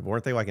the tournament,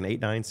 weren't they? Like an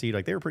 8-9 seed.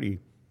 Like they were pretty.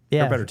 Yeah.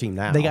 They're a better team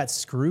now. They got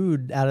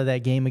screwed out of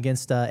that game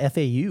against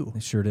FAU. They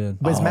sure did.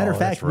 But as a matter of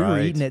that's fact, we were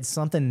right. eating at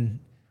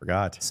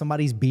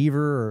somebody's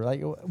Beaver or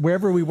like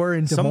wherever we were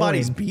in Des Moines.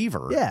 Somebody's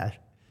Beaver. Yeah.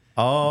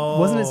 Oh.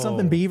 Wasn't it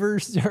something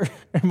Beavers? Or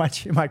am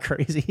I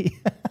crazy?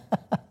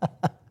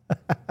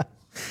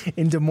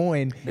 In Des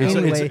Moines.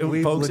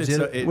 Anyway, Folks, it's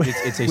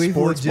a we've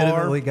sports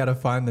legitimately bar. got to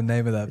find the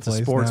name of that It's place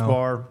a sports now.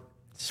 bar.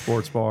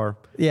 Sports bar.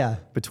 Yeah.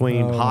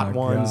 Between Oh Hot my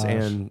Ones gosh.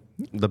 and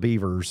the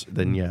Beavers,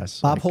 then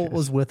yes. Bob I Holt guess.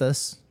 was with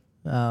us.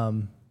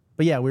 But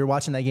yeah, we were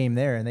watching that game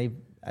there, and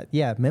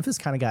Memphis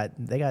kind of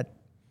got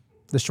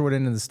the short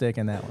end of the stick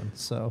in that one.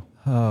 So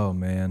Oh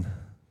man,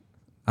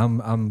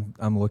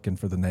 I'm looking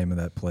for the name of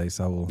that place.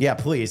 I will. Yeah,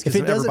 please. if it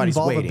doesn't everybody's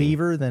involve waiting. a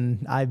beaver,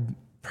 then I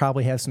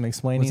probably have some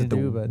explaining Was to it the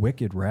do. But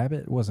Wicked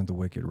Rabbit? It wasn't the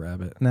Wicked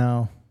Rabbit.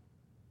 no,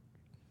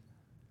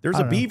 There's I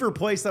a don't know. beaver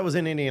place that was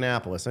in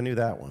Indianapolis. I knew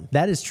that one.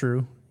 that is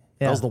true.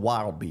 Yeah. That was the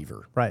Wild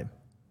Beaver. Right.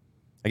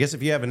 I guess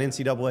if you have an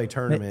NCAA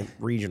tournament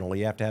regional,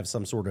 you have to have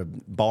some sort of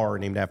bar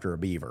named after a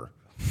beaver.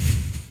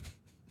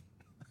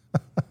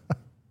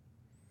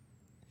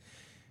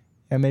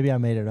 Yeah, maybe I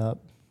made it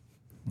up.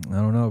 I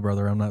don't know,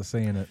 brother. I'm not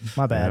seeing it.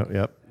 My bad.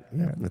 Yep.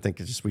 I think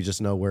we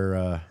just know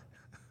where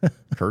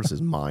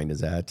Curtis's mind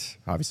is at.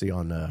 Obviously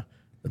on the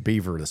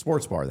Beaver, the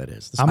sports bar that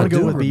is. I'm gonna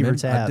go with remem- Beaver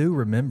Tap. I do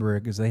remember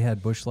it because they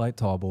had Busch Light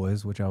Tall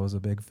Boys, which I was a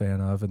big fan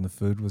of, and the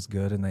food was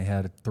good, and they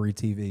had 3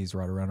 TVs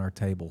right around our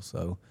table.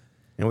 So,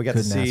 And we got to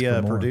couldn't ask see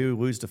for more. Purdue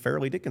lose to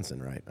Fairleigh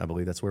Dickinson, right? I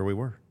believe that's where we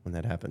were when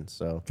that happened.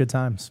 So Good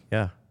times.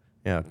 yeah,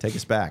 take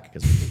us back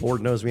because Lord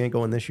knows we ain't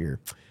going this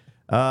year.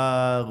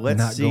 Let's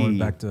not see. going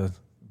back to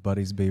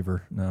Buddy's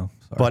Beaver. No,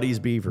 sorry. Buddy's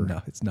Beaver.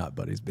 No, it's not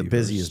Buddy's The Beaver.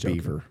 busiest Just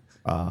joking.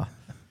 Beaver.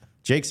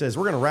 Jake says,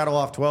 we're going to rattle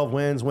off 12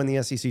 wins, win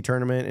the SEC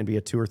tournament, and be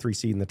a 2 or 3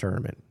 seed in the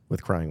tournament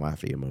with crying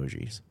laughy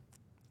emojis.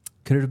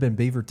 Could it have been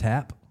Beaver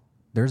Tap?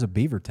 There's a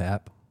Beaver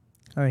Tap.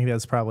 I think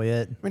that's probably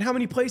it. I mean, how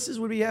many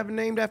places would we have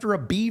named after a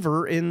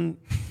beaver in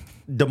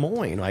Des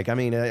Moines? Like, I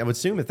mean, I would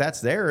assume if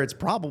that's there, it's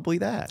probably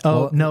that.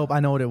 Oh, nope. I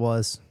know what it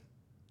was.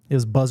 It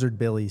was Buzzard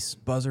Billy's.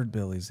 Buzzard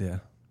Billy's, yeah.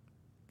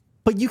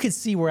 But you could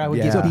see where I would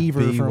Yeah. get beaver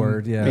B from.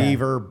 word, yeah.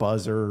 Beaver,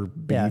 buzzer,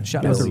 Yeah,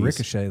 Shout out to Billy's.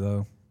 Ricochet,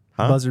 though.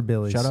 Huh? Buzzard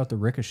Billy's. Shout out to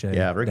Ricochet.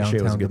 Yeah, Ricochet was a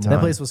downtown good Des time. That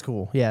Moines. place was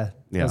cool. Yeah.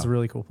 Yeah. That was a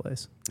really cool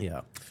place.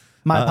 Yeah.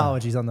 My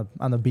apologies on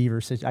the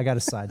beaver situation. I got a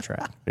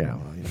sidetrack. Yeah.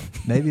 Well,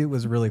 Maybe it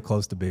was really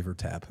close to Beaver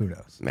Tap. Who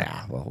knows?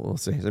 Nah, well, we'll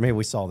see. Maybe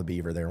we saw the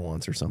beaver there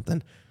once or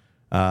something.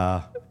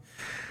 John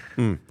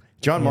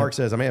Mark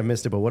says, I may have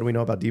missed it, but what do we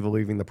know about Devo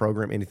leaving the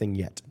program? Anything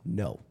yet?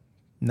 No.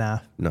 Nah.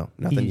 No,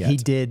 nothing yet. He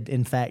did,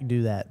 in fact,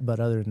 do that. But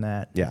other than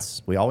that,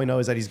 yes. All we know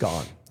is that he's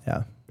gone.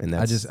 Yeah. And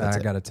I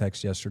got a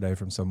text yesterday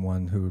from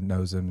someone who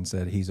knows him and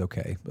said he's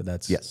okay. But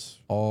that's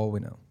all we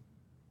know.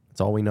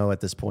 That's all we know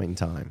at this point in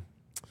time.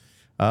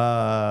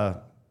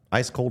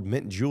 Ice Cold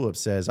Mint Julep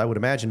says, I would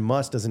imagine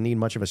Muss doesn't need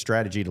much of a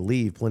strategy to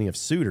leave, plenty of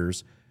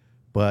suitors.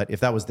 But if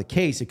that was the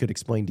case, it could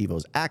explain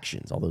Devo's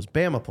actions. All those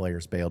Bama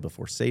players bailed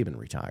before Saban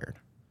retired.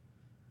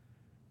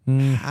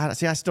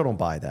 I still don't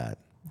buy that.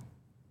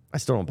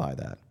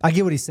 I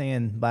get what he's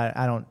saying, but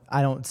I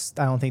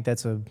don't think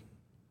that's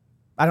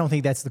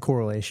the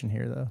correlation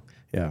here, though.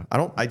 Yeah,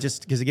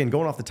 because again,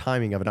 going off the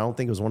timing of it, I don't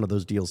think it was one of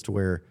those deals to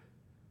where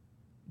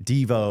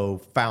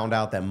Devo found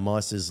out that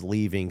Muss is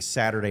leaving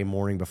Saturday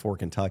morning before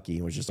Kentucky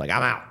and was just like,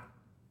 I'm out.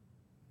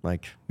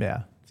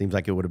 Seems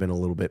like it would have been a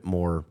little bit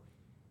more.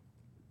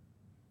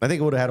 I think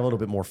it would have had a little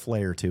bit more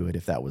flair to it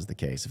if that was the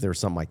case, if there was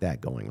something like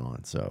that going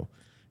on. So,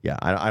 yeah,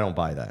 I don't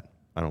buy that.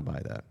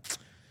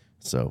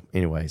 So,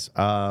 anyways,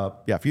 a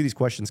few of these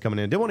questions coming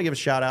in. I did want to give a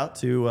shout out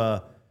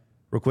to,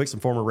 real quick, some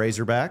former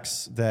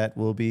Razorbacks that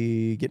will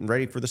be getting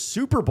ready for the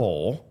Super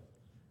Bowl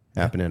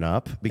happening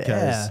up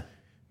because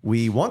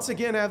we once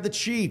again have the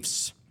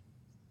Chiefs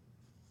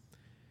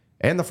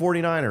and the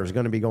 49ers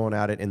going to be going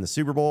at it in the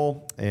Super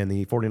Bowl. And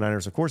the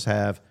 49ers, of course,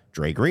 have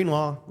Dre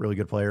Greenlaw, really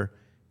good player,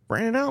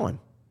 Brandon Allen.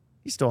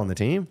 He's still on the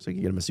team, so you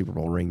can get him a Super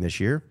Bowl ring this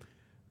year.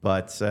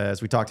 But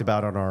as we talked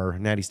about on our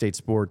Natty State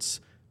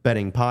Sports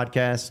betting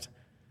podcast,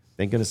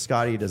 thank goodness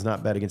Scotty does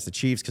not bet against the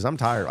Chiefs because I'm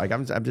tired.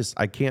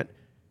 I can't.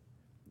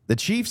 The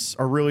Chiefs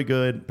are really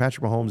good.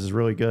 Patrick Mahomes is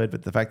really good,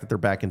 but the fact that they're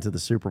back into the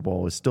Super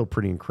Bowl is still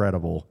pretty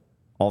incredible,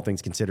 all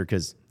things considered,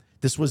 because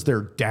this was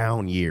their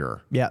down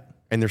year. Yeah.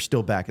 And they're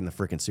still back in the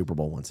freaking Super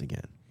Bowl once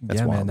again.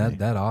 That's wild, man.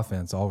 That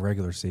offense, all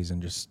regular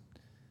season, just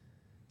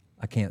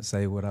I can't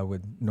say what I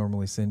would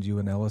normally send you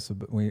and Ellis,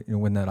 but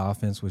when that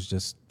offense was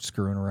just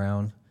screwing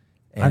around.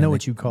 And I know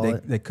what you call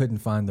it. They couldn't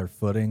find their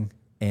footing,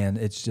 and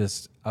it's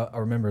just I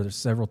remember there's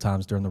several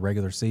times during the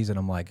regular season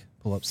I'm like,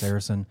 pull up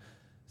Saracen,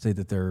 see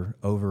that they're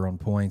over on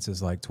points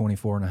is like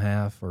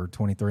 24.5 or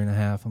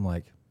 23.5. I'm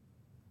like,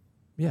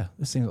 yeah,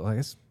 this seems like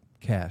it's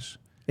cash.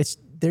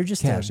 They're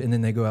just cash, and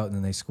then they go out and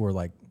then they score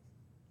like,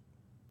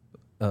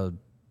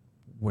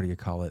 what do you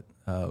call it?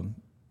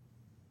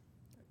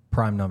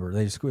 Prime number.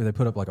 They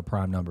put up like a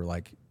prime number,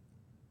 like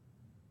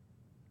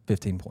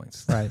 15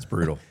 points. Right, it's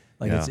brutal.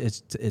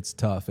 It's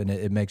tough, and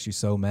it makes you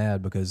so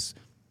mad because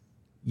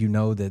you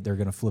know that they're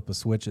going to flip a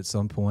switch at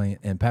some point.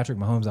 And Patrick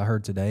Mahomes, I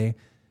heard today,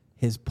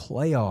 his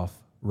playoff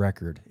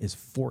record is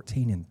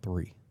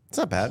 14-3. It's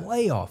not bad.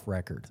 Playoff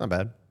record. It's not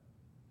bad.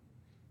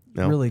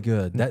 No. Really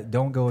good.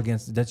 Don't go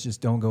against him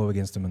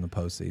in the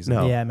postseason.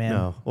 No, yeah, man.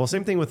 No. Well,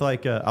 same thing with I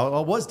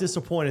was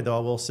disappointed though.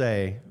 I will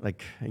say,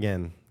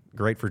 again,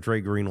 great for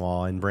Dre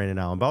Greenlaw and Brandon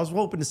Allen, but I was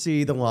hoping to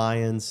see the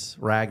Lions,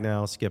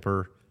 Ragnow,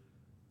 Skipper,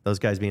 those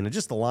guys being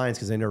just the Lions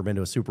because they've never been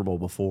to a Super Bowl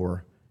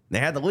before. They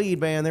had the lead,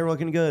 man. They were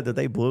looking good, that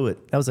they blew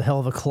it. That was a hell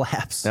of a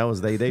collapse. They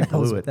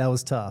blew it. That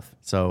was tough.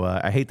 So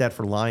I hate that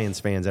for Lions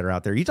fans that are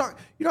out there. You talk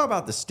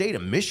about the state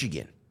of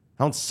Michigan.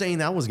 How insane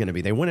that was going to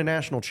be. They win a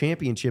national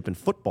championship in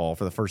football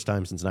for the first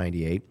time since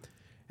 '98,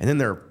 and then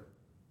their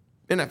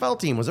NFL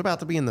team was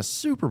about to be in the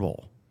Super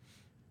Bowl.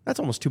 That's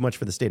almost too much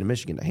for the state of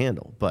Michigan to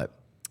handle. But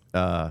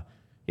the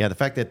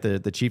fact that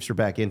the Chiefs are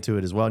back into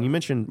it as well, and you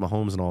mentioned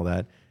Mahomes and all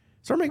that,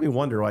 started making me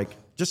wonder,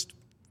 just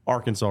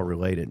Arkansas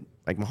related.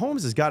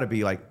 Mahomes has got to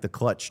be the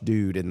clutch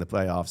dude in the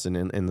playoffs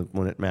and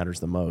when it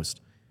matters the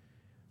most.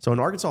 So in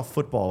Arkansas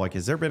football,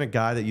 has there been a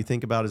guy that you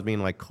think about as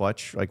being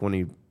clutch, when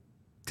he?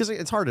 Because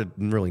it's hard to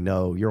really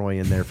know. You're only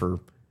in there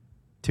for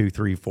 2,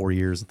 3, 4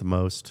 years at the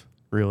most,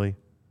 really.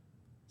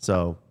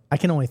 So I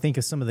can only think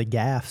of some of the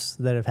gaffes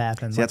that have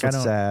happened. See, that's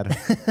what's sad.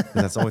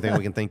 That's the only thing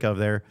we can think of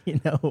there.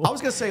 I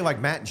was gonna say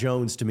Matt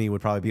Jones to me would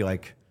probably be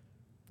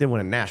didn't win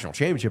a national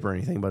championship or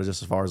anything, but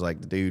just as far as the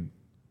dude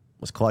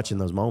was clutch in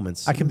those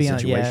moments. I could be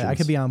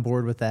on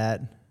board with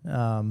that.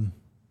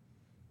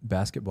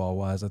 Basketball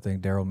wise, I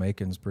think Daryl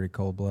Macon's pretty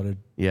cold blooded.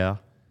 Yeah,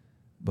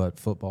 but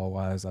football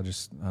wise, I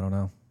don't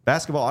know.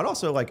 Basketball, I'd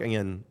also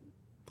again,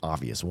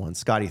 obvious one,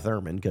 Scotty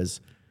Thurman, because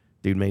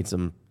dude made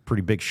some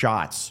pretty big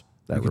shots.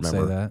 I could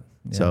say that.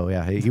 Yeah. So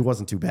yeah, he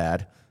wasn't too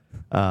bad.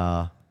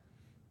 But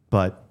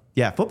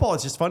yeah, football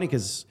is just funny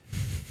because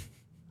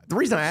the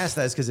reason I asked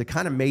that is because it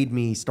kind of made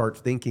me start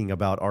thinking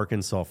about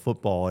Arkansas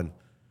football, and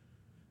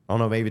I don't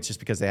know, maybe it's just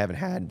because they haven't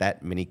had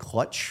that many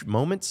clutch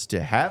moments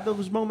to have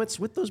those moments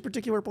with those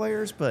particular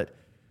players, but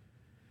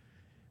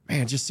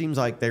man, it just seems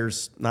like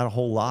there's not a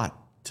whole lot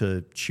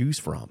to choose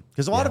from.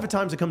 Because a lot of the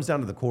times it comes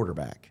down to the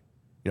quarterback.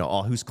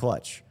 Who's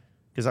clutch?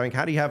 Because,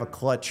 how do you have a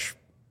clutch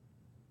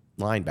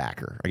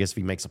linebacker? I guess if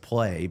he makes a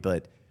play,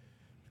 but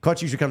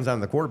clutch usually comes down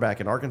to the quarterback,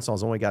 and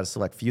Arkansas's only got a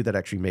select few that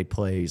actually made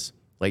plays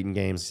late in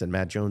games. He said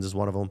Matt Jones is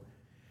one of them.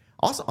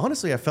 Also,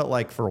 honestly, I felt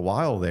like for a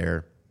while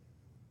there,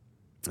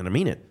 and I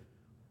mean it,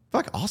 I feel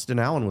like Austin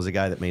Allen was a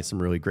guy that made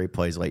some really great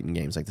plays late in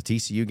games, like the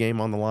TCU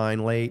game on the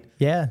line late.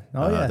 Yeah.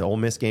 The Ole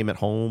Miss game at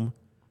home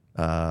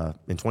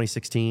in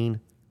 2016.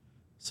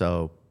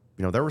 So,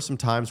 there were some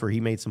times where he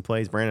made some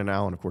plays. Brandon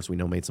Allen, of course, we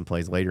know made some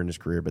plays later in his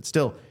career, but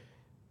still,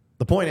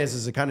 the point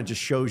is it kind of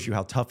just shows you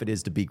how tough it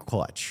is to be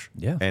clutch.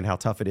 Yeah. And how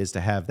tough it is to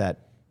have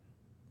that.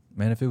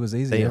 Man, if it was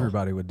easy,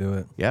 everybody would do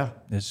it. Yeah.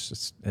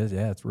 It's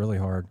really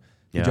hard.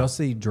 Yeah. Did y'all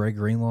see Dre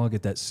Greenlaw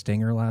get that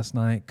stinger last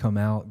night, come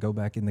out, go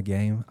back in the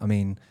game? I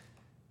mean,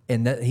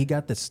 and that he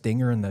got the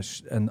stinger on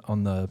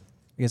the,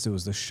 I guess it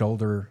was the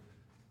shoulder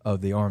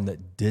of the arm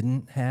that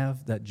didn't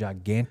have that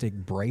gigantic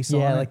brace on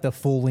it. Yeah, like the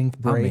full-length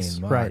brace.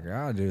 I mean, right.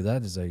 God, dude,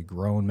 that is a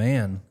grown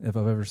man if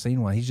I've ever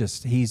seen one.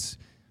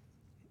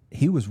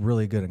 He was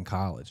really good in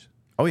college.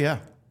 Oh, yeah.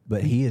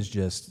 But he's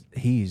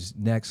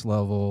next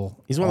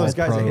level. He's one of those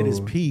guys that hit his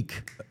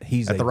peak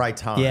at the right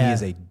time. Yeah. He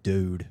is a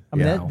dude. I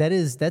mean,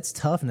 that's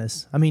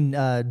toughness. I mean,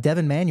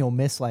 Devin Manuel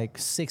missed like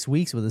 6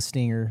 weeks with a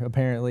stinger,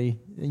 apparently,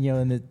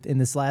 in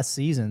this last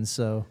season.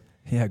 So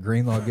yeah,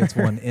 Greenlaw gets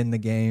one in the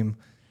game.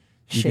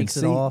 Shakes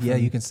it off. Yeah,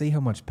 you can see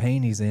how much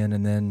pain he's in,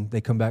 and then they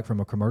come back from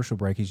a commercial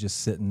break. He's just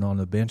sitting on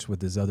the bench with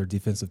his other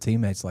defensive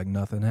teammates like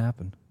nothing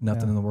happened.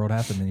 Nothing in the world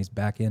happened, and he's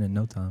back in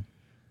no time.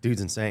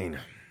 Dude's insane.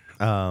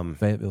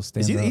 Fayetteville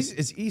stands up.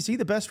 Is he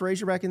the best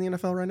Razorback in the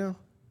NFL right now?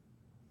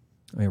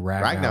 I mean,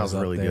 Ragnall's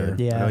really good.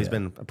 Yeah. I know he's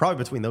been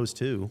probably between those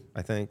two,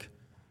 I think,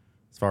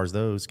 as far as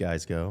those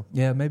guys go.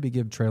 Yeah, maybe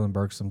give Traylon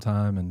Burks some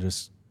time and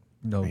just,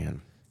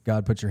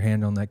 God, put your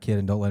hand on that kid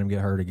and don't let him get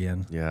hurt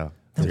again. Yeah.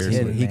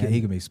 Seriously, he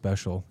can be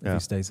special if he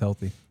stays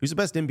healthy. Who's the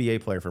best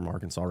NBA player from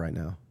Arkansas right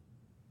now?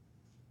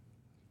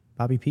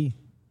 Bobby P.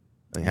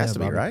 He has to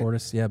be, right?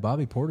 Portis. Yeah,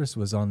 Bobby Portis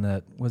was on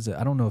that.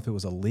 I don't know if it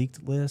was a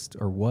leaked list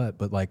or what,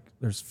 but like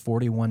there's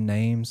 41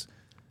 names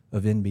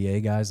of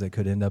NBA guys that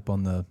could end up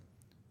on the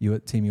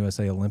Team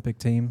USA Olympic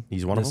team.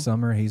 He's one of them? This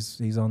summer.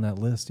 He's on that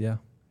list, yeah.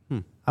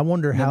 I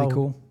wonder That'd be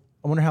cool.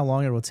 I wonder how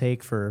long it will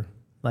take for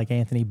like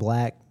Anthony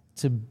Black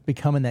to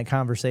become in that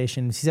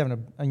conversation. He's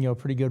having a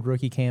pretty good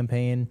rookie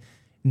campaign.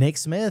 Nick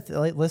Smith,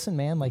 listen,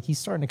 man, like he's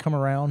starting to come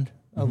around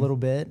a little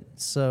bit.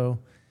 So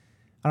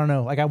I don't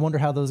know. Like I wonder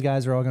how those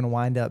guys are all going to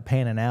wind up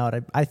panning out.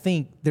 I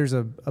think there's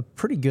a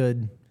pretty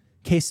good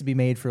case to be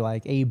made for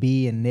like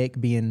AB and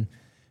Nick being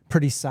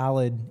pretty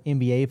solid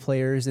NBA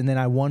players. And then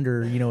I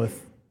wonder,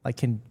 if like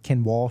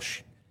can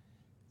Walsh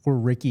or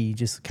Ricky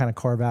just kind of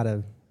carve out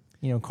a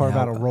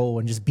role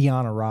and just be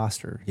on a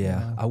roster.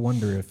 Yeah, I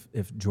wonder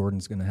if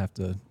Jordan's going to have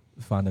to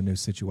find a new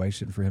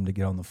situation for him to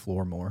get on the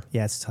floor more.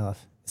 Yeah, it's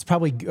tough. It's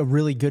probably a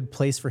really good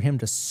place for him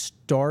to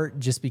start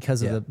just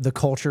because of the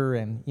culture.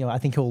 And, I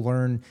think he'll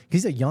learn.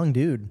 He's a young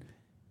dude.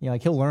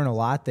 Like he'll learn a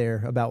lot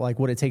there about like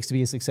what it takes to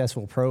be a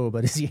successful pro.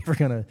 But is he ever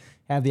going to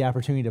have the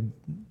opportunity to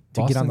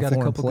get on the floor and play? Boston got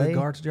a couple good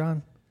guards,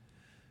 John?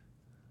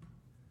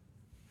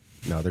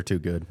 No, they're too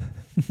good.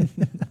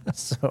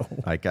 So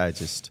I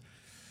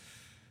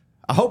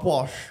hope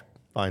Walsh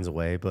finds a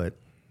way, but,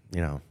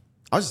 I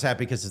was just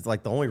happy because it's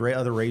like the only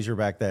other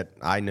Razorback that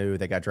I knew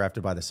that got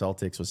drafted by the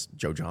Celtics was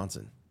Joe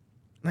Johnson.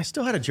 And I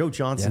still had a Joe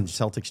Johnson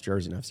Celtics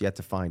jersey, and I've yet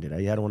to find it.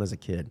 I had one as a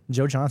kid.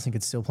 Joe Johnson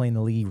could still play in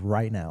the league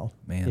right now,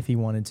 if he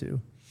wanted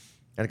to.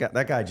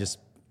 That guy just,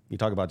 you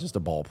talk about just a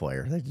ball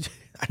player.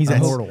 He's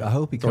immortal. I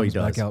hope he comes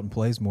back out and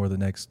plays more the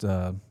next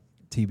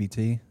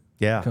TBT.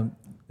 Yeah.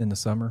 In the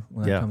summer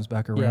when that comes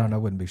back around. I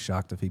wouldn't be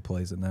shocked if he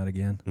plays in that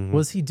again. Mm-hmm.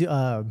 Was he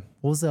what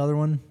was the other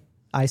one?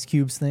 Ice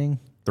Cube's thing?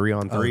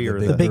 3-on-3 or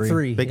the big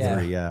three. Big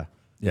three, yeah.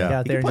 Yeah,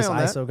 out there and just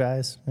ISO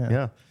guys.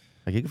 Yeah.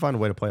 Like you can find a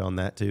way to play on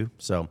that too.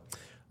 So,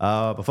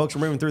 but folks,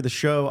 we're moving through the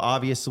show.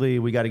 Obviously,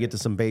 we got to get to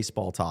some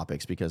baseball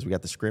topics because we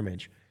got the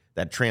scrimmage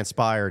that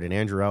transpired, and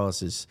Andrew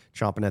Ellis is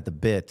chomping at the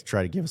bit to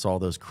try to give us all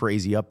those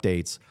crazy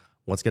updates,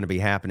 what's going to be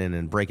happening,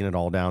 and breaking it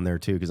all down there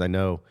too. Because I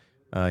know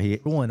he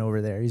going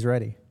over there. He's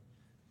ready.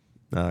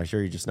 Sure,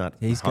 you're just not.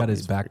 He's got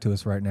his back to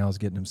us right now. He's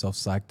getting himself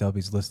psyched up.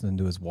 He's listening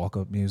to his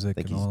walk-up music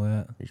and all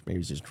that. Maybe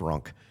he's just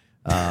drunk.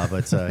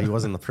 But he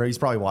wasn't. He's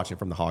probably watching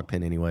from the hog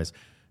pen anyways.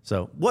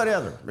 So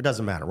whatever. It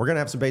doesn't matter. We're going to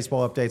have some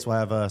baseball updates.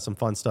 We'll have some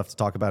fun stuff to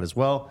talk about as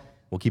well.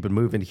 We'll keep it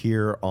moving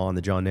here on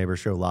the John Nabors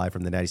Show live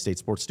from the Natty State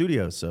Sports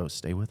Studios. So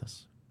stay with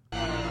us.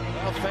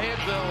 Well,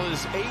 Fayetteville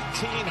is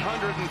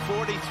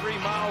 1,843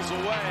 miles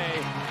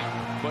away,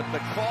 but the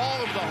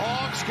call of the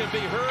Hogs can be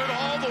heard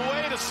all the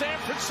way to San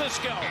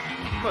Francisco.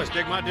 Let's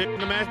stick my dick in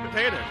the mashed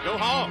potatoes. Go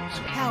Hogs.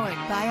 Powered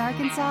by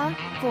Arkansas,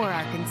 for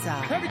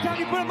Arkansas. Every time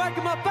you put a mic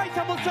in my face,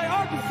 I'm going to say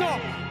Arkansas.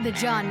 The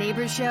John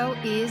Nabors Show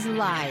is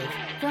live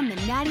from the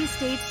Natty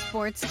State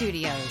Sports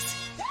Studios.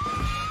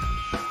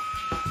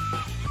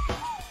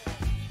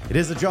 It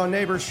is the John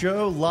Nabors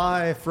Show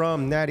live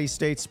from Natty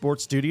State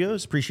Sports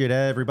Studios. Appreciate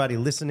everybody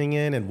listening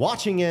in and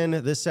watching in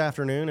this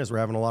afternoon as we're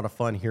having a lot of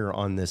fun here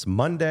on this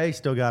Monday.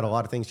 Still got a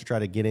lot of things to try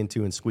to get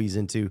into and squeeze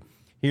into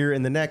here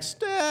in the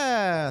next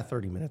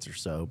 30 minutes or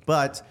so.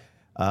 But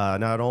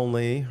not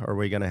only are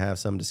we going to have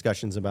some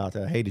discussions about,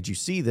 hey, did you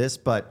see this?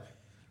 But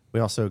we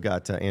also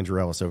got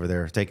Andrew Ellis over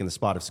there taking the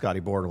spot of Scotty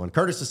Bordelon.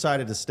 Curtis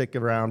decided to stick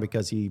around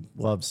because he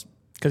loves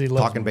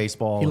talking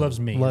baseball. He loves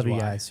me. Love you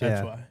guys.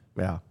 That's why.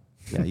 Yeah.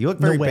 Yeah, you look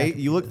very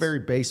you look very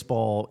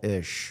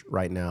baseball-ish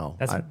right now.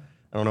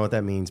 I don't know what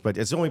that means, but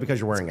it's only because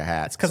you're wearing a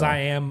hat. It's because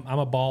I'm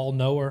a ball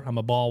knower. I'm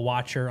a ball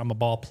watcher. I'm a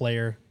ball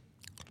player.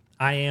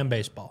 I am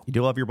baseball. You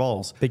do love your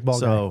balls. Big ball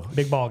guy.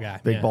 Big ball guy.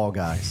 Big ball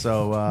guy.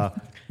 So,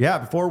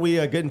 before we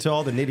get into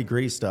all the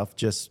nitty-gritty stuff,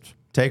 just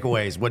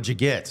takeaways. What'd you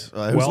get?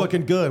 Who's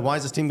looking good? Why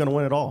is this team going to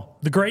win it all?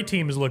 The great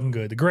team is looking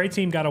good. The great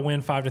team got a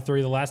win 5-3.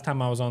 The last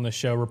time I was on the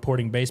show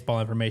reporting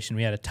baseball information,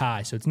 we had a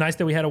tie. So it's nice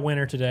that we had a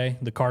winner today.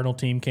 The Cardinal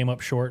team came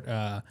up short.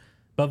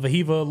 But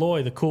Vahiva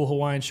Aloy, the cool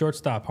Hawaiian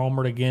shortstop,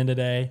 homered again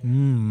today.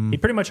 He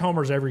pretty much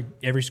homers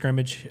every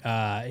scrimmage.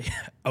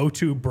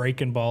 0-2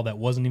 breaking ball that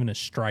wasn't even a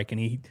strike, and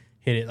he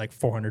hit it like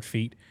 400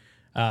 feet.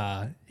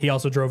 He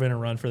also drove in a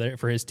run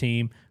for his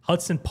team.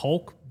 Hudson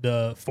Polk,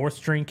 the fourth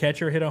string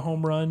catcher, hit a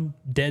home run,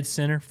 dead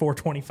center,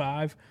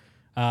 425.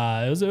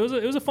 It was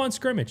a fun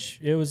scrimmage.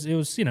 It was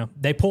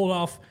they pulled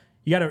off.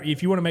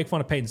 If you want to make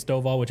fun of Peyton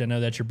Stovall, which I know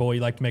that's your boy,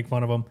 you like to make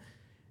fun of him.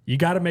 You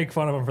got to make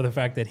fun of him for the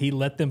fact that he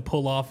let them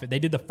pull off. They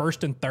did the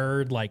first and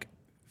third, like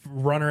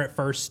runner at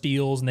first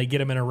steals, and they get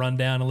him in a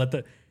rundown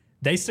and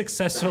they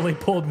successfully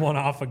pulled one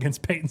off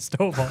against Peyton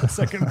Stovall at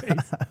second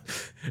base.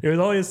 It was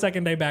only his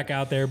second day back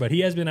out there, but he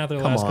has been out there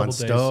the last couple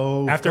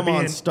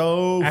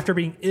days. After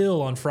being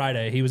ill on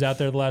Friday, he was out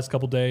there the last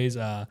couple days.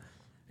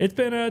 It's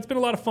been a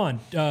lot of fun.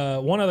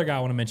 One other guy I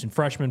want to mention,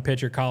 freshman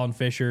pitcher Colin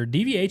Fisher.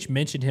 DVH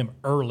mentioned him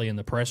early in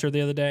the presser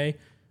the other day,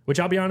 which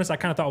I'll be honest, I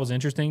kind of thought was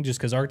interesting just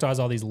because Arkansas has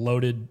all these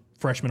loaded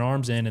freshman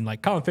arms in, and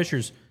like Colin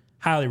Fisher's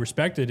highly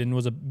respected and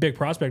was a big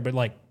prospect, but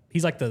like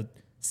he's like the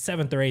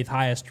 7th or 8th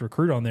highest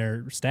recruit on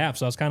their staff.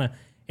 So I was kind of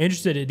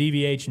interested at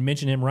DVH and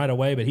mentioned him right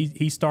away, but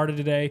he started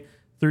today,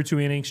 threw 2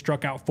 innings,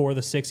 struck out 4 of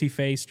the 6 he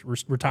faced,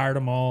 retired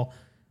them all.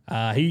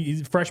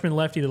 He's a freshman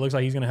lefty that looks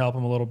like he's going to help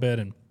him a little bit,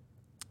 and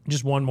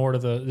just one more to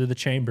the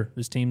chamber.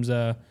 This team's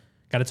got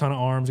a ton of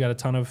arms, got a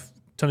ton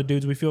of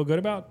dudes we feel good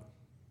about.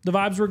 The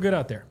vibes were good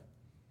out there.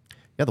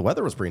 Yeah, the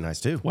weather was pretty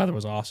nice too. Weather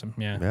was awesome.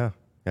 Yeah,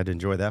 I had to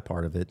enjoy that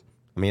part of it.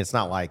 I mean, it's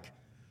not like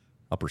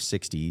upper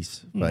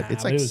 60s, but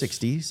it's like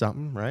 60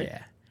 something, right?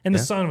 Yeah, and the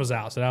sun was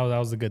out, so that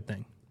was the good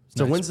thing.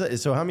 So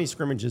so how many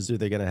scrimmages are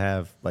they going to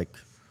have? Like,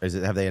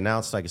 have they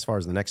announced like as far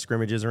as the next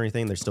scrimmages or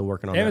anything? They're still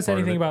working on. They haven't said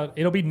anything about.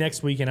 It'll be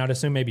next weekend. I'd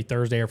assume maybe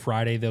Thursday or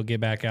Friday they'll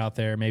get back out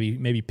there.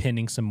 Maybe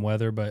pending some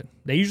weather, but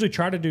they usually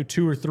try to do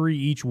 2 or 3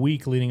 each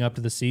week leading up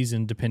to the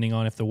season, depending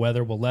on if the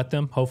weather will let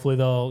them. Hopefully,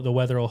 the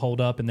weather will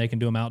hold up and they can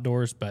do them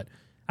outdoors. But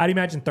I'd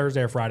imagine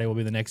Thursday or Friday will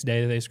be the next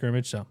day that they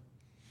scrimmage. So,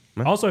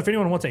 also if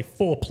anyone wants a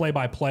full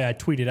play-by-play, I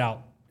tweet it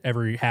out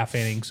every half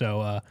inning.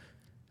 So.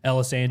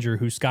 Ellis Andrew,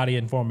 who Scotty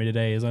informed me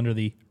today, is under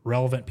the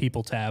Relevant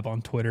People tab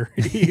on Twitter.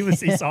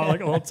 he saw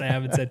like a little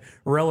tab and said,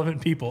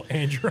 Relevant People,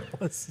 Andrew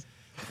Ellis.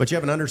 But you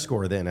have an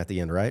underscore then at the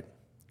end, right?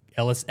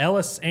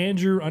 Ellis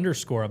Andrew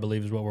underscore, I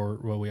believe, is what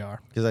we are.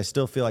 Because I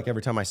still feel like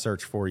every time I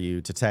search for you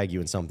to tag you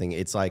in something,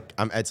 it's like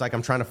I'm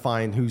trying to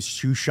find who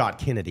shot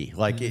Kennedy.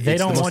 Like they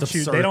don't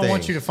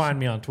want you to find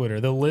me on Twitter.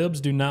 The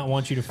libs do not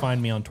want you to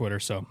find me on Twitter.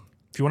 So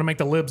if you want to make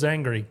the libs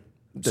angry,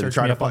 search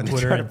me up on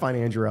Twitter. Try to find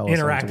Andrew Ellis.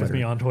 Interact with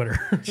me on Twitter.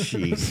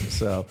 Jeez.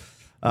 So,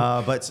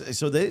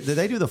 did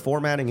they do the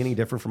formatting any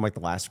different from like the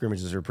last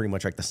scrimmages, or pretty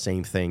much like the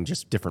same thing,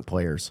 just different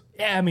players?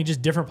 Yeah, I mean,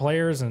 just different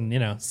players,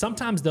 and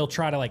sometimes they'll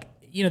try to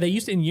they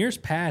used to, in years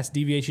past,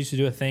 DVH used to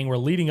do a thing where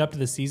leading up to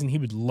the season he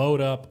would load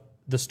up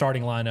the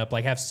starting lineup,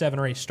 like have 7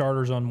 or 8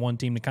 starters on one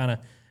team to kind of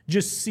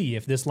just see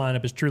if this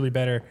lineup is truly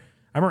better.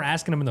 I remember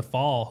asking him in the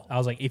fall, I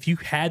was like, if you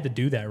had to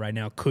do that right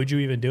now, could you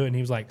even do it? And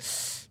he was like,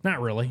 not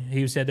really.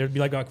 He said there'd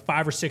be like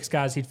 5 or 6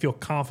 guys he'd feel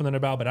confident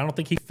about, but I don't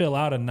think he'd fill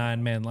out a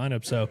 9-man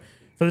lineup. So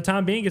for the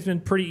time being, it's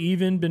been pretty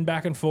even, been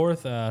back and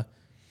forth. And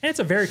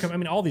it's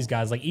all these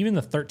guys, like even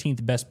the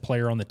 13th best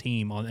player on the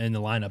team in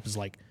the lineup is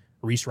like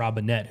Reese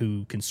Robinette,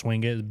 who can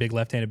swing it, a big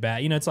left-handed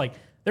bat. It's like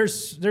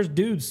there's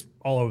dudes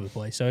all over the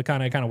place. So it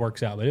kind of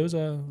works out. But it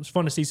was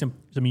fun to see some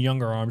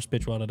younger arms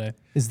pitch well today.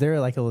 Is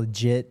there like a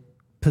legit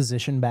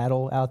position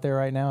battle out there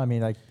right now? I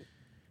mean,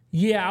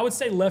 yeah, I would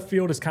say left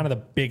field is kind of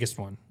the biggest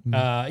one.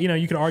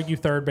 You could argue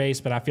third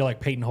base, but I feel like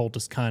Peyton Holt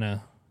is kind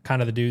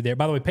of the dude there.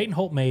 By the way, Peyton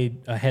Holt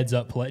made a heads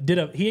up play.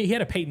 He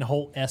had a Peyton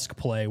Holt-esque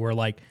play where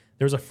like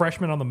there was a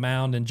freshman on the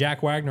mound and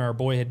Jack Wagner, our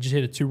boy, had just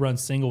hit a 2-run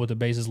single with the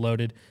bases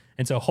loaded,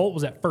 and so Holt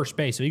was at first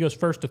base. So he goes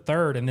first to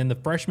third, and then the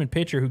freshman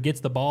pitcher who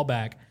gets the ball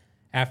back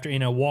after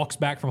walks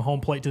back from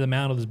home plate to the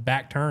mound with his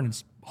back turn,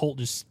 and Holt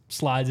just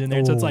slides in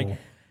there. So it's like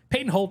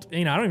Peyton Holt.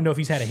 I don't even know if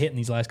he's had a hit in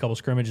these last couple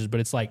scrimmages, but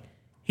it's like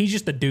he's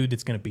just the dude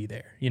that's going to be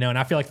there, And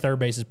I feel like third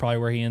base is probably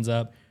where he ends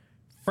up.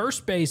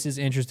 First base is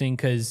interesting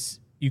because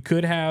you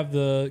could have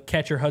the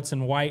catcher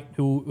Hudson White,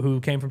 who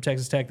came from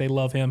Texas Tech. They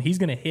love him. He's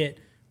going to hit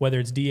whether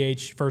it's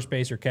DH, first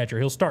base, or catcher.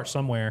 He'll start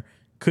somewhere.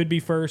 Could be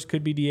first,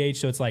 could be DH.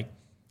 So it's like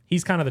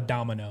he's kind of the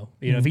domino.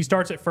 If he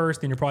starts at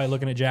first, then you're probably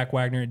looking at Jack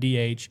Wagner at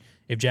DH.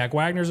 If Jack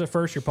Wagner's at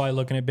first, you're probably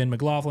looking at Ben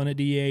McLaughlin at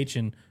DH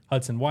and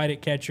Hudson White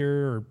at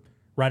catcher, or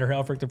Ryder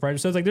Helfrich the right.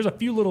 So it's like there's a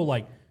few little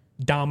like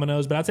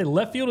dominoes, but I'd say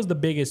left field is the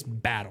biggest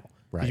battle.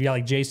 Right. You got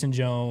like Jason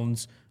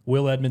Jones,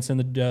 Will Edmondson,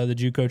 the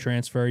JUCO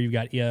transfer. You've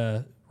got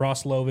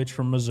Ross Lovich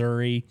from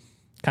Missouri,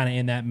 kind of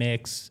in that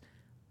mix.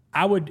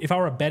 I would, if I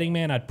were a betting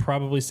man, I'd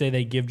probably say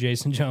they give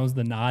Jason Jones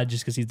the nod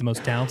just because he's the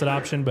most talented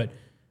option. But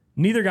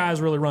neither guy's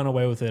really run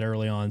away with it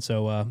early on.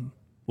 So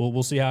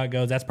we'll see how it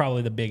goes. That's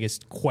probably the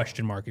biggest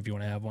question mark if you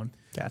want to have one.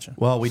 Gotcha.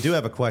 Well, we do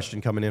have a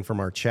question coming in from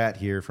our chat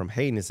here from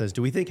Hayden. It says,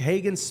 do we think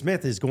Hagen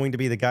Smith is going to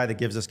be the guy that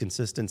gives us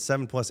consistent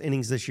 7+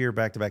 innings this year,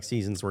 back-to-back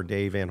seasons where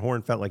Dave Van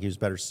Horn felt like he was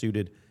better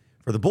suited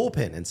for the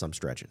bullpen in some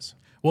stretches?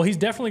 Well, he's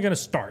definitely going to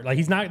start. Like,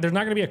 there's not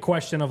going to be a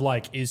question of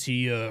like, is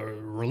he a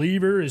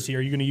reliever? Are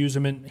you going to use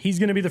him he's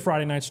going to be the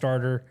Friday night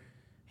starter.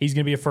 He's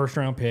going to be a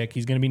first-round pick.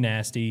 He's going to be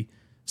nasty.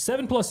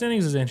 7+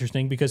 innings is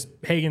interesting because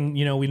Hagen,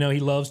 we know he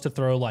loves to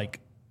throw like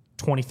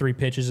 23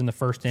 pitches in the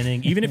first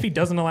inning. Even if he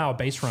doesn't allow a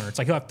base runner, it's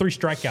like he'll have 3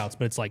 strikeouts,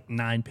 but it's like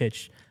 9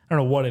 pitch. I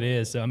don't know what it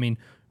is. So, I mean,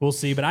 we'll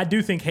see. But I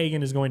do think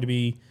Hagen is going to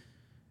be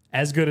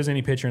as good as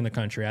any pitcher in the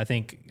country. I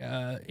think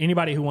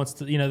anybody who wants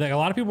to, a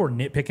lot of people were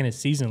nitpicking his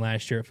season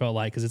last year, it felt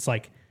like, because it's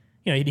like,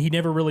 he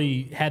never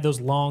really had those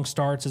long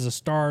starts as a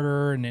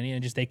starter, and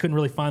then they couldn't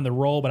really find the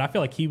role. But I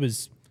feel like he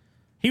was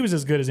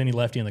as good as any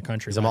lefty in the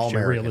country last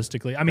year,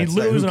 realistically. I mean,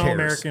 literally was an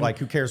All-American. Like,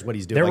 who cares what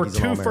he's doing? There were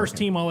 2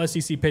 first-team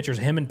All-SEC pitchers,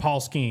 him and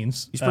Paul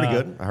Skeens. He's pretty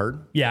good, I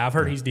heard. Yeah, I've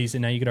heard he's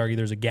decent. Now, you could argue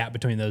there's a gap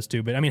between those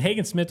two. But, I mean,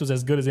 Hagen Smith was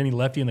as good as any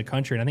lefty in the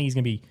country, and I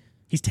think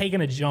he's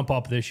taking a jump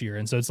up this year.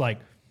 And so it's like,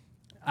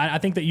 I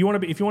think that if you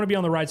want to be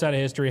on the right side of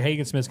history,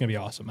 Hagen Smith's going to be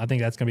awesome. I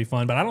think that's going to be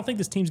fun. But I don't think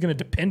this team's going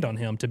to depend on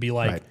him to be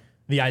like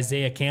the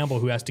Isaiah Campbell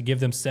who has to give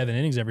them 7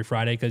 innings every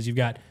Friday because you've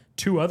got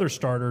 2 other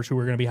starters who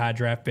are going to be high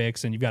draft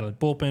picks, and you've got a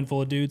bullpen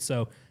full of dudes.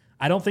 So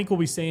I don't think we'll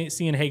be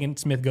seeing Hagen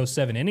Smith go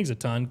 7 innings a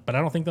ton, but I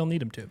don't think they'll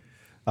need him to.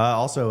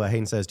 Also,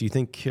 Hayden says, do you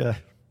think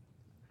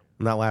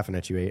I'm not laughing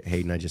at you,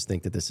 Hayden. I just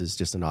think that this is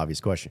just an obvious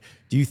question.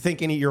 Do you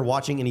think you're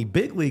watching any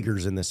big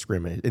leaguers in these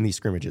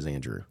scrimmages,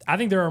 Andrew? I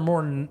think there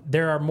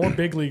are more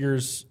big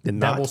leaguers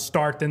that will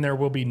start than there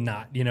will be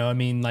not. I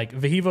mean, like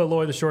Vahiva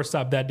Aloy, the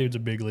shortstop, that dude's a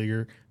big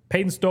leaguer.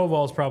 Peyton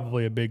Stovall is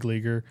probably a big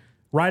leaguer.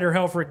 Ryder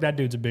Helfrich, that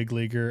dude's a big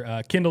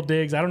leaguer. Kendall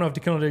Diggs, I don't know if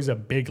Kendall Diggs is a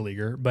big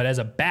leaguer, but as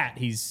a bat,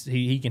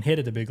 he can hit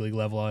at the big league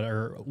level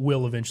or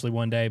will eventually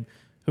one day.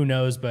 Who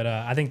knows? But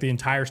I think the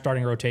entire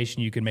starting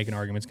rotation, you can make an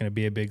argument, is going to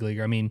be a big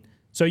leaguer. I mean,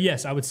 so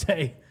yes, I would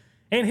say,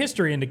 and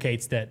history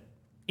indicates that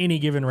any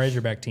given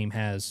Razorback team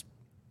has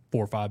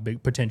 4 or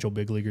 5 potential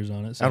big leaguers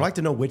on it. So I'd like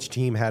to know which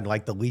team had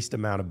like the least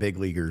amount of big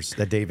leaguers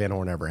that Dave Van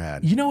Horn ever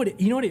had. You know what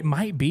it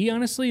might be,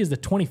 honestly, is the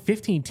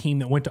 2015 team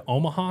that went to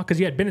Omaha, because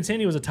you had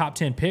Benintendi was a top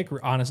 10 pick,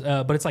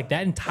 but it's like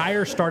that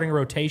entire starting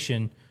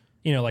rotation,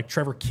 like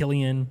Trevor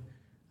Killian,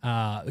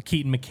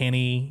 Keaton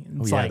McKinney.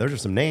 It's those are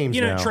some names.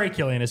 Now. Trey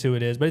Killian is who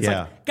it is, but it's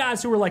like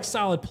guys who were like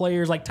solid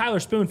players, like Tyler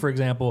Spoon, for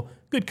example,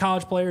 good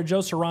college player, Joe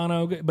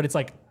Serrano, but it's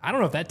like, I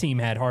don't know if that team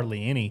had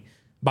hardly any.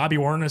 Bobby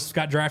Warnes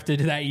got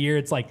drafted that year.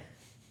 It's like,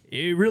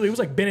 it was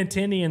like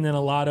Benintendi and then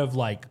a lot of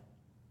like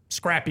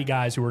scrappy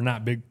guys who were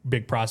not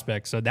big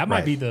prospects. So that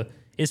might be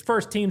his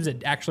first teams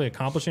that actually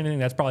accomplish anything.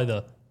 That's probably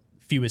the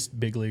fewest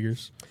big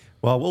leaguers.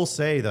 Well, we'll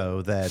say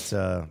though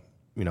that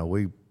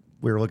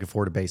we're looking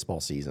forward to baseball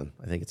season.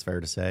 I think it's fair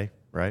to say,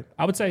 right?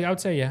 I would say,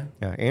 yeah.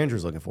 Yeah,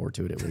 Andrew's looking forward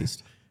to it at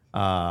least.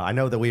 I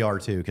know that we are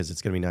too, because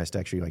it's going to be nice to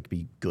actually like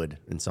be good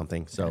in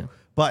something. So,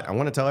 but I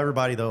want to tell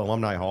everybody though,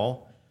 Alumni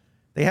Hall,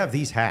 they have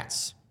these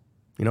hats.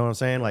 You know what I'm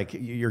saying? Like,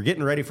 you're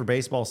getting ready for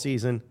baseball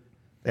season.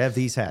 They have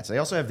these hats. They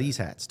also have these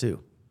hats,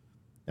 too.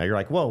 Now, you're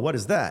like, whoa, what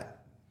is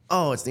that?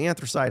 Oh, it's the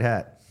anthracite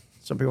hat.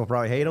 Some people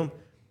probably hate them,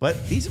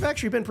 but these have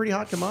actually been pretty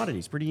hot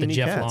commodities, pretty unique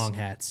hats. The Jeff Long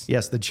hats.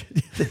 Yes, the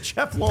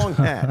Jeff Long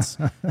hats.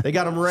 They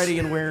got them ready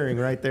and wearing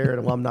right there at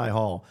Alumni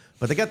Hall.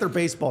 But they got their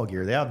baseball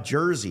gear. They have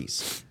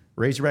jerseys,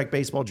 Razorback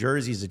Baseball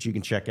jerseys that you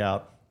can check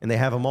out, and they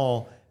have them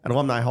all at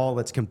Alumni Hall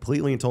that's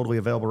completely and totally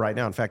available right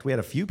now. In fact, we had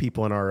a few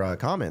people in our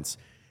comments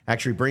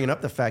actually bringing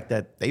up the fact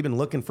that they've been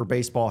looking for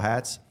baseball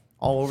hats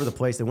all over the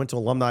place. They went to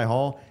Alumni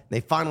Hall, and they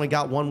finally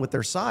got one with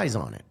their size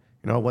on it.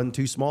 It wasn't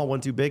too small,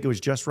 wasn't too big. It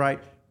was just right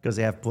because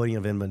they have plenty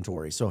of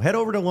inventory. So head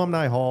over to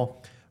Alumni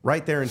Hall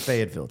right there in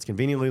Fayetteville. It's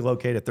conveniently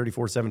located at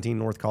 3417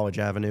 North College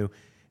Avenue,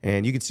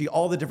 and you can see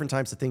all the different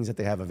types of things that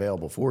they have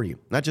available for you,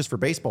 not just for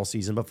baseball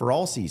season, but for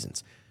all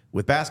seasons.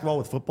 With basketball,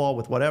 with football,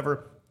 with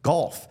whatever,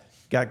 golf.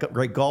 Got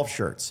great golf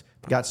shirts.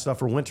 Got stuff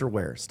for winter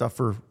wear, stuff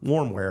for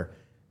warm wear.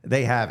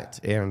 They have it,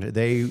 and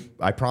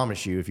I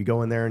promise you, if you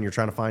go in there and you're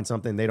trying to find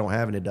something they don't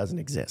have and it doesn't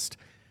exist.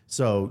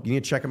 So you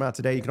need to check them out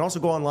today. You can also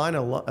go online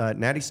at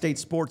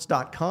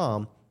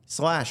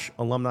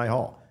nattystatesports.com/alumni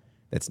hall.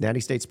 That's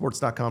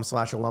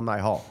nattystatesports.com/alumni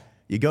hall.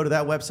 You go to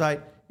that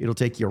website, it'll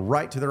take you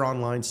right to their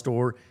online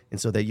store, and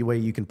so that way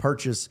you can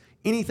purchase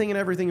anything and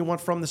everything you want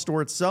from the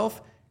store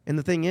itself. And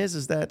the thing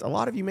is that a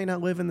lot of you may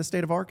not live in the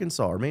state of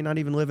Arkansas or may not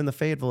even live in the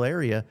Fayetteville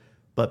area,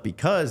 but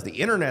because the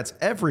internet's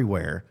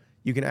everywhere,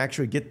 you can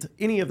actually get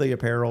any of the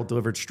apparel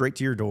delivered straight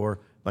to your door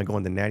by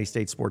going to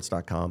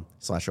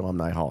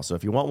nattystatesports.com/alumni hall. So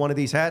if you want one of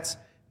these hats,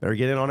 better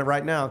get in on it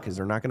right now because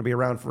they're not going to be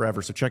around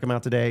forever. So check them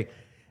out today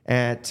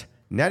at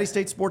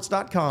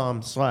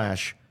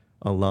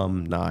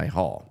nattystatesports.com/alumni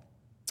hall.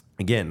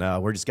 Again,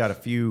 we're just got a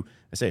few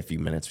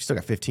minutes. We still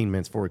got 15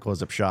 minutes before we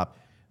close up shop.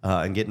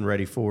 and getting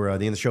ready for the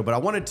end of the show. But I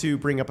wanted to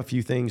bring up a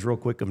few things real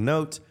quick of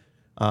note.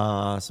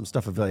 Some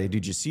stuff of value.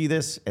 Did you see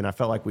this? And I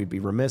felt like we'd be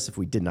remiss if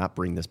we did not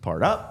bring this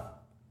part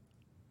up.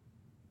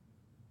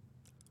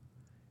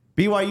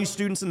 BYU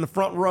students in the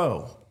front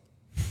row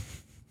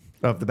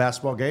of the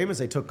basketball game as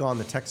they took on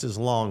the Texas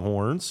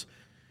Longhorns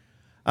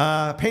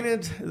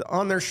painted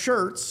on their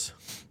shirts,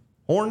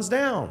 horns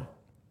down.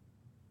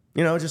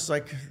 You know, just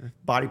like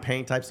body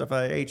paint type stuff,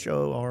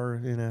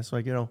 HORNS,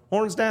 like,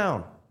 horns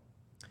down.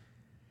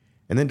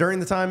 And then during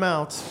the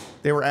timeout,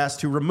 they were asked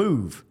to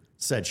remove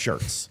said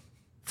shirts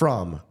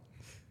from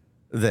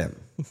them.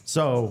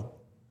 So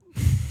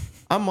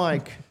I'm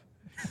like,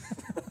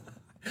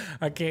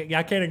 I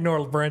can't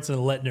ignore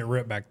Branson letting it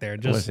rip back there.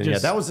 Yeah,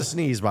 that was a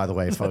sneeze, by the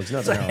way, folks.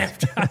 Nothing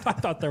else. I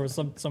thought there was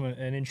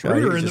an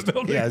intruder in the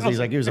building. Yeah, he's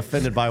like, he was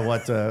offended by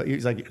what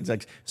he's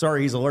like,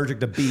 sorry, he's allergic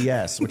to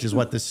BS, which is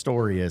what this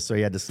story is. So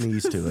he had to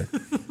sneeze to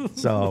it.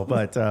 So,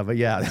 but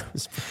yeah,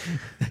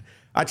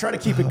 I try to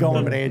keep it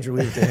going, but Andrew,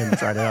 leave it to him to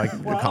try to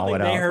call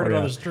it out. They heard it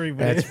on the street,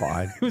 but it's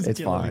fine.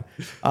 It's fine.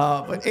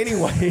 But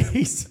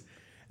anyways,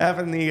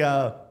 having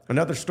the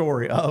another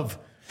story of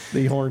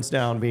the horns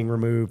down being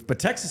removed, but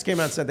Texas came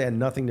out and said they had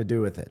nothing to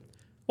do with it.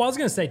 Well, I was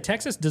going to say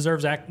Texas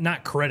deserves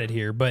not credit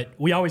here, but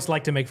we always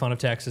like to make fun of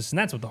Texas, and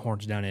that's what the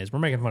horns down is. We're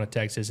making fun of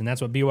Texas, and that's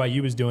what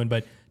BYU was doing.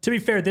 But to be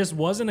fair, this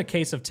wasn't a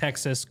case of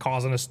Texas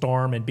causing a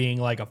storm and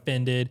being like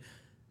offended.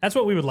 That's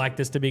what we would like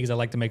this to be because I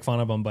like to make fun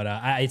of them. But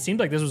it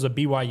seemed like this was a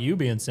BYU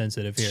being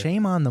sensitive here.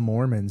 Shame on the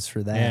Mormons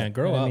for that. Yeah,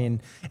 grow up. I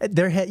mean,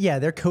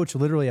 their coach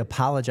literally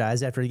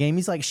apologized after the game.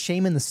 He's like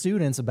shaming the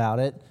students about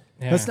it.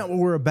 Yeah. That's not what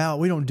we're about.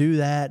 We don't do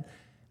that.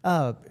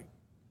 Like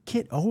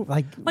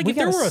if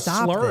there were a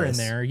slur in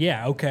there,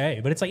 yeah, okay.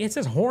 But it's like it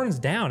says horns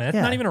down. That's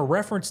not even a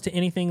reference to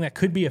anything that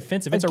could be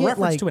offensive. It's a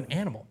reference to an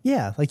animal.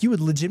 Yeah, like you would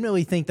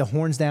legitimately think the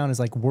horns down is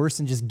like worse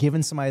than just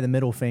giving somebody the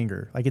middle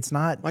finger. Like it's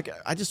not. Like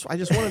I just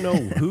want to know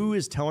who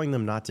is telling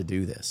them not to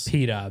do this.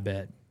 PETA, I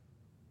bet.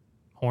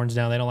 Horns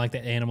down. They don't like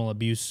the animal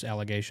abuse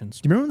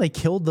allegations. Do you remember when they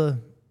killed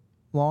the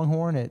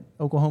Longhorn at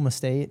Oklahoma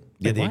State?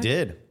 Yeah, they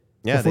did.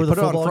 Yeah, Before they put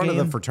it on football front game?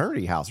 of the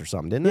fraternity house or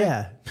something, didn't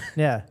they?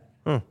 Yeah.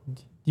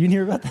 You didn't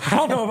hear about that? I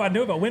don't know if I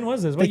knew about when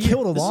was this. They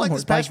killed a Longhorn. This is like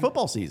this past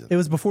football season. It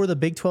was before the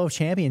Big 12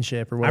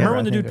 championship or I whatever. remember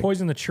when the dude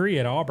poisoned the tree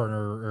at Auburn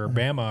or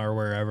Bama or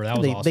wherever. That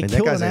was awesome. They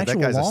killed an actual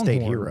that guy's Longhorn. a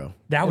state hero.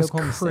 That was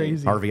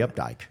crazy. Harvey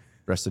Updike.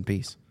 Rest in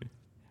peace.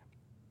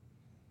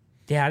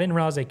 Yeah, I didn't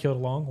realize they killed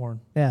a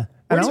Longhorn. Yeah.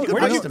 Where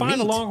did you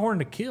find a Longhorn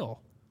to kill?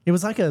 It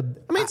was like I mean,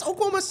 it's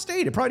Oklahoma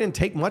State. It probably didn't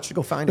take much to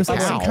go find a cow. It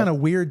was like some kind of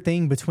weird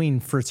thing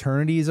between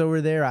fraternities over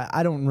there.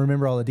 I don't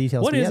remember all the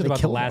details. What is it about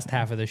the last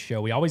half of this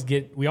show? We always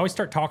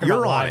start talking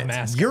about live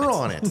mascots. You're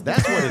on it.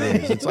 That's what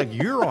it is. It's like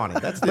you're on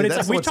it.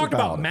 That's we talked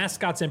about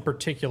mascots in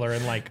particular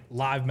and like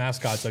live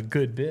mascots a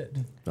good bit.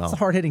 It's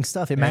hard hitting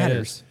stuff. It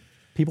matters.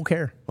 People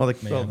care. Well,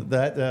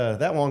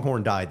 that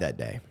Longhorn died that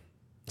day.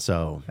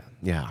 So,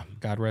 yeah.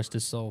 God rest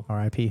his soul.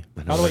 R.I.P.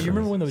 By the way, you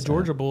remember when the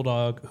Georgia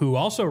Bulldog, who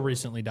also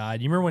recently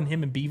died, you remember when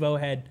him and Bevo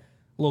had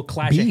a little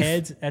clash of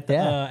heads at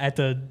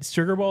the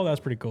Sugar Bowl? That was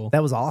pretty cool.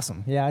 That was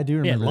awesome. Yeah, I do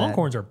remember that.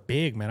 Longhorns are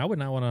big, man. I would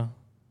not want to.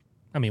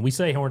 I mean, we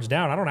say horns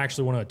down. I don't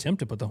actually want to attempt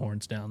to put the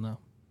horns down, though.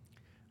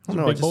 I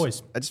don't know.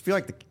 Boys. I just feel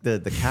like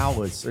the cow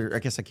is, or I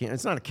guess I can't.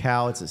 It's not a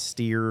cow. It's a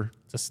steer.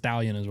 It's a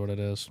stallion is what it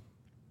is.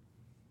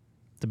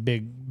 It's a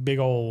big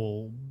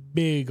old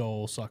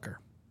sucker.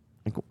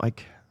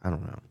 Like I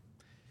don't know.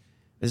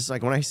 It's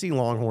like when I see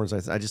Longhorns,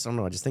 I just don't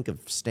know. I just think of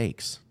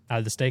steaks. Out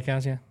of the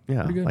steakhouse, yeah.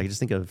 Yeah, like I just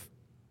think of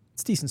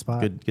it's a decent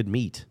spot. Good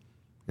meat.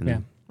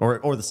 And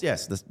Or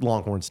the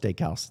Longhorn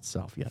Steakhouse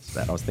itself. Yes,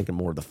 that I was thinking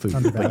more of the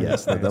food, but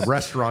yes, the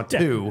restaurant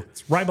too.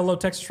 It's right below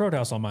Texas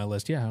Roadhouse on my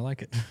list. Yeah, I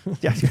like it.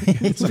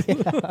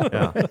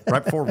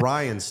 Right before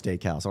Ryan's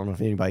Steakhouse. I don't know if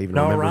anybody even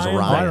remembers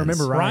Ryan's. I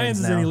remember Ryan's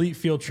is an elite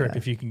field trip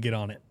if you can get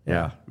on it.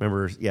 Yeah,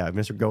 remember? Yeah,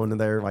 Mr. going to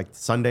there like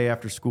Sunday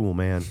after school,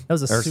 man. That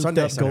was a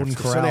Sunday Golden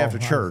Corral. Sunday after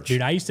church,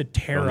 dude. I used to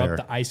tear up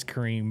the ice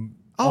cream.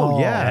 Oh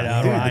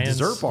yeah, dude, the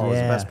dessert bar was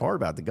the best part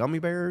about it. The gummy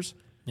bears.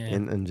 Yeah.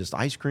 And just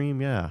ice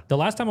cream, yeah. The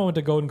last time I went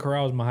to Golden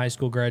Corral was my high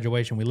school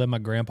graduation. We let my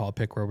grandpa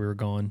pick where we were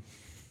going.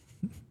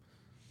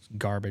 It's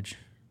garbage.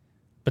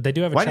 But they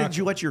do have a Why did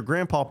you let your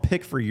grandpa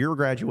pick for your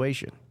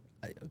graduation?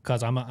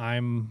 Because I'm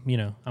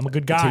a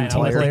good guy. I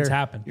let things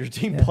happen. You're a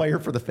team player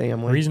for the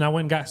family. The reason I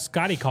went and got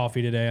Scotty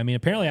coffee today, I mean,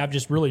 apparently I've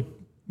just really,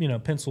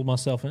 penciled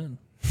myself in.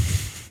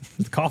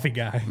 The coffee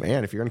guy.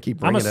 Man, if you're going to keep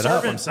bringing it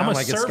up, it sounds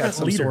like it's got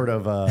some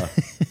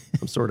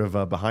sort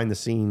of behind the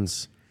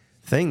scenes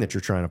thing that you're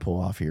trying to pull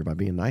off here by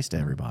being nice to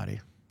everybody.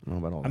 I don't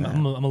know about all that.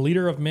 I'm a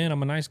leader of men.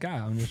 I'm a nice guy.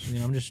 I'm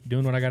just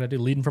doing what I got to do,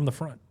 leading from the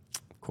front.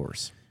 Of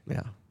course,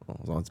 yeah.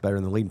 Well, it's better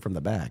than leading from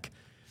the back.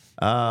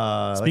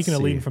 Speaking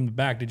of leading from the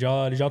back, did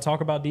y'all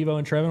talk about Devo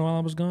and Trevin while I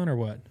was gone, or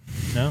what?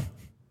 No, y'all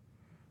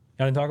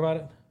didn't talk about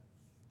it.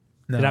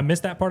 No. Did I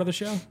miss that part of the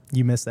show?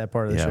 You missed that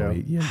part of the show.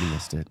 You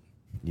missed it.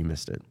 You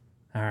missed it.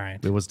 All right.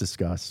 It was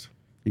discussed.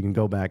 You can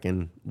go back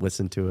and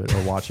listen to it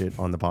or watch it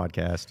on the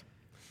podcast.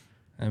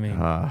 I mean.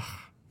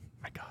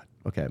 My God.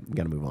 Okay, we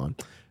got to move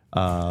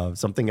on.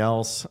 Something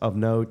else of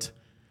note.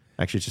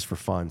 Actually, it's just for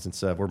fun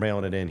since we're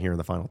mailing it in here in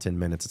the final 10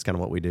 minutes. It's kind of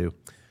what we do.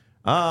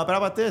 But how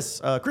about this?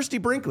 Christy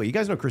Brinkley. You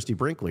guys know Christy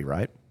Brinkley,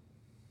 right?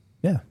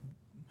 Yeah.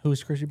 Who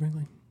is Christy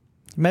Brinkley?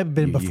 May have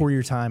been before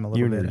your time a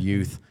little bit. You and your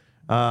youth.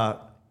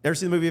 Ever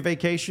seen the movie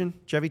Vacation?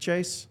 Chevy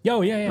Chase?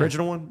 Oh, yeah.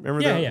 Original one?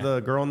 Remember the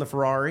girl in the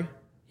Ferrari?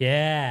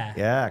 Yeah.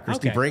 Yeah,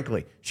 Christy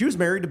Brinkley. She was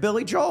married to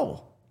Billy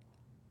Joel.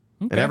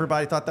 Okay. And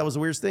everybody thought that was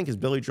the weirdest thing because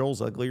Billy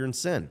Joel's uglier than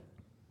sin.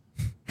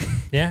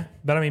 Yeah,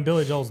 but I mean,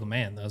 Billy Joel's the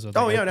man, though. So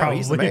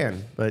he's the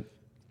man. But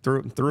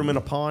threw him in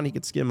a pond, he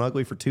could skim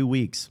ugly for 2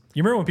 weeks.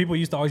 You remember when people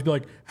used to always be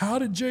like, how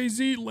did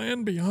Jay-Z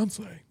land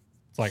Beyonce?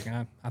 It's like,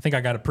 I think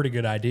I got a pretty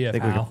good idea of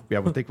how.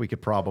 I think we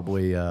could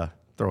probably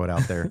throw it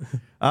out there.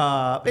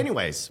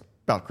 Anyways,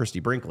 about Christy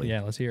Brinkley.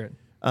 Yeah, let's hear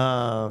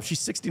it. She's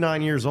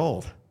 69 years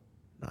old.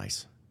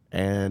 Nice.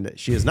 And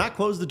she has not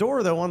closed the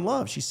door, though, on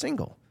love. She's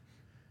single.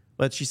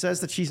 But she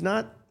says that she's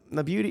not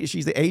the beauty.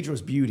 She's the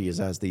ageless beauty,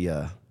 as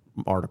the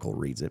article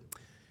reads it.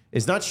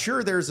 Is not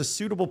sure there's a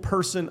suitable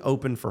person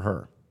open for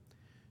her.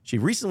 She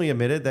recently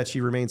admitted that she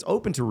remains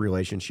open to a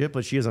relationship,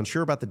 but she is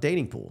unsure about the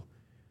dating pool.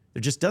 There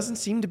just doesn't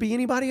seem to be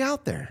anybody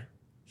out there.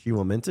 She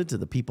lamented to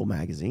the People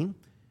magazine.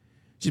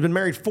 She's been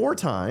married 4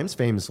 times,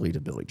 famously to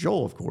Billy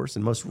Joel, of course,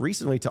 and most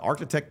recently to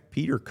architect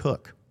Peter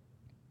Cook.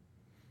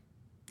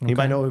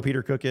 Anybody know who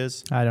Peter Cook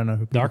is? I don't know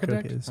who Peter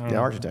architect? Cook is. The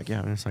architect,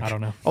 yeah. I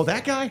don't know. Oh,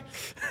 that guy?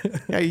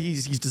 Yeah,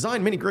 he's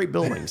designed many great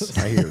buildings,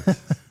 I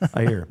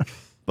hear.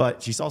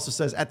 But she also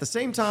says, at the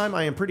same time,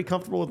 I am pretty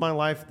comfortable with my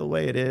life the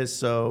way it is,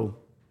 so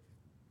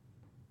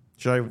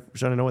should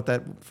I know what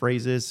that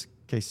phrase is?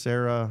 Okay,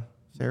 Sarah?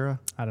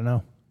 I don't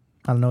know.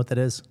 I don't know what that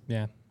is.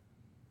 Yeah.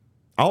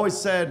 I always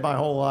said my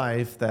whole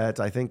life that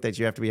I think that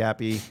you have to be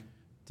happy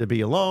to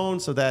be alone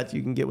so that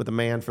you can get with a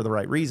man for the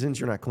right reasons.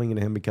 You're not clinging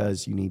to him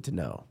because you need to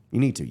know. You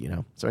need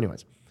to. So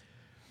anyways,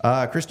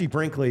 Christy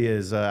Brinkley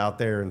is out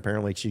there, and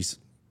apparently she's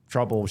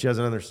trouble. She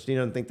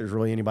doesn't think there's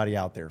really anybody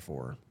out there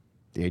for her.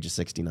 The age of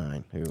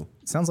 69, who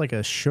sounds like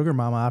a sugar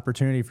mama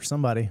opportunity for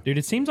somebody. Dude,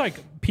 it seems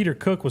like Peter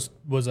Cook was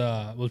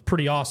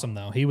pretty awesome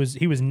though. He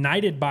was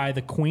knighted by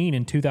the Queen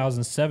in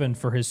 2007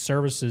 for his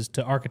services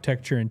to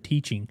architecture and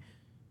teaching.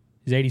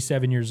 He's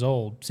 87 years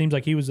old. Seems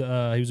like he was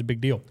a big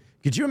deal.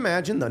 Could you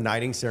imagine the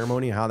knighting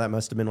ceremony? How that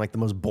must have been like the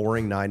most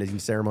boring knighting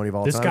ceremony of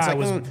all time. This guy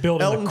was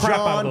building Elton the crap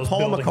John, out of those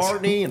Paul buildings.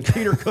 McCartney, and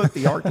Peter Cook,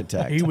 the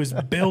architect. He was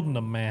building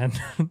them, man.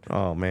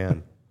 Oh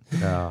man,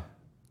 yeah.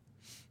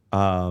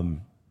 I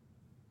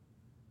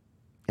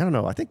don't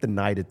know. I think the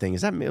knighted thing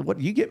is that what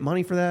you get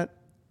money for that?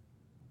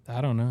 I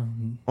don't know.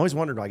 I always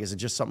wondered, like, is it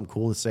just something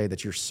cool to say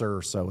that you're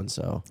Sir So and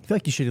So? I feel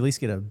like you should at least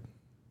get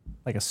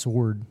a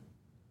sword.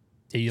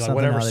 Yeah, like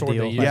whatever sword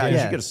they use. Yeah, you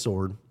should get a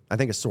sword. I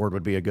think a sword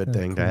would be a good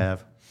thing to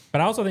have.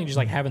 But I also think just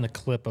like having the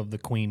clip of the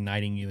Queen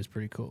knighting you is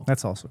pretty cool.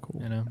 That's also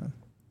cool. You know,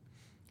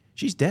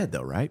 she's dead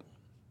though, right?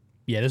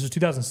 Yeah, this was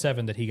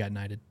 2007 that he got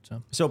knighted.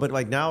 So, but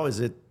like now,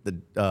 is it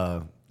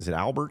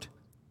Albert?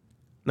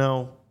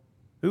 No,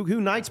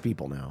 who knights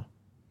people now?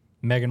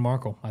 Meghan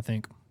Markle, I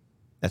think.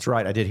 That's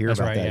right. I did hear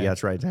about that. Yeah.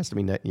 That's right. It has to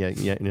be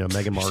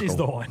Meghan Markle. She's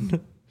the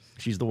one.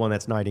 She's the one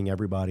that's knighting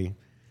everybody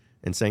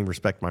and saying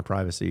respect my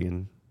privacy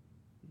and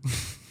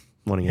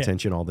wanting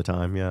attention all the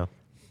time. Yeah,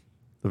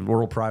 the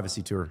World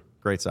Privacy Tour,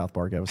 great South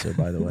Park episode,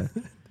 by the way.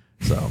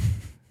 So,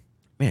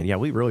 man, yeah,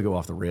 we really go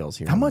off the rails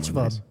here. How much of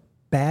a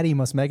baddie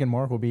must Meghan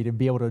Markle be to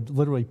be able to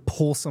literally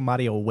pull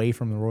somebody away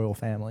from the royal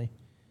family?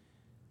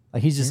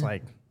 Like he's just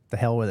like, the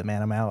hell with it,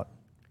 man. I'm out.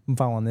 I'm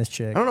following this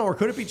chick. I don't know. Or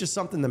could it be just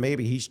something that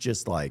maybe he's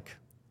just like,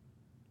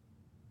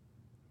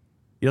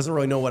 he doesn't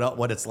really know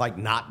what it's like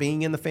not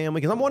being in the family?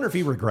 Because I'm wondering if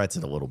he regrets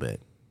it a little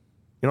bit.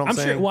 You know what I'm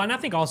saying? Sure. Well, and I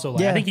think also,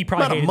 I think he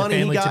probably hated the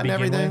family to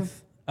begin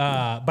with.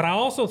 But I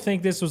also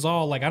think this was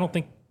all like, I don't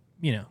think,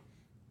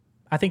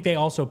 I think they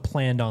also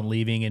planned on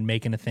leaving and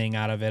making a thing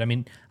out of it. I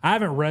mean, I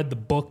haven't read the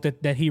book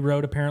that he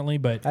wrote apparently,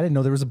 but I didn't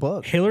know there was a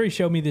book. Hillary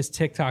showed me this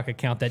TikTok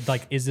account that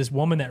like is this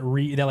woman that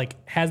like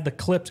has the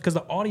clips because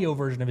the audio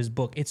version of his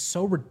book, it's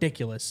so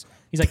ridiculous.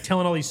 He's like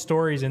telling all these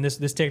stories, and this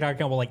TikTok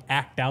account will like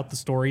act out the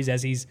stories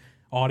as he's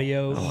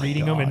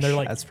reading them, and they're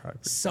like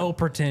so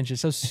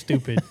pretentious, so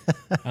stupid.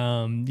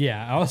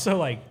 I also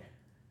like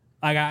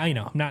I'm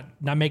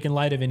not making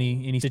light of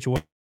any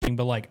situation.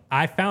 But like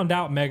I found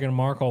out Meghan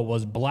Markle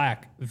was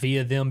black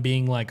via them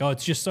being like, oh,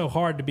 it's just so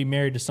hard to be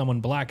married to someone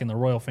black in the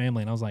royal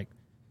family, and I was like,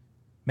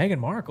 Meghan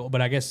Markle,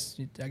 but I guess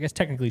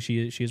technically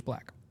she is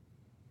black.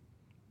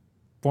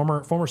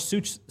 Former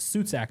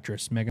Suits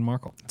actress Meghan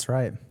Markle. That's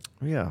right.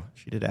 Yeah,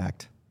 she did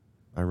act.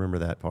 I remember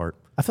that part.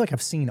 I feel like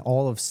I've seen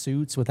all of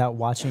Suits without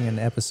watching an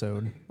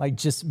episode, like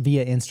just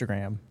via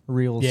Instagram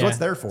reels. So what's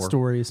there for?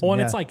 Stories. Well,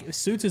 and it's like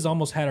Suits has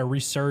almost had a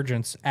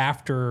resurgence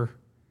after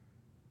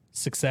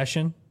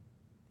Succession.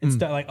 And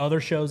stuff like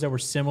other shows that were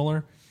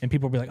similar, and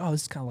people will be like, "Oh,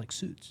 this is kind of like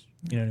Suits."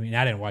 You know what I mean?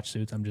 I didn't watch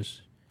Suits. I'm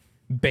just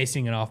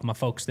basing it off my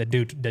folks that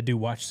do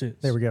watch Suits.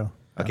 There we go.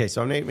 Okay,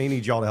 so I may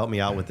need y'all to help me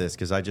out with this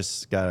because I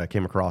just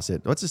came across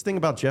it. What's this thing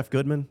about Jeff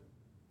Goodman?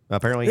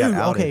 Apparently, he got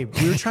outed. Okay,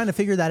 we were trying to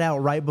figure that out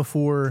right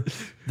before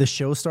the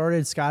show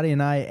started, Scotty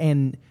and I,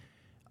 and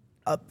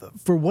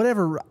for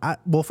whatever.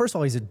 Well, first of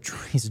all, he's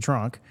a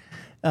drunk.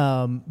 But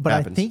happens.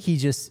 I think he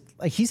just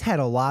he's had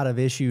a lot of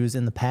issues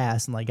in the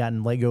past and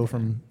gotten let go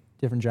from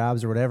different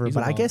jobs or whatever.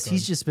 But I guess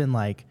he's just been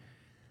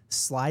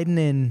sliding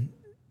in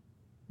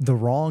the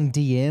wrong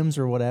DMs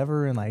or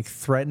whatever and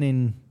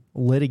threatening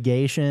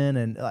litigation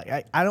and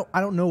I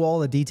don't know all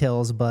the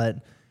details, but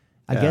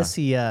I guess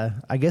he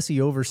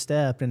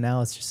overstepped and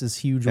now it's just this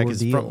huge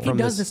ordeal. He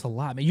does this a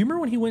lot, man. You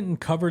remember when he went and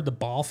covered the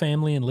Ball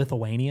family in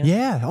Lithuania?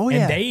 Yeah. Oh yeah.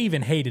 And they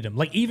even hated him.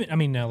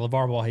 LeVar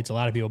Ball hates a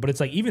lot of people, but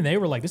it's even they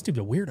were this dude's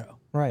a weirdo.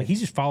 Right. He's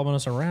just following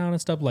us around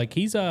and stuff.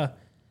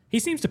 He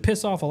seems to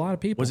piss off a lot of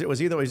people. Was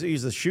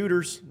he's the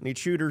shooters? Need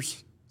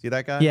shooters. See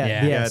that guy? Yeah.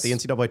 At the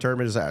NCAA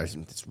tournament,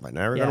 it's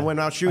never going to win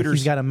out shooters.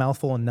 He's got a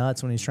mouthful of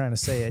nuts when he's trying to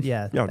say it.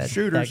 Yeah.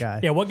 Shooters.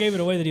 That guy. Yeah. What gave it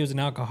away that he was an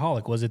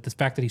alcoholic? Was it the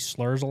fact that he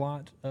slurs a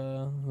lot?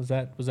 Was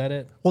that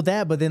it? Well,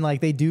 but then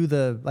they do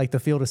the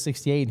field of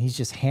 68 and he's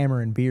just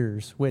hammering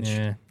beers, which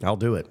I'll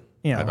do it.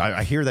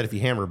 I hear that if you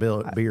hammer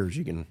beers,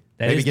 you can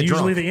maybe get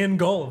usually drunk. the end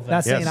goal of that.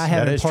 Not saying I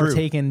haven't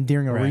partaken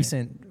during a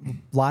recent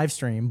live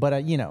stream, but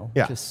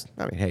just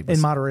in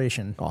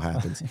moderation. All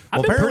happens.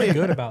 I've been pretty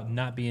good about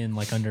not being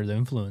under the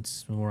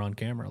influence when we're on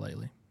camera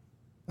lately.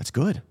 That's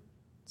good.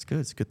 It's good.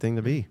 It's a good thing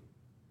to be.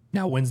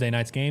 Now Wednesday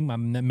night's game, I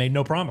made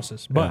no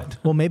promises, but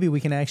well, maybe we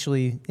can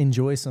actually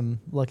enjoy some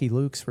Lucky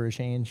Lukes for a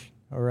change.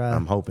 Or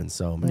I'm hoping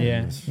so,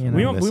 man. Yeah,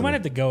 we might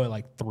have to go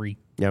at 3.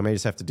 Yeah, I may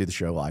just have to do the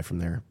show live from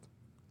there.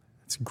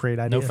 It's a great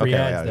idea. No free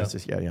ads,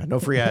 no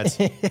free ads.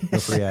 No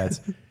free ads.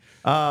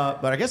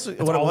 But I guess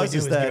what it was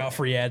is that give out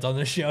free ads on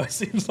this show. It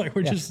seems like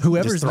we're just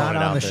whoever's just not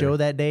on the show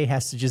that day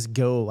has to just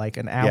go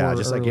an hour.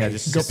 Just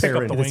go pick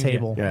up the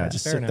table. Yeah,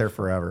 just sit there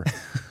forever.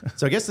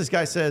 So I guess this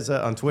guy says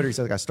on Twitter, he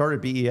says, I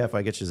started BEF,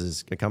 I guess this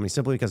is a company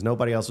simply because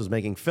nobody else was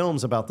making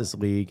films about this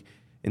league.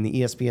 And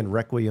the ESPN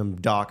Requiem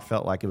doc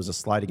felt like it was a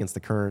slide against the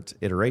current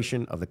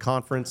iteration of the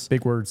conference.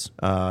 Big words.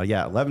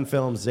 11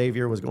 films.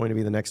 Xavier was going to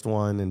be the next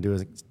one and do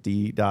a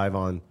deep dive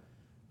on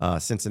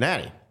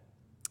Cincinnati.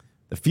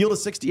 The field of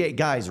 68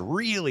 guys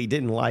really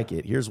didn't like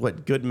it. Here's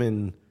what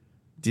Goodman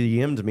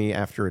DM'd me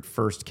after it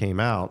first came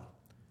out.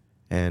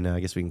 And I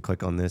guess we can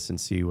click on this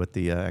and see what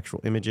the actual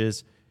image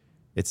is.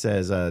 It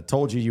says,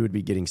 told you would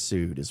be getting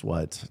sued, is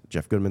what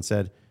Jeff Goodman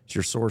said. Is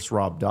your source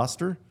Rob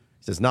Duster?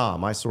 He says, nah,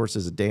 my source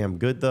is damn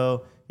good,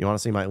 though. You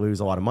honestly might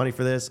lose a lot of money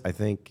for this. I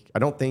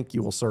don't think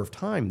you will serve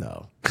time,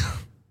 though.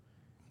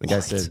 The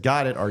guy says,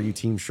 got it. Are you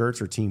Team Shirts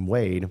or Team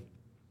Wade?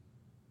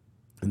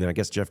 And then I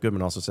guess Jeff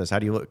Goodman also says, how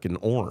do you look in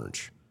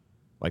orange?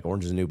 Like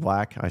orange is the new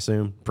black, I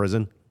assume.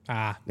 Prison.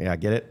 Yeah, I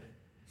get it.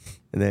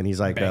 And then he's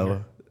like,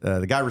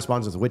 the guy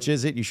responds with, which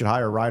is it? You should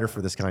hire a writer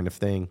for this kind of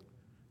thing.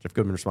 Jeff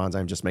Goodman responds,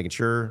 I'm just making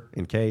sure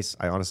in case.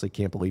 I honestly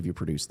can't believe you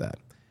produced that.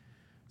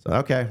 So,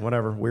 okay,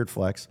 whatever. Weird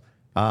flex.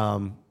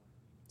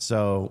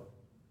 So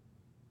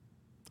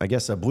I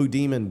guess a Blue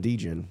Demon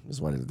Degen is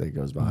what it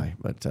goes by.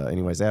 But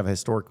anyways, they have a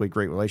historically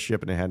great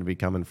relationship, and it had to be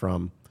coming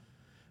from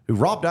who?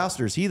 Rob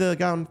Doster. Is he the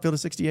guy on Field of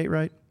 68,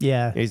 right?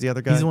 Yeah. He's the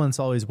other guy? He's the one that's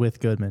always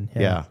with Goodman.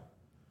 Yeah.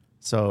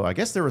 So I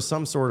guess there was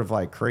some sort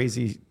of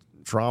crazy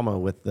drama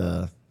with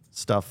the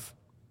stuff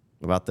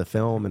about the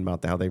film and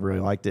about how they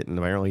really liked it. And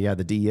apparently,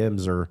 the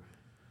DMs are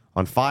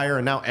on fire,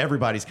 and now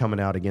everybody's coming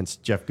out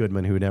against Jeff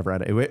Goodman, who never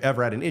had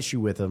an issue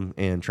with him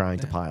and trying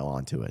to pile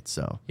onto it.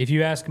 So, if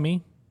you ask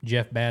me,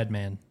 Jeff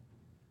Badman.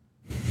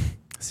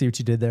 See what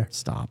you did there.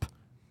 Stop.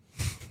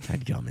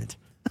 Dadgummit.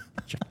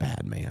 Jeff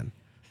Badman.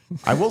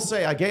 I will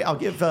say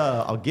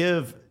I'll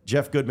give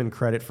Jeff Goodman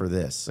credit for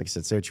this. Like I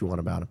said, say what you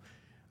want about him.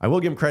 I will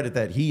give him credit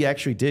that he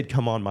actually did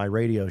come on my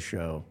radio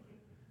show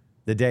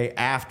the day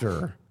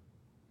after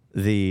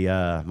the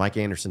Mike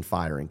Anderson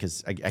firing,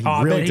 because he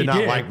really did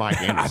not like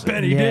Mike Anderson. I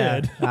bet he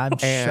did.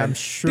 I'm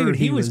sure. Dude,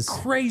 he was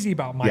crazy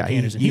about Mike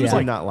Anderson. He was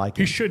like, not like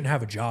he him. shouldn't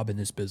have a job in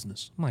this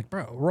business. I'm like,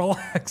 bro,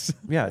 relax.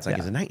 Yeah, it's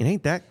it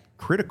ain't that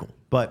critical.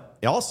 But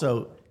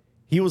also,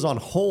 he was on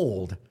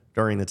hold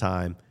during the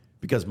time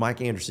because Mike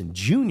Anderson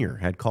Jr.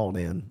 had called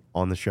in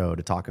on the show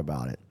to talk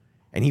about it,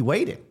 and he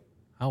waited.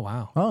 Oh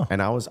wow. Oh,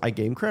 and I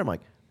gave him credit,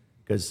 Mike,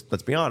 because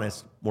let's be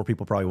honest, more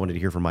people probably wanted to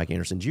hear from Mike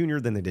Anderson Jr.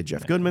 than they did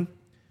Jeff Goodman.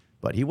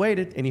 But he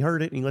waited, and he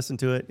heard it, and he listened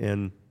to it,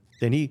 and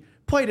then he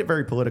played it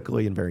very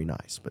politically and very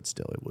nice. But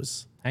still, it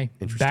was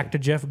interesting. Back to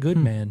Jeff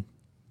Goodman.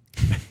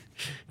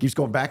 Keeps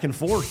going back and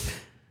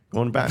forth,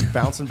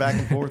 bouncing back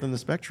and forth in the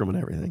spectrum and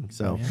everything.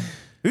 So,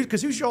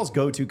 because who's y'all's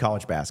go-to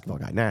college basketball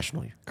guy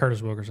nationally?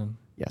 Curtis Wilkerson.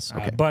 Yes.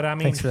 Okay. But I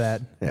mean, thanks for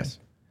that. Yes.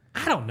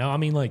 I don't know. I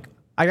mean,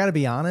 I got to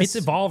be honest. It's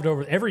evolved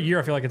over every year.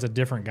 I feel like it's a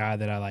different guy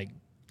that I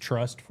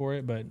trust for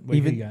it. But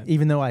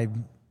even though I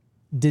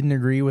didn't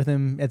agree with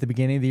him at the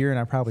beginning of the year, and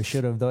I probably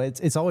should have, though.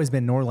 It's always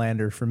been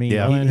Norlander for me.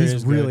 Yeah.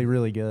 He's really,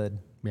 really good.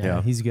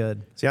 Yeah, he's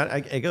good. See,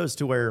 it goes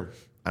to where,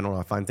 I don't know,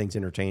 I find things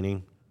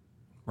entertaining.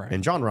 Right.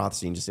 And John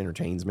Rothstein just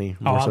entertains me.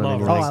 I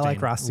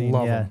like Rothstein.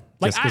 Love him.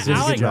 I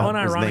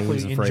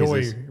unironically enjoy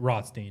phrases.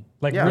 Rothstein.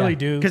 Really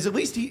do. Because at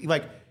least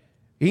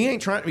He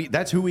ain't trying.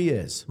 That's who he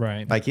is.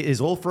 Right. Like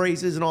his little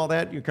phrases and all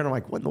that. You're kind of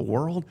like, what in the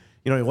world?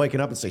 You know, you're waking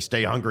up and say,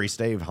 "Stay hungry,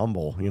 stay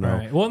humble." You know.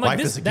 Right. Well, and like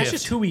Life is a that's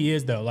gift. just who he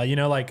is, though. Like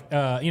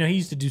he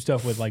used to do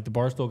stuff with like the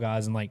Barstool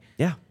guys, and like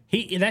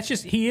he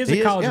is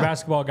a college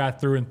basketball guy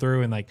through and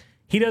through, and like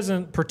he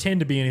doesn't pretend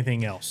to be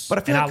anything else. But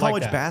I feel and like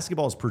college that.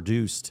 basketball is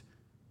produced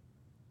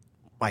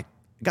like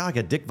a guy like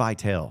a Dick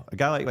Vitale, a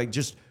guy like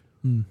just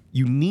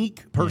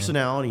unique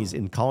personalities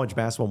in college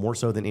basketball more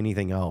so than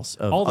anything else.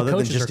 All the other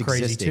coaches than just are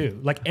crazy existing. too.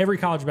 Like every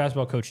college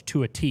basketball coach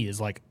to a T is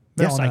like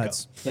they're psycho.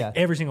 nuts. Like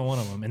every single one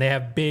of them, and they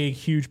have big,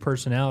 huge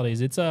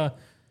personalities. It's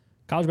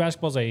college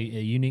basketball is a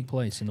unique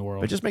place in the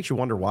world. It just makes you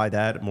wonder why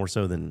that more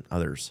so than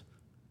others,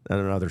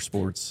 than other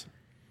sports.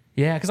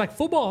 Yeah, because like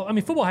football, I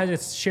mean, football has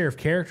its share of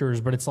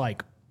characters, but it's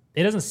like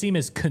it doesn't seem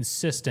as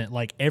consistent.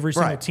 Like every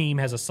single team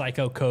has a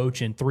psycho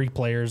coach and 3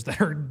 players that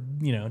are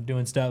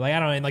doing stuff. Like I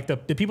don't know, and like the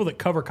people that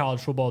cover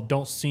college football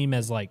don't seem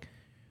as like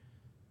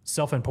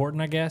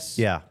self-important, I guess.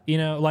 Yeah,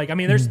 like I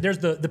mean, there's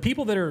the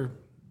people that are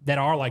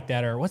like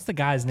that are what's the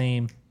guy's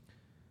name?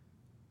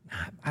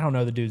 I don't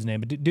know the dude's name,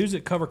 but dudes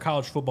that cover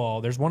college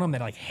football, there's one of them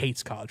that like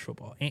hates college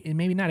football. And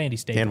maybe not Andy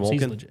Staples.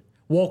 He's legit.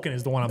 Wolken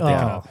is the one I'm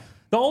thinking of.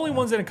 The only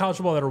ones that in college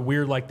football that are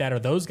weird like that are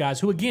those guys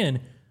who, again,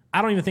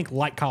 I don't even think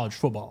like college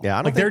football.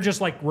 Yeah, they're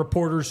just like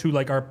reporters who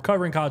like are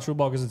covering college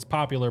football because it's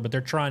popular, but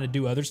they're trying to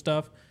do other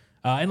stuff.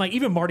 And like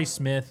even Marty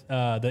Smith,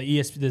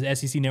 the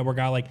SEC Network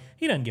guy, like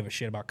he doesn't give a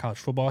shit about college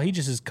football. He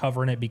just is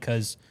covering it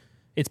because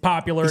it's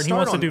popular and he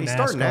wants to do NASCAR. He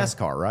started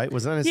NASCAR, right?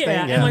 Was that his thing?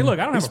 Yeah, and like, look,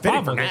 I don't have a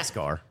problem for with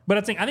NASCAR. But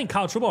I think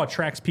college football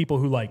attracts people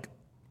who like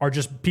are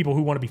just people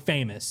who want to be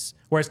famous.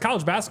 Whereas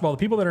college basketball, the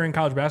people that are in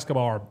college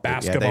basketball are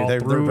basketball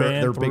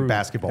they're big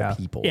basketball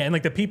people. Yeah, and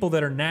like the people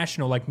that are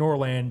national, like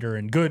Norlander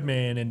and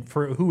Goodman and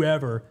for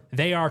whoever,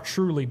 they are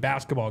truly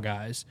basketball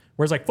guys.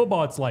 Whereas like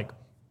football, it's like,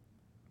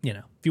 if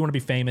you want to be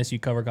famous, you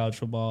cover college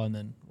football and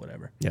then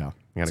whatever. Yeah.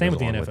 Same with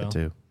the NFL. With it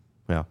too.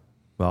 Yeah.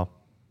 Well,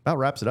 that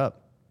wraps it up.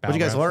 What did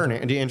you guys learn?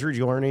 Andrew, did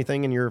you learn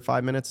anything in your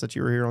 5 minutes that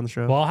you were here on the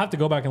show? Well, I'll have to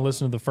go back and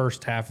listen to the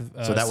first half.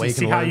 So that way you can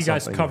see how learn you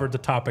guys something. covered the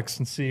topics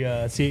and see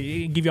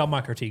give you all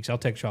my critiques. I'll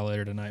text y'all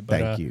later tonight. But,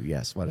 Thank you.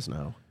 Yes, let us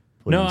know.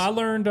 Please. No, I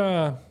learned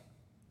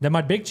that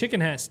my big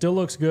chicken hat still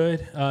looks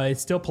good. It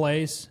still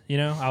plays.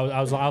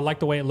 I like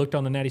the way it looked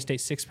on the Natty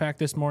State 6-pack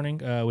this morning,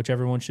 which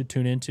everyone should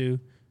tune into,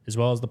 as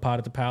well as the pod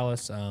at the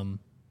Palace. I'm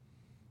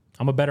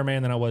a better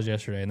man than I was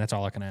yesterday, and that's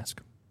all I can ask.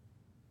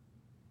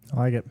 I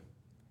like it.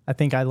 I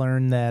think I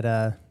learned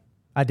that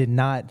I did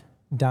not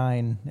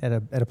dine at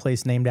a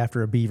place named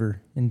after a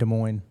beaver in Des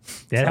Moines.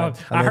 Yeah,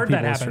 So I heard that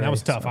people happen. astray. That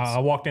was tough. So I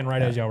walked in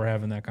right as y'all were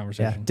having that yeah,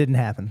 conversation. didn't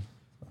happen.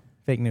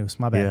 Fake news.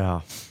 My bad.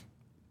 Yeah.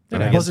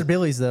 And Buzzard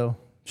Billy's though.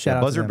 Shout out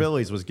to Buzzard them.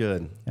 Billy's was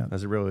good. Yeah.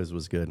 Buzzard Billy's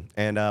was good.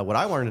 And what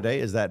I learned today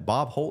is that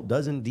Bob Holt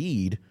does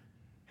indeed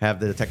have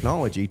the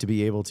technology to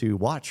be able to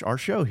watch our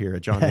show here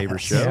at John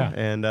Nabors Show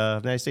and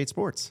United States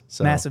Sports.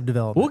 So Massive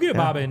development. We'll get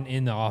Bob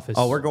in the office.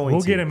 Oh, we're going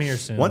We'll to. get him here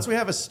soon. Once we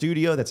have a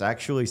studio that's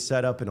actually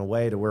set up in a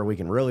way to where we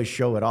can really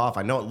show it off.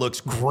 I know it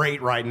looks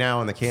great right now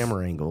in the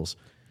camera angles,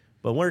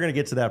 but we're going to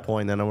get to that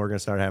point, and then we're going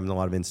to start having a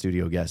lot of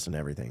in-studio guests and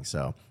everything.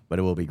 So, but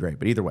it will be great.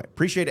 But either way,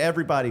 appreciate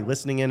everybody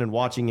listening in and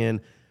watching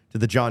in to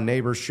the John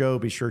Nabors Show.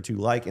 Be sure to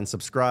like and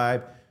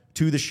subscribe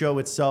to the show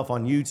itself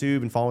on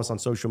YouTube and follow us on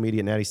social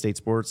media at Natty State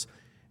Sports.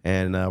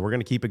 And we're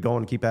going to keep it going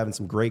and keep having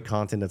some great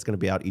content that's going to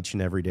be out each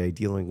and every day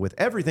dealing with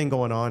everything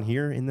going on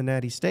here in the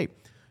Natty State.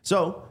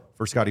 So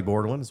for Scotty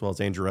Bordelin, as well as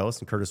Andrew Ellis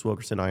and Curtis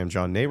Wilkerson, I am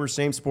John Nabors.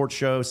 Same sports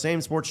show,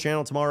 same sports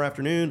channel tomorrow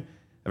afternoon.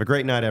 Have a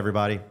great night,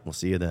 everybody. We'll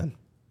see you then.